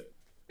Typhoon.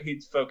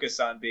 He'd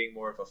focus on being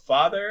more of a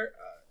father,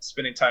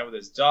 spending time with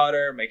his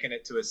daughter, making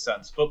it to his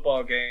son's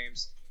football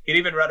games. He'd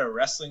even run a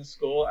wrestling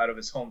school out of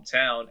his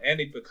hometown, and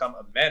he'd become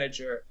a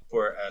manager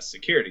for a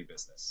security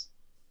business.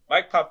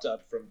 Mike popped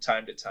up from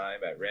time to time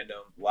at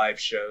random live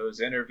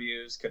shows,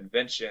 interviews,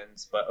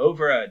 conventions, but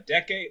over a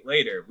decade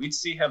later, we'd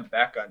see him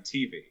back on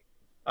TV.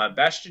 On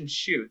Bastion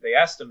Shoot, they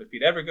asked him if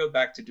he'd ever go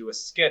back to do a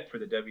skit for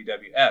the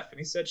WWF, and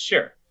he said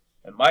sure.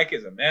 And Mike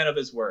is a man of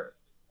his word.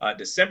 On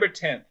December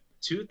 10th,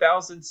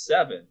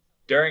 2007,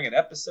 during an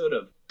episode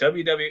of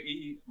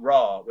WWE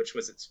Raw, which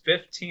was its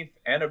 15th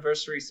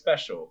anniversary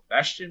special,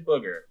 Bastion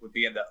Booger would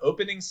be in the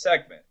opening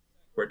segment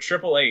where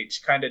Triple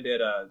H kind of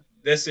did a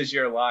 "This Is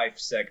Your Life"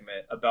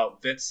 segment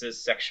about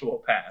Vince's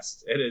sexual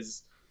past.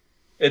 It's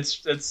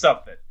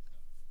something.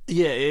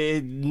 Yeah,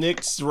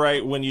 Nick's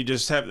right when you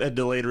just have a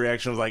delayed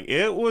reaction of like,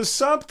 it was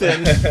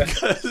something,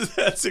 because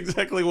that's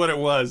exactly what it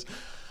was.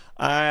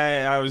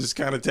 I was just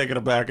kind of taken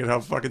aback at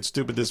how fucking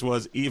stupid this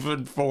was,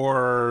 even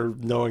for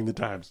knowing the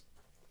times.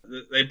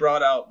 They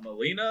brought out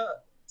Melina,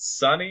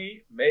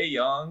 Sunny, Mae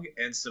Young,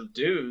 and some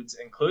dudes,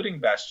 including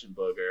Bastion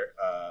Booger,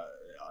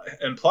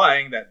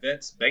 implying that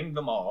Vince banged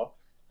them all.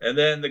 And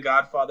then the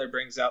Godfather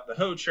brings out the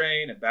Ho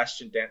Train, and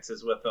Bastion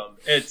dances with them.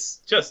 It's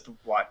just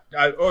what,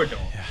 or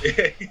don't.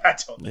 Yeah. I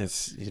don't know.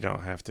 You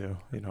don't have to.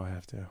 You don't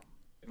have to.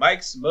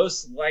 Mike's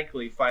most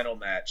likely final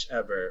match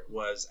ever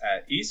was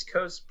at East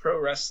Coast Pro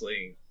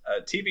Wrestling,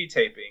 a TV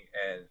taping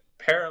in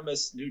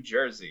Paramus, New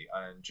Jersey,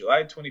 on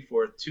July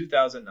 24th,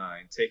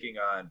 2009, taking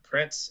on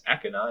Prince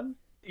Akinon.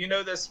 You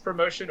know this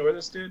promotion or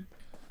this dude?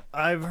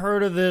 I've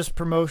heard of this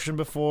promotion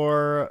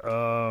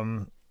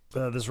before.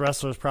 This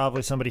wrestler is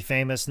probably somebody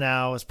famous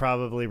now. It's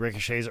probably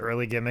Ricochet's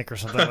early gimmick or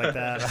something like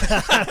that.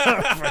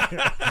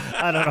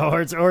 I don't know.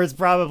 Or it's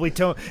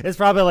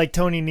probably like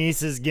Tony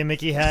Nese's gimmick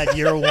he had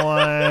year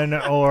one,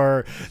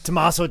 or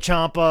Tommaso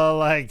Ciampa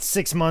like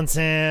 6 months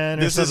in.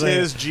 This is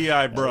his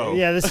GI Bro.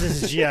 Yeah, this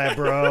is his GI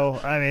Bro.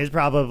 I mean, it's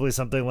probably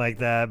something like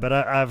that. But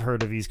I've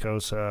heard of East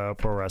Coast Pro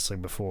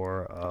Wrestling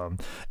before.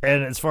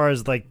 And as far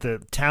as like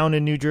the town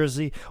in New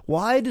Jersey,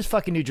 why does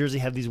fucking New Jersey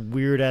have these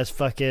weird ass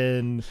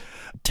fucking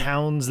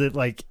towns that,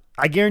 like,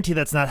 I guarantee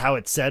that's not how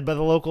it's said by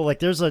the local. Like,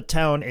 there's a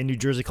town in New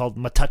Jersey called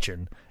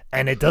Metuchen,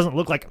 and it doesn't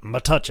look like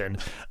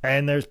Metuchen.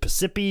 And there's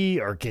Parsippany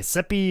or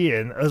Giuseppe,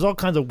 and there's all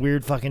kinds of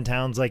weird fucking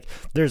towns. Like,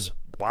 there's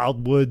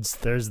Wildwoods,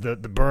 there's the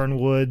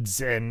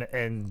Burnwoods,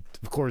 and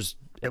of course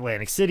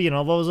Atlantic City and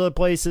all those other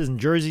places, and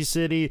Jersey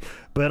City.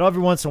 But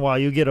every once in a while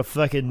you get a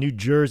fucking New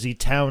Jersey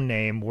town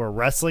name where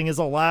wrestling is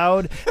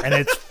allowed, and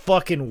it's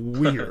fucking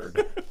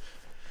weird.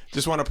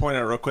 Just want to point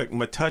out real quick,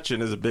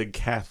 Metuchen is a big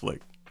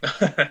Catholic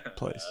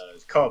place.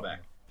 Callback.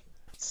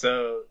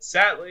 So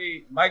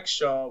sadly, Mike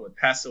Shaw would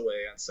pass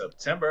away on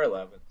September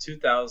 11th,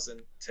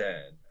 2010.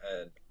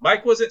 And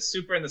Mike wasn't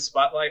super in the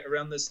spotlight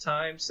around this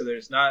time, so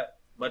there's not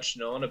much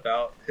known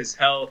about his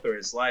health or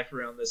his life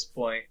around this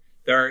point.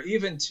 There are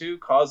even two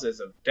causes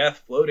of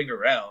death floating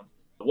around.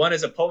 One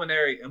is a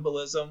pulmonary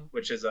embolism,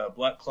 which is a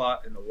blood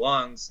clot in the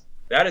lungs.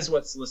 That is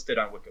what's listed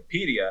on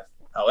Wikipedia.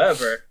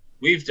 However,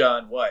 we've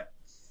done,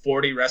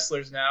 40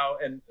 wrestlers now,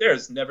 and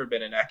there's never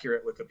been an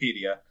accurate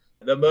Wikipedia.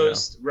 The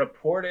most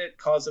reported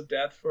cause of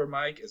death for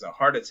Mike is a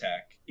heart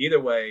attack. Either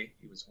way,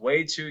 he was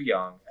way too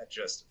young at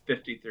just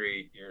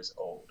 53 years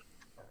old.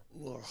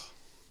 Ugh.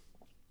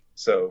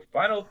 So,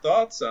 final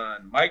thoughts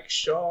on Mike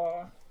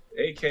Shaw,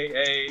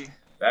 a.k.a.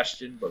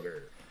 Bastion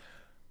Booger.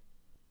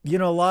 You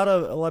know, a lot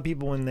of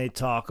people, when they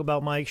talk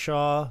about Mike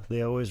Shaw,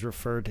 they always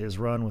refer to his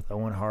run with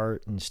Owen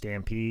Hart and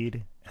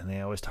Stampede, and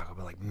they always talk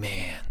about, like,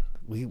 man,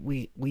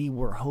 we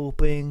were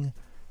hoping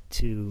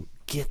to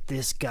get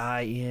this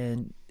guy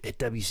in at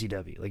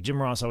WCW. Like,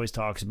 Jim Ross always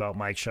talks about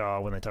Mike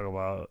Shaw when they talk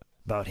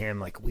about him,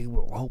 like, we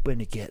were hoping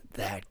to get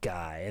that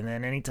guy. And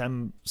then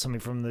anytime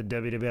somebody from the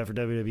WWF or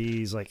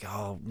WWE is like,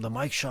 oh, the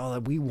Mike Shaw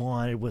that we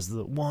wanted was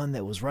the one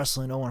that was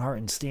wrestling Owen Hart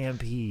and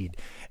Stampede.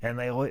 And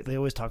they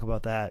always talk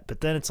about that.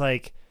 But then it's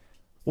like,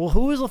 well,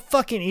 who was a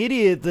fucking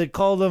idiot that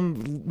called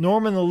him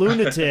Norman the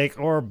Lunatic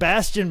or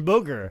Bastion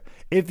Booger?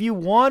 If you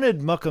wanted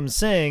Muckam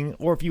Singh,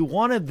 or if you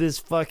wanted this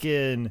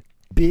fucking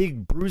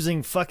big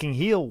bruising fucking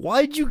heel.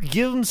 Why'd you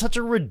give him such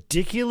a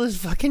ridiculous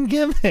fucking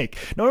gimmick?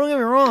 No, don't get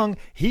me wrong,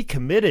 he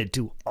committed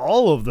to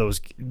all of those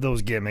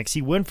gimmicks.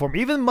 He went for him.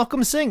 Even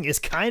Malcolm Singh is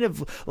kind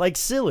of like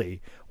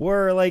silly,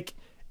 where like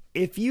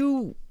if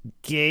you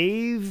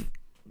gave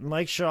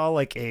Mike Shaw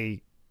like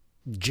a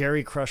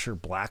Jerry Crusher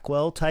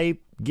Blackwell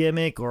type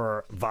gimmick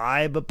or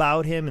vibe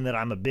about him, and that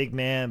I'm a big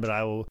man but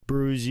I will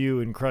bruise you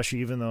and crush you,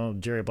 even though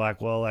Jerry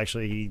Blackwell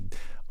actually he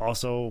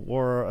also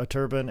wore a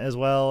turban as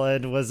well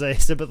and was a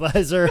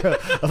sympathizer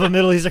of a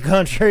Middle Eastern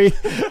country.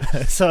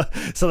 so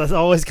that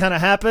always kind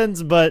of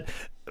happens. But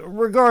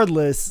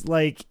regardless,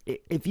 like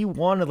if you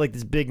wanted like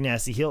this big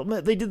nasty heel,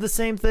 they did the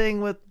same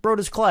thing with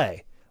Brodus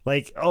Clay.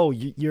 Like, oh,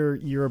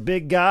 you're a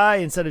big guy,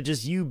 instead of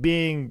just you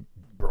being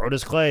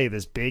Brodus Clay,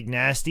 this big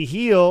nasty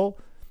heel,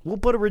 we'll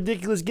put a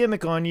ridiculous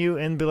gimmick on you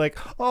and be like,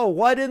 oh,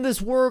 why didn't this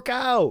work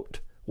out?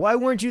 Why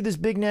weren't you this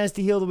big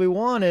nasty heel that we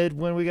wanted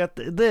when we got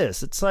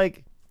this? It's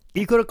like,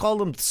 you could have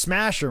called him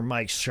Smasher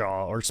Mike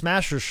Shaw or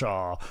Smasher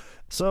Shaw.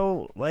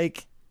 So,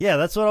 like, yeah,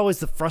 that's what always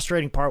the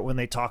frustrating part when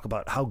they talk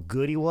about how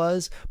good he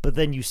was, but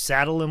then you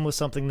saddle him with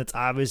something that's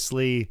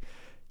obviously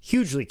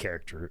hugely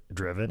character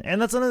driven.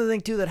 And that's another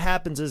thing, too, that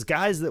happens is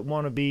guys that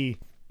want to be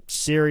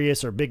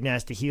serious or big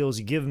nasty heels,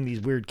 you give them these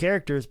weird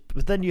characters,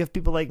 but then you have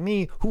people like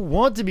me who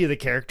want to be the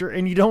character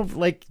and you don't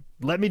like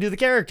let me do the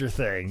character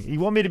thing. You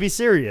want me to be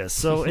serious.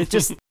 So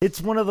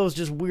it's one of those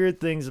just weird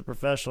things of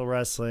professional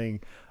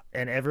wrestling.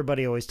 And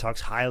everybody always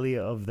talks highly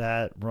of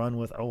that run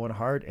with Owen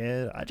Hart.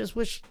 And I just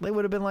wish they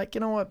would have been like,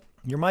 you know what?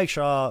 You're Mike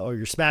Shaw or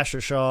you're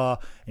Smasher Shaw,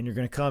 and you're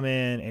going to come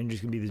in and you're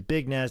just going to be this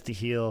big nasty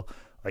heel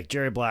like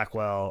Jerry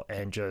Blackwell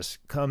and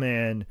just come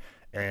in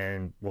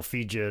and we'll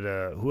feed you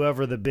to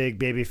whoever the big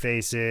baby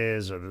face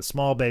is or the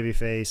small baby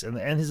face. And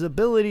his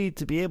ability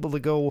to be able to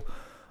go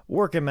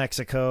work in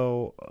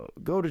Mexico,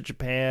 go to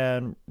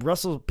Japan,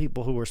 wrestle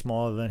people who are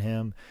smaller than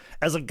him.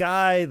 As a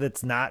guy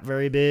that's not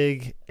very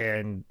big,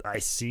 and I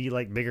see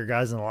like bigger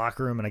guys in the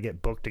locker room and I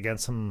get booked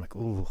against them, I'm like,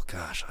 oh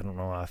gosh, I don't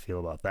know how I feel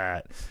about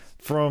that.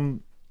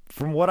 From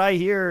what I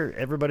hear,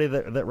 everybody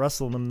that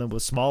wrestled him that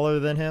was smaller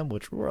than him,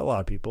 which were a lot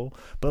of people,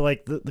 but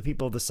like the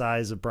people the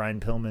size of Brian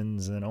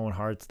Pillman's and Owen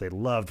Hart's, they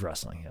loved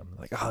wrestling him.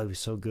 Like, oh, he was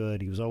so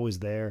good. He was always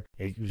there.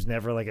 He was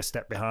never like a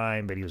step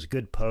behind, but he was a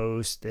good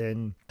post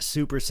and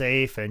super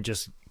safe and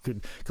just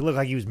could look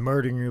like he was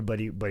murdering you, but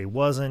he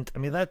wasn't. I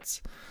mean,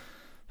 that's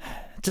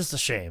just a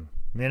shame.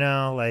 You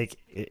know, like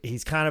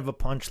he's kind of a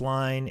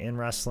punchline in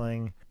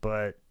wrestling,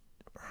 but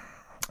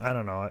I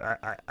don't know.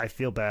 I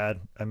feel bad.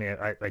 I mean,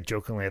 I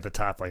jokingly at the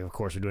top, like, of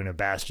course, we're doing a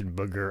Bastion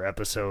Booger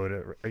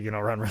episode, you know,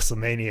 around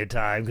WrestleMania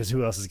time, because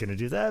who else is going to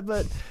do that?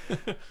 But,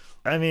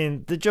 I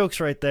mean, the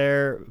joke's right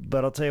there.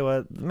 But I'll tell you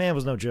what, the man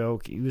was no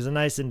joke. He was a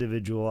nice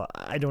individual.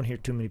 I don't hear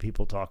too many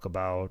people talk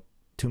about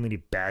too many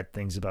bad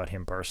things about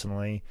him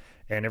personally.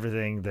 And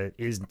everything that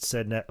is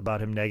said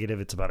about him negative,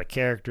 it's about a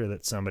character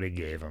that somebody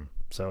gave him.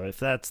 So if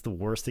that's the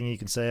worst thing you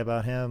can say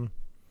about him,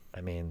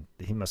 I mean,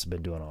 he must have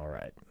been doing all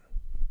right.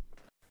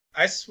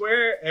 I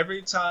swear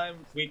every time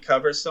we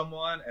cover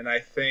someone and I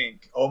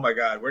think, oh my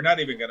God, we're not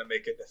even going to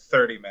make it to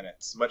 30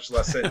 minutes, much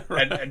less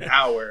an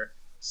hour,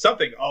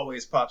 something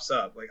always pops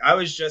up. Like, I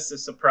was just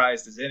as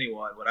surprised as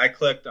anyone when I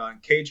clicked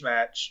on Cage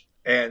Match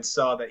and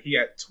saw that he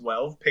had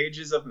 12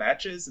 pages of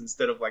matches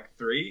instead of like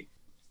 3.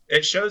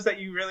 It shows that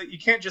you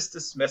can't just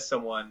dismiss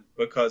someone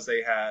because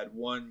they had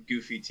one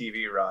goofy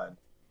TV run,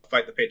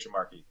 Fight the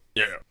Patriarchy.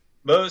 Yeah.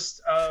 Most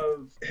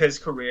of his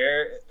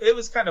career, it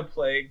was kind of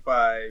plagued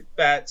by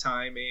bad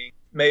timing,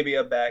 maybe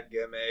a bad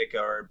gimmick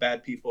or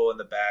bad people in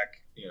the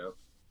back, you know.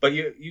 But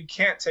you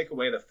can't take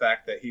away the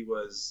fact that he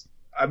was,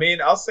 I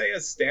mean, I'll say a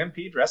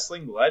Stampede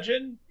Wrestling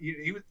legend.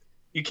 You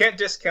can't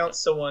discount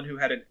someone who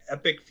had an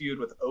epic feud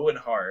with Owen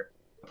Hart,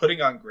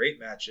 putting on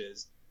great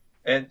matches,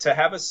 and to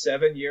have a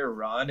 7-year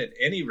run in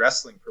any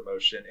wrestling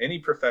promotion, any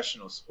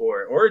professional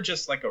sport, or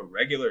just like a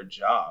regular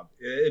job.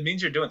 It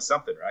means you're doing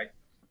something, right?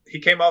 He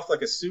came off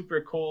like a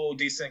super cool,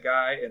 decent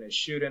guy in his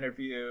shoot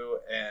interview.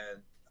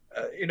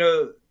 And, you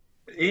know,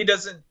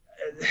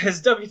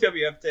 his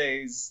WWF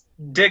days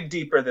dig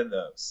deeper than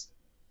those.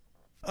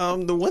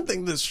 The one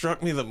thing that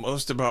struck me the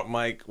most about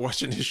Mike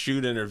watching his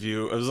shoot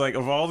interview, it was like,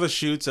 of all the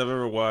shoots I've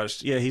ever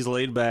watched, yeah, he's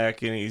laid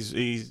back and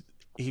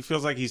he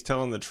feels like he's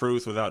telling the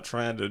truth without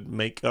trying to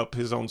make up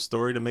his own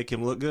story to make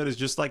him look good. It's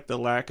just like the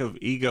lack of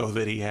ego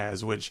that he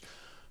has, which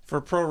for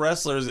pro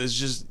wrestlers is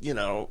just, you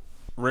know,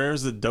 rare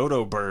as the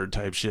dodo bird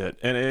type shit.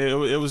 And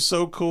it was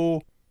so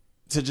cool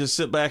to just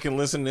sit back and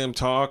listen to him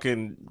talk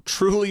and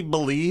truly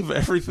believe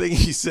everything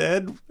he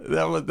said.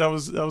 That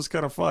was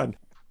kind of fun.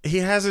 He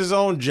has his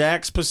own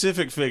Jakks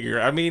Pacific figure.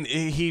 I mean,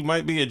 he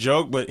might be a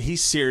joke, but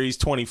he's Series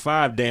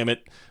 25, damn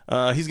it.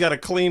 He's got a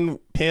clean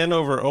pin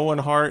over Owen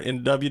Hart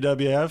in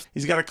WWF.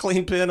 He's got a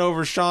clean pin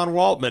over Sean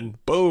Waltman.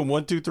 Boom,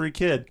 1, 2, 3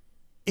 kid.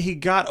 He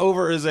got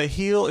over as a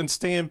heel in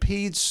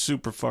Stampede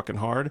super fucking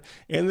hard.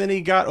 And then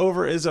he got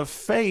over as a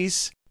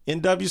face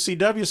in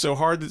WCW so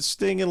hard that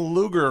Sting and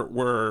Luger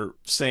were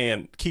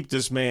saying, keep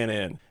this man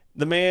in.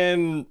 The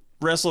man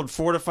wrestled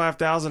 4,000 to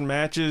 5,000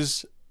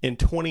 matches in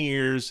 20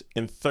 years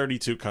in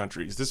 32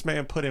 countries. This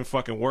man put in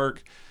fucking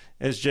work.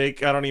 As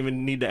Jake, I don't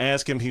even need to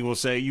ask him. He will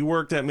say, you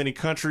work that many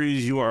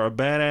countries. You are a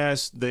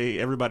badass.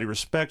 Everybody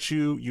respects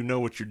you. You know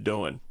what you're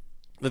doing.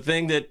 The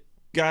thing that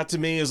got to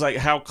me is like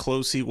how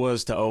close he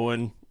was to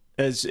Owen.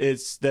 As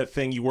it's that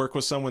thing, you work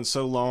with someone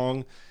so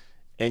long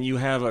and you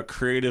have a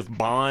creative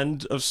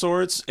bond of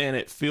sorts and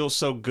it feels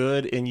so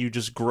good and you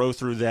just grow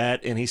through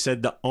that. And he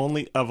said the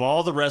only of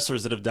all the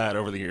wrestlers that have died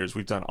over the years,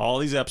 we've done all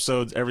these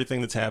episodes, everything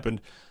that's happened,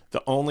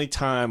 the only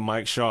time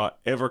Mike Shaw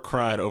ever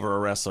cried over a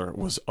wrestler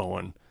was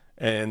Owen.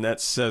 And that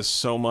says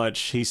so much.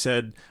 He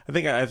said, I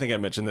think I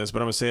mentioned this,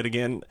 but I'm going to say it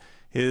again.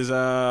 His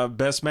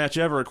best match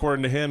ever,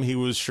 according to him, he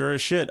was sure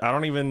as shit. I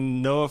don't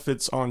even know if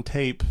it's on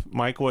tape.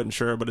 Mike wasn't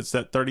sure, but it's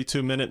that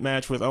 32-minute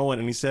match with Owen.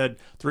 And he said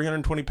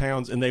 320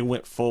 pounds, and they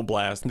went full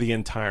blast the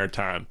entire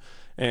time.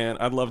 And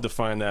I'd love to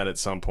find that at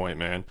some point,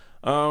 man.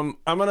 I'm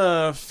going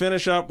to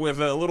finish up with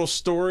a little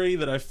story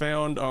that I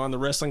found on the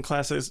Wrestling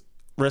Classics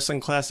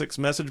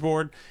message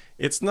board.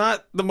 It's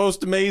not the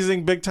most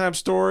amazing big-time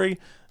story.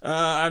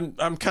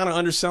 I'm kind of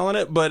underselling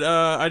it, but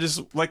I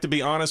just like to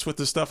be honest with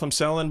the stuff I'm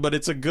selling. But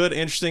it's a good,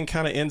 interesting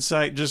kind of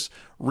insight, just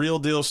real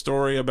deal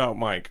story about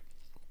Mike.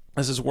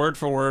 This is word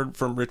for word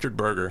from Richard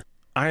Berger.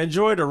 I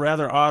enjoyed a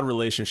rather odd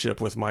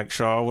relationship with Mike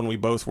Shaw when we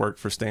both worked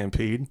for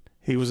Stampede.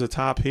 He was a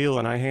top heel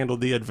and I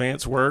handled the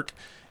advance work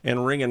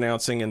and ring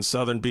announcing in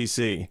southern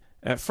BC.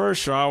 At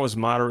first, Shaw was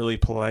moderately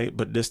polite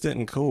but distant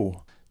and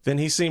cool. Then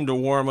he seemed to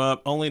warm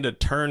up only to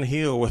turn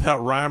heel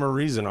without rhyme or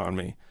reason on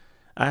me.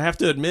 I have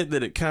to admit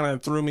that it kind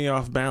of threw me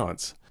off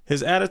balance.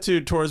 His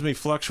attitude towards me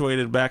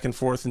fluctuated back and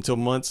forth until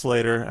months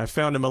later I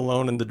found him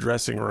alone in the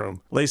dressing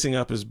room, lacing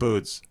up his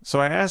boots. So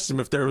I asked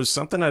him if there was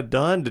something I'd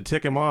done to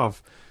tick him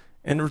off.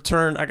 In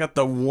return, I got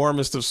the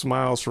warmest of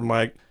smiles from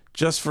Mike.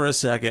 Just for a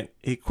second,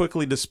 he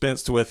quickly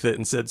dispensed with it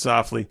and said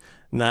softly,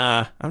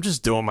 "Nah, I'm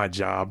just doing my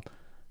job."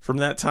 From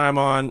that time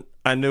on,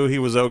 I knew he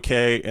was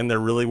okay and there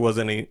really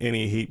wasn't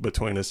any heat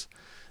between us.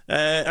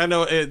 I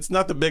know it's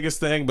not the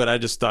biggest thing, but I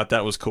just thought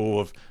that was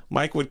cool. If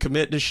Mike would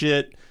commit to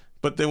shit,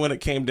 but then when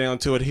it came down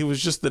to it, he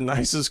was just the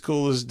nicest,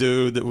 coolest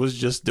dude that was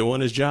just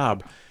doing his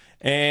job.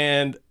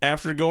 And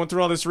after going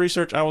through all this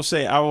research, I will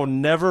say I will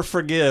never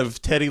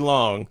forgive Teddy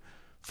Long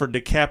for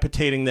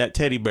decapitating that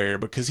teddy bear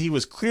because he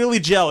was clearly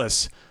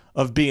jealous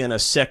of being a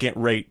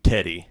second-rate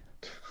Teddy.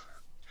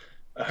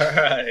 All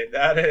right,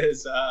 that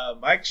is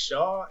Mike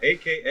Shaw,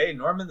 a.k.a.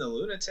 Norman the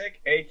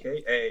Lunatic,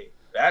 a.k.a.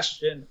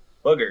 Bastion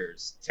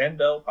Boogers, 10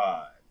 Bell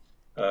Pod.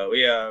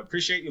 We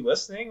appreciate you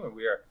listening.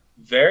 We are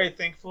very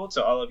thankful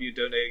to all of you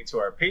donating to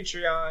our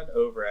Patreon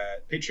over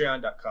at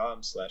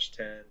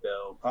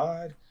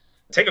patreon.com/10bellpod.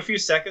 Take a few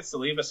seconds to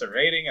leave us a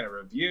rating and a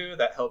review.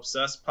 That helps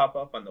us pop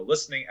up on the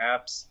listening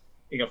apps.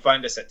 You can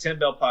find us at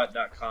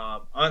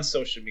 10bellpod.com, on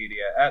social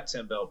media at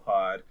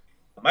 10bellpod.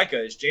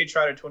 Micah is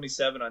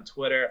JTrotter27 on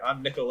Twitter.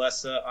 I'm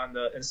Nicolessa on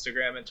the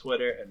Instagram and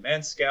Twitter. And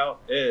Manscout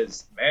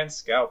is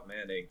Manscout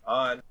Manning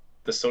on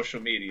the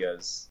social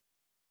medias.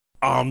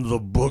 I'm the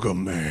Booger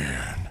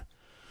Man.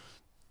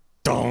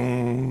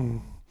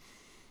 Dong.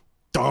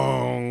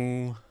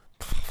 Dong.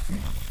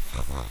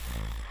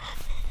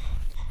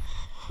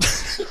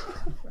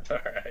 All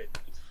right.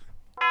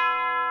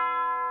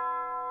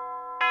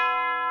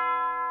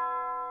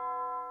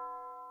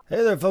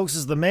 Hey there, folks.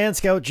 It's the Man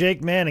Scout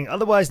Jake Manning,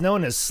 otherwise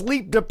known as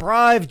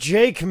sleep-deprived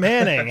Jake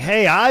Manning.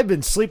 Hey, I've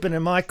been sleeping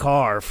in my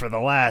car for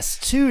the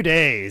last 2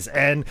 days,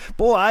 and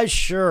boy, I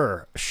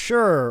sure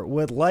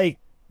would like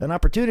an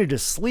opportunity to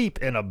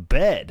sleep in a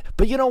bed.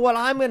 But you know what?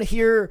 I'm going to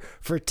here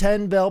for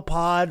 10 Bell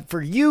Pod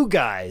for you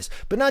guys.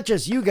 But not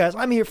just you guys.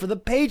 I'm here for the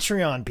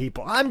Patreon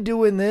people. I'm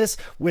doing this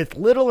with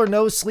little or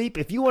no sleep.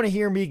 If you want to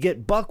hear me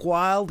get buck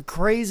wild,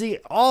 crazy,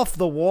 off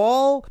the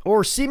wall,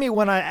 or see me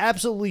when I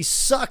absolutely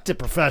sucked at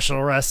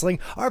professional wrestling,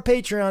 our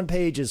Patreon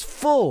page is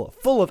full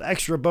of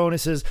extra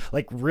bonuses,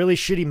 like really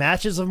shitty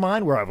matches of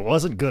mine where I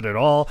wasn't good at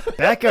all,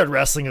 backyard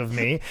wrestling of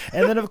me,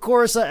 and then of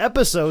course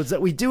episodes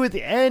that we do at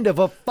the end of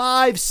a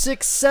 5,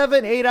 6,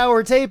 7, 8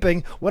 hour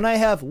taping when I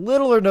have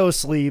little or no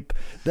sleep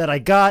that I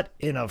got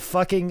in a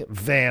fucking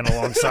van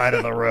alongside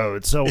of the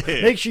road. So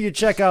make sure you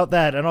check out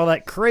that and all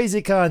that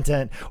crazy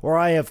content where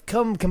I have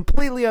come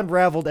completely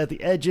unraveled at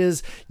the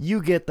edges.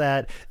 You get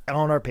that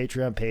on our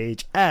Patreon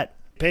page at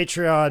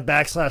Patreon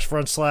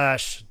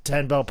 //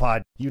 10 Bell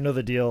Pod. You know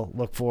the deal.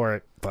 Look for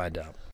it. Find out.